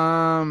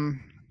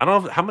 I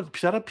don't know how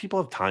much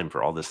people have time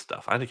for all this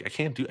stuff. I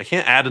can't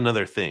add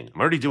another thing.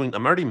 I'm already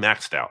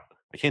maxed out.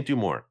 I can't do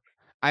more.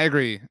 I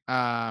agree.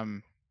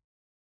 Wow.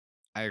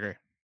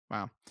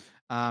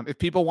 If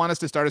people want us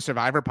to start a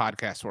Survivor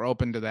podcast, we're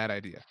open to that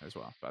idea as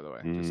well, by the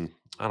way.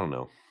 I don't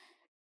know.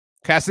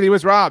 Cassidy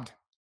was robbed.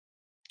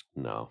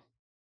 No.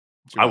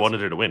 I wanted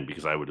her to win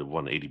because I would have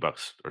won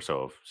 $80 or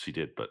so if she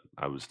did, but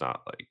I was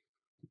not I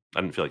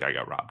didn't feel like I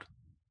got robbed.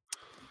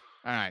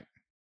 All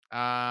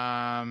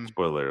right.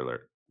 Spoiler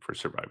alert for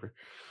Survivor.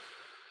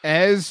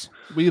 As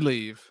we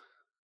leave,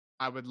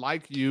 I would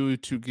like you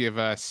to give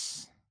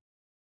us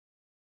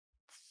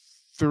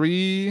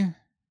 3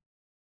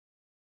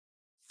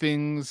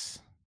 things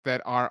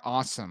that are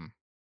awesome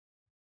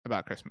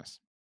about Christmas.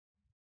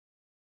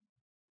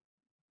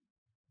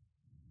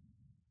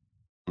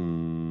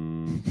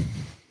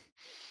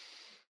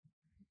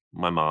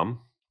 My mom.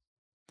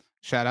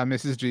 Shout out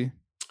Mrs. G.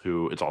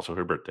 Who it's also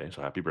her birthday,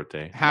 so happy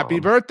birthday. Happy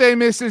birthday,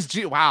 Mrs.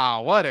 G.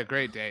 Wow, what a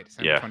great day.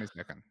 December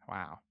 22nd.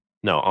 Wow.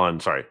 No, on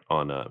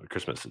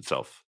Christmas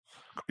itself.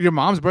 Your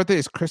mom's birthday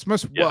is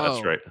Christmas? Yeah, Whoa,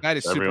 that's right. That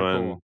is super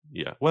cool.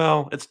 Yeah.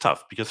 Well, it's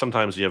tough because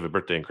sometimes you have a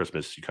birthday and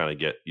Christmas, you don't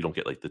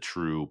get the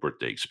true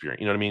birthday experience.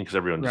 You know what I mean? Because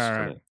everyone just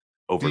kind of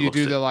overlooks Do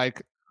you do it.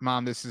 the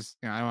Mom, this is,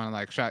 I don't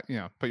want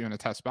to put you in a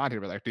tough spot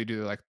here, but do you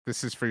do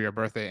this is for your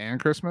birthday and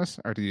Christmas?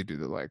 Or do you do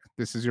the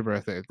this is your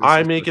birthday?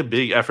 I make a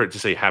big effort to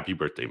say happy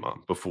birthday,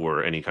 Mom,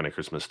 before any kind of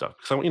Christmas stuff.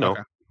 So,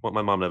 want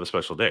my mom to have a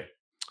special day.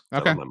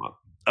 Okay. My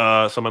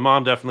mom. So my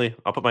mom, definitely,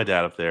 I'll put my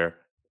dad up there.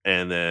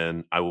 And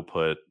then I will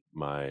put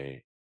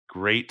my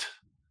great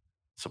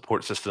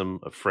support system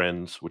of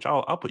friends, which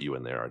I'll put you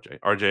in there,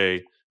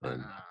 RJ,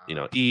 and,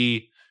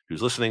 E,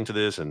 who's listening to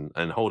this,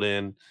 and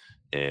Holden,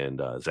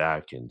 and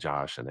Zach, and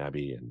Josh, and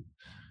Abby, and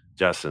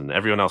Jess, and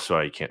everyone else who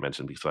I can't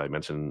mention because I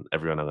mentioned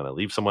everyone. I'm going to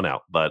leave someone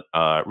out. But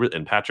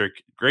and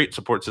Patrick, great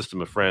support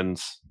system of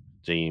friends.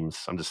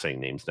 James, I'm just saying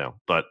names now.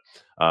 But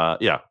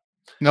yeah.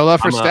 No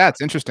love for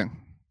Stats. Interesting.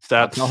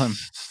 Stats. Tell him.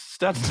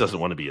 Stats doesn't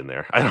want to be in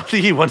there. I don't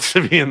think he wants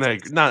to be in there.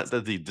 Not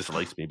that he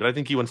dislikes me, but I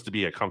think he wants to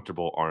be a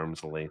comfortable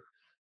arm's length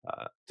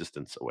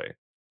distance away.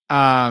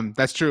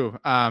 That's true.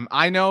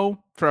 I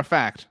know for a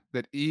fact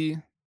that E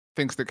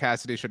thinks that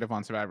Cassidy should have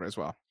won Survivor as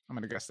well. I'm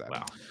going to guess that.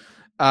 Wow.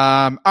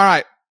 All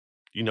right.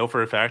 You know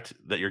for a fact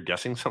that you're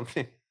guessing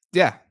something?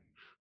 Yeah.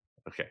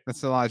 Okay.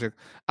 That's the logic.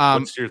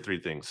 What's your 3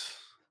 things?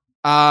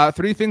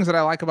 3 things that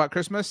I like about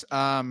Christmas.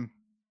 Yeah,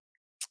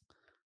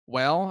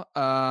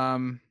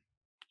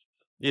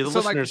 the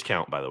listeners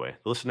count, by the way.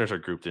 The listeners are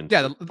grouped into.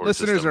 Yeah, the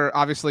listeners are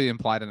obviously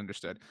implied and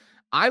understood.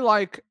 I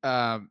like,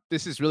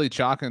 this is really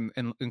chalk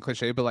and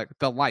cliche, but like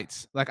the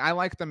lights. Like I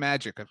like the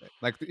magic of it.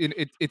 Like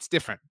it's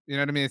different. You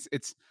know what I mean?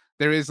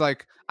 There is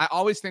like, I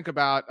always think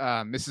about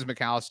Mrs.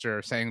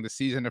 McAllister saying the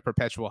season of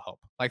perpetual hope.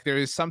 Like there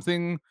is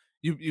something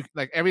you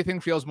like, everything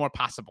feels more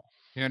possible.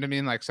 You know what I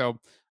mean? Like, so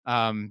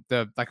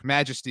the like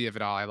majesty of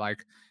it all.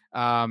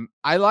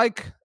 I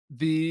like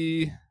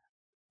the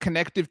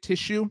connective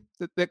tissue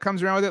that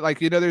comes around with it. Like,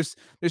 you know, there's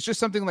just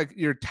something like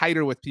you're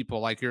tighter with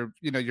people. Like you're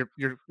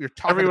talking.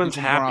 Everyone's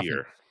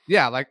happier.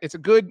 Yeah. Like it's a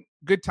good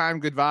time,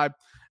 good vibe.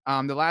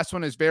 The last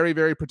one is very,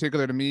 very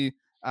particular to me.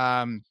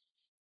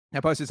 I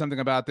posted something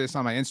about this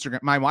on my Instagram.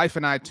 My wife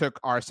and I took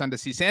our son to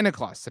see Santa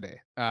Claus today.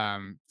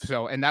 And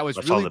that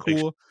was really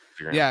cool.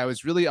 Yeah, it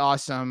was really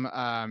awesome.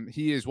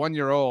 He is 1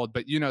 year old,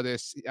 but you know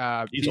this.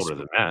 He's older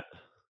than that.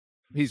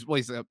 He's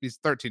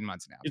 13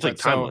 months now. He's like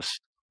timeless.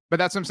 But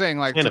that's what I'm saying.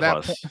 Like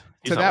Santa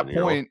to that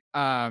point,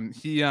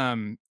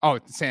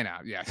 Santa,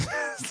 yeah.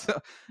 So,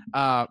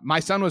 my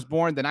son was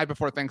born the night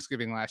before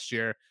Thanksgiving last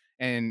year,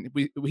 and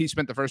he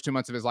spent the first 2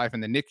 months of his life in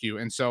the NICU.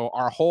 And so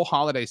our whole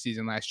holiday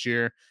season last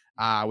year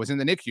was in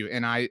the NICU.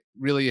 And I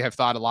really have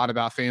thought a lot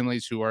about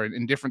families who are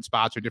in different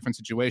spots or different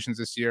situations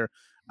this year,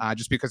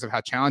 just because of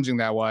how challenging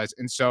that was.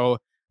 And so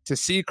to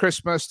see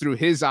Christmas through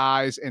his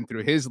eyes and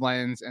through his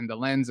lens and the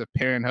lens of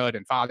parenthood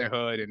and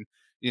fatherhood and,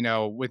 you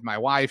know, with my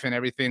wife and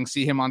everything,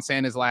 see him on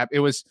Santa's lap.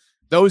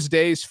 Those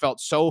days felt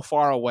so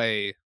far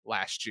away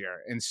last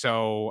year. And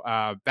so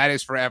that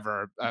is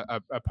forever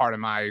a part of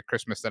my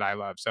Christmas that I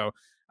love. So,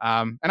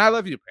 and I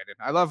love you, Brandon.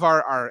 I love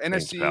our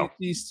NFC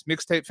East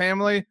mixtape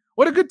family.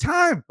 What a good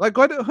time. Like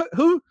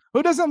who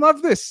doesn't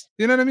love this?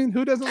 You know what I mean?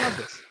 Who doesn't love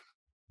this?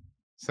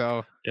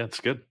 So yeah, it's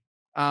good.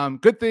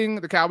 Good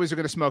thing the Cowboys are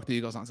going to smoke the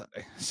Eagles on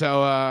Sunday.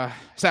 So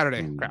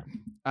Saturday, crap.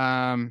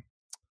 Yeah.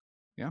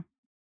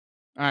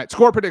 All right,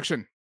 score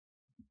prediction.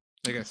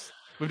 I guess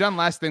we've done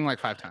last thing like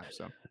 5 times.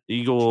 So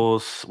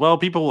Eagles. Well,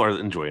 people are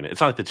enjoying it. It's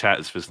not like the chat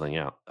is fizzling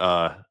out.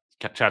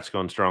 Chat's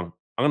going strong.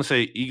 I'm going to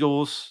say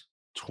Eagles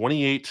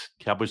 28,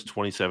 Cowboys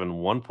 27,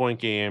 1-point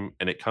game,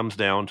 and it comes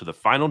down to the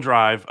final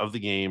drive of the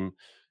game,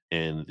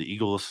 and the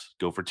Eagles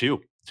go for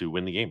 2 to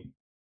win the game.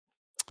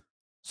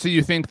 So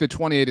you think the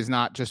 28 is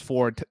not just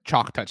 4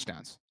 chalk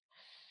touchdowns?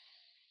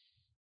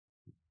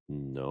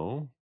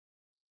 No.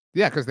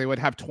 Yeah, because they would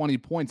have 20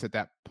 points at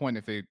that point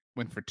if they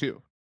went for 2. You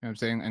know what I'm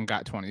saying? And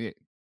got 28.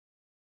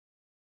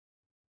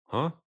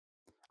 Huh?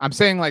 I'm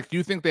saying, like,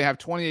 you think they have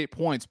 28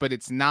 points, but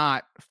it's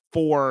not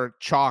 4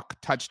 chalk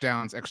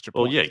touchdowns extra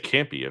points. Oh, yeah, it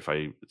can't be if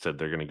I said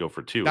they're going to go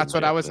for 2. That's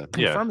what I was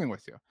confirming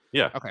with you.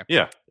 Yeah. Okay.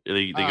 Yeah.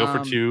 They go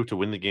for 2 to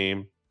win the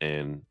game,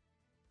 and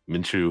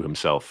Minshew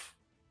himself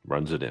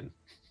runs it in.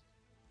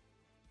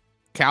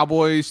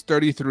 Cowboys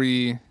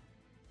 33,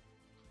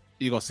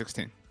 Eagles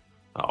 16.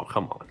 Oh,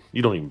 come on.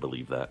 You don't even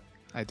believe that.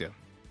 I do.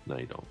 No,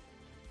 you don't.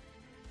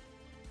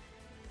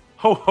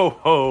 Ho, ho,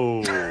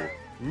 ho.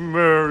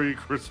 Merry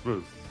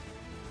Christmas.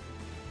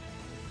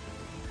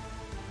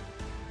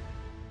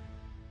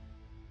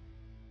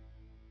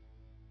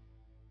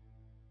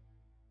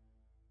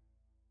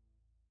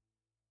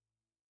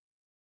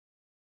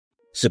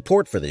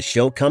 Support for this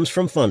show comes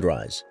from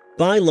Fundrise.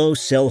 Buy low,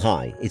 sell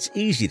high. It's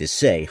easy to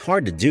say,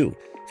 hard to do.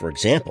 For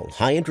example,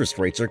 high interest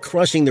rates are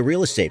crushing the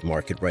real estate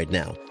market right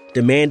now.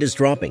 Demand is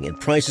dropping and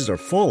prices are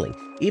falling,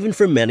 even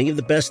for many of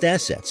the best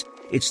assets.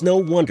 It's no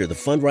wonder the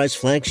Fundrise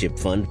Flagship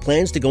Fund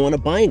plans to go on a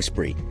buying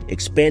spree,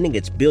 expanding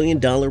its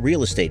billion-dollar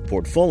real estate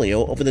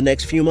portfolio over the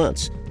next few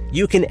months.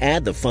 You can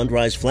add the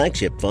Fundrise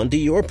Flagship Fund to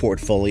your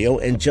portfolio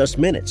in just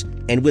minutes,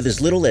 and with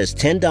as little as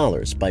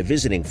 $10 by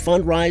visiting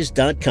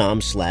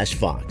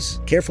fundrise.com/Fox.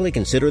 Carefully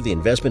consider the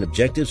investment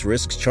objectives,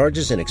 risks,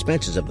 charges, and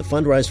expenses of the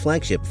Fundrise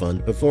Flagship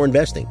Fund before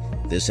investing.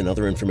 This and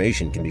other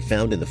information can be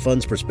found in the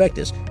fund's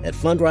prospectus at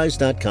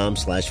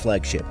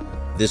fundrise.com/flagship.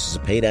 This is a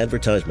paid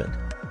advertisement.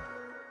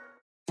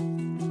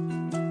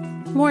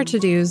 More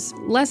to-dos,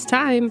 less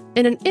time,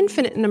 and an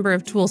infinite number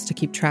of tools to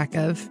keep track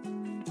of.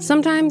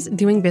 Sometimes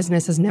doing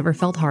business has never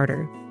felt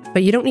harder,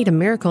 but you don't need a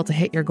miracle to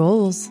hit your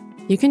goals.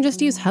 You can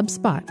just use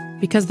HubSpot,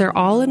 because their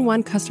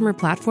all-in-one customer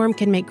platform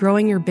can make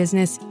growing your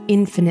business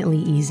infinitely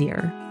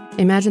easier.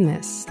 Imagine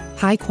this: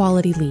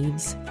 high-quality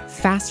leads,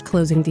 fast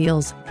closing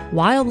deals,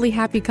 wildly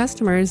happy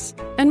customers,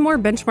 and more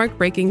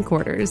benchmark-breaking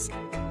quarters.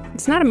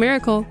 It's not a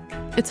miracle,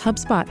 it's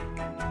HubSpot.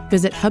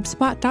 Visit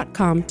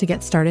HubSpot.com to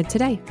get started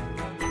today.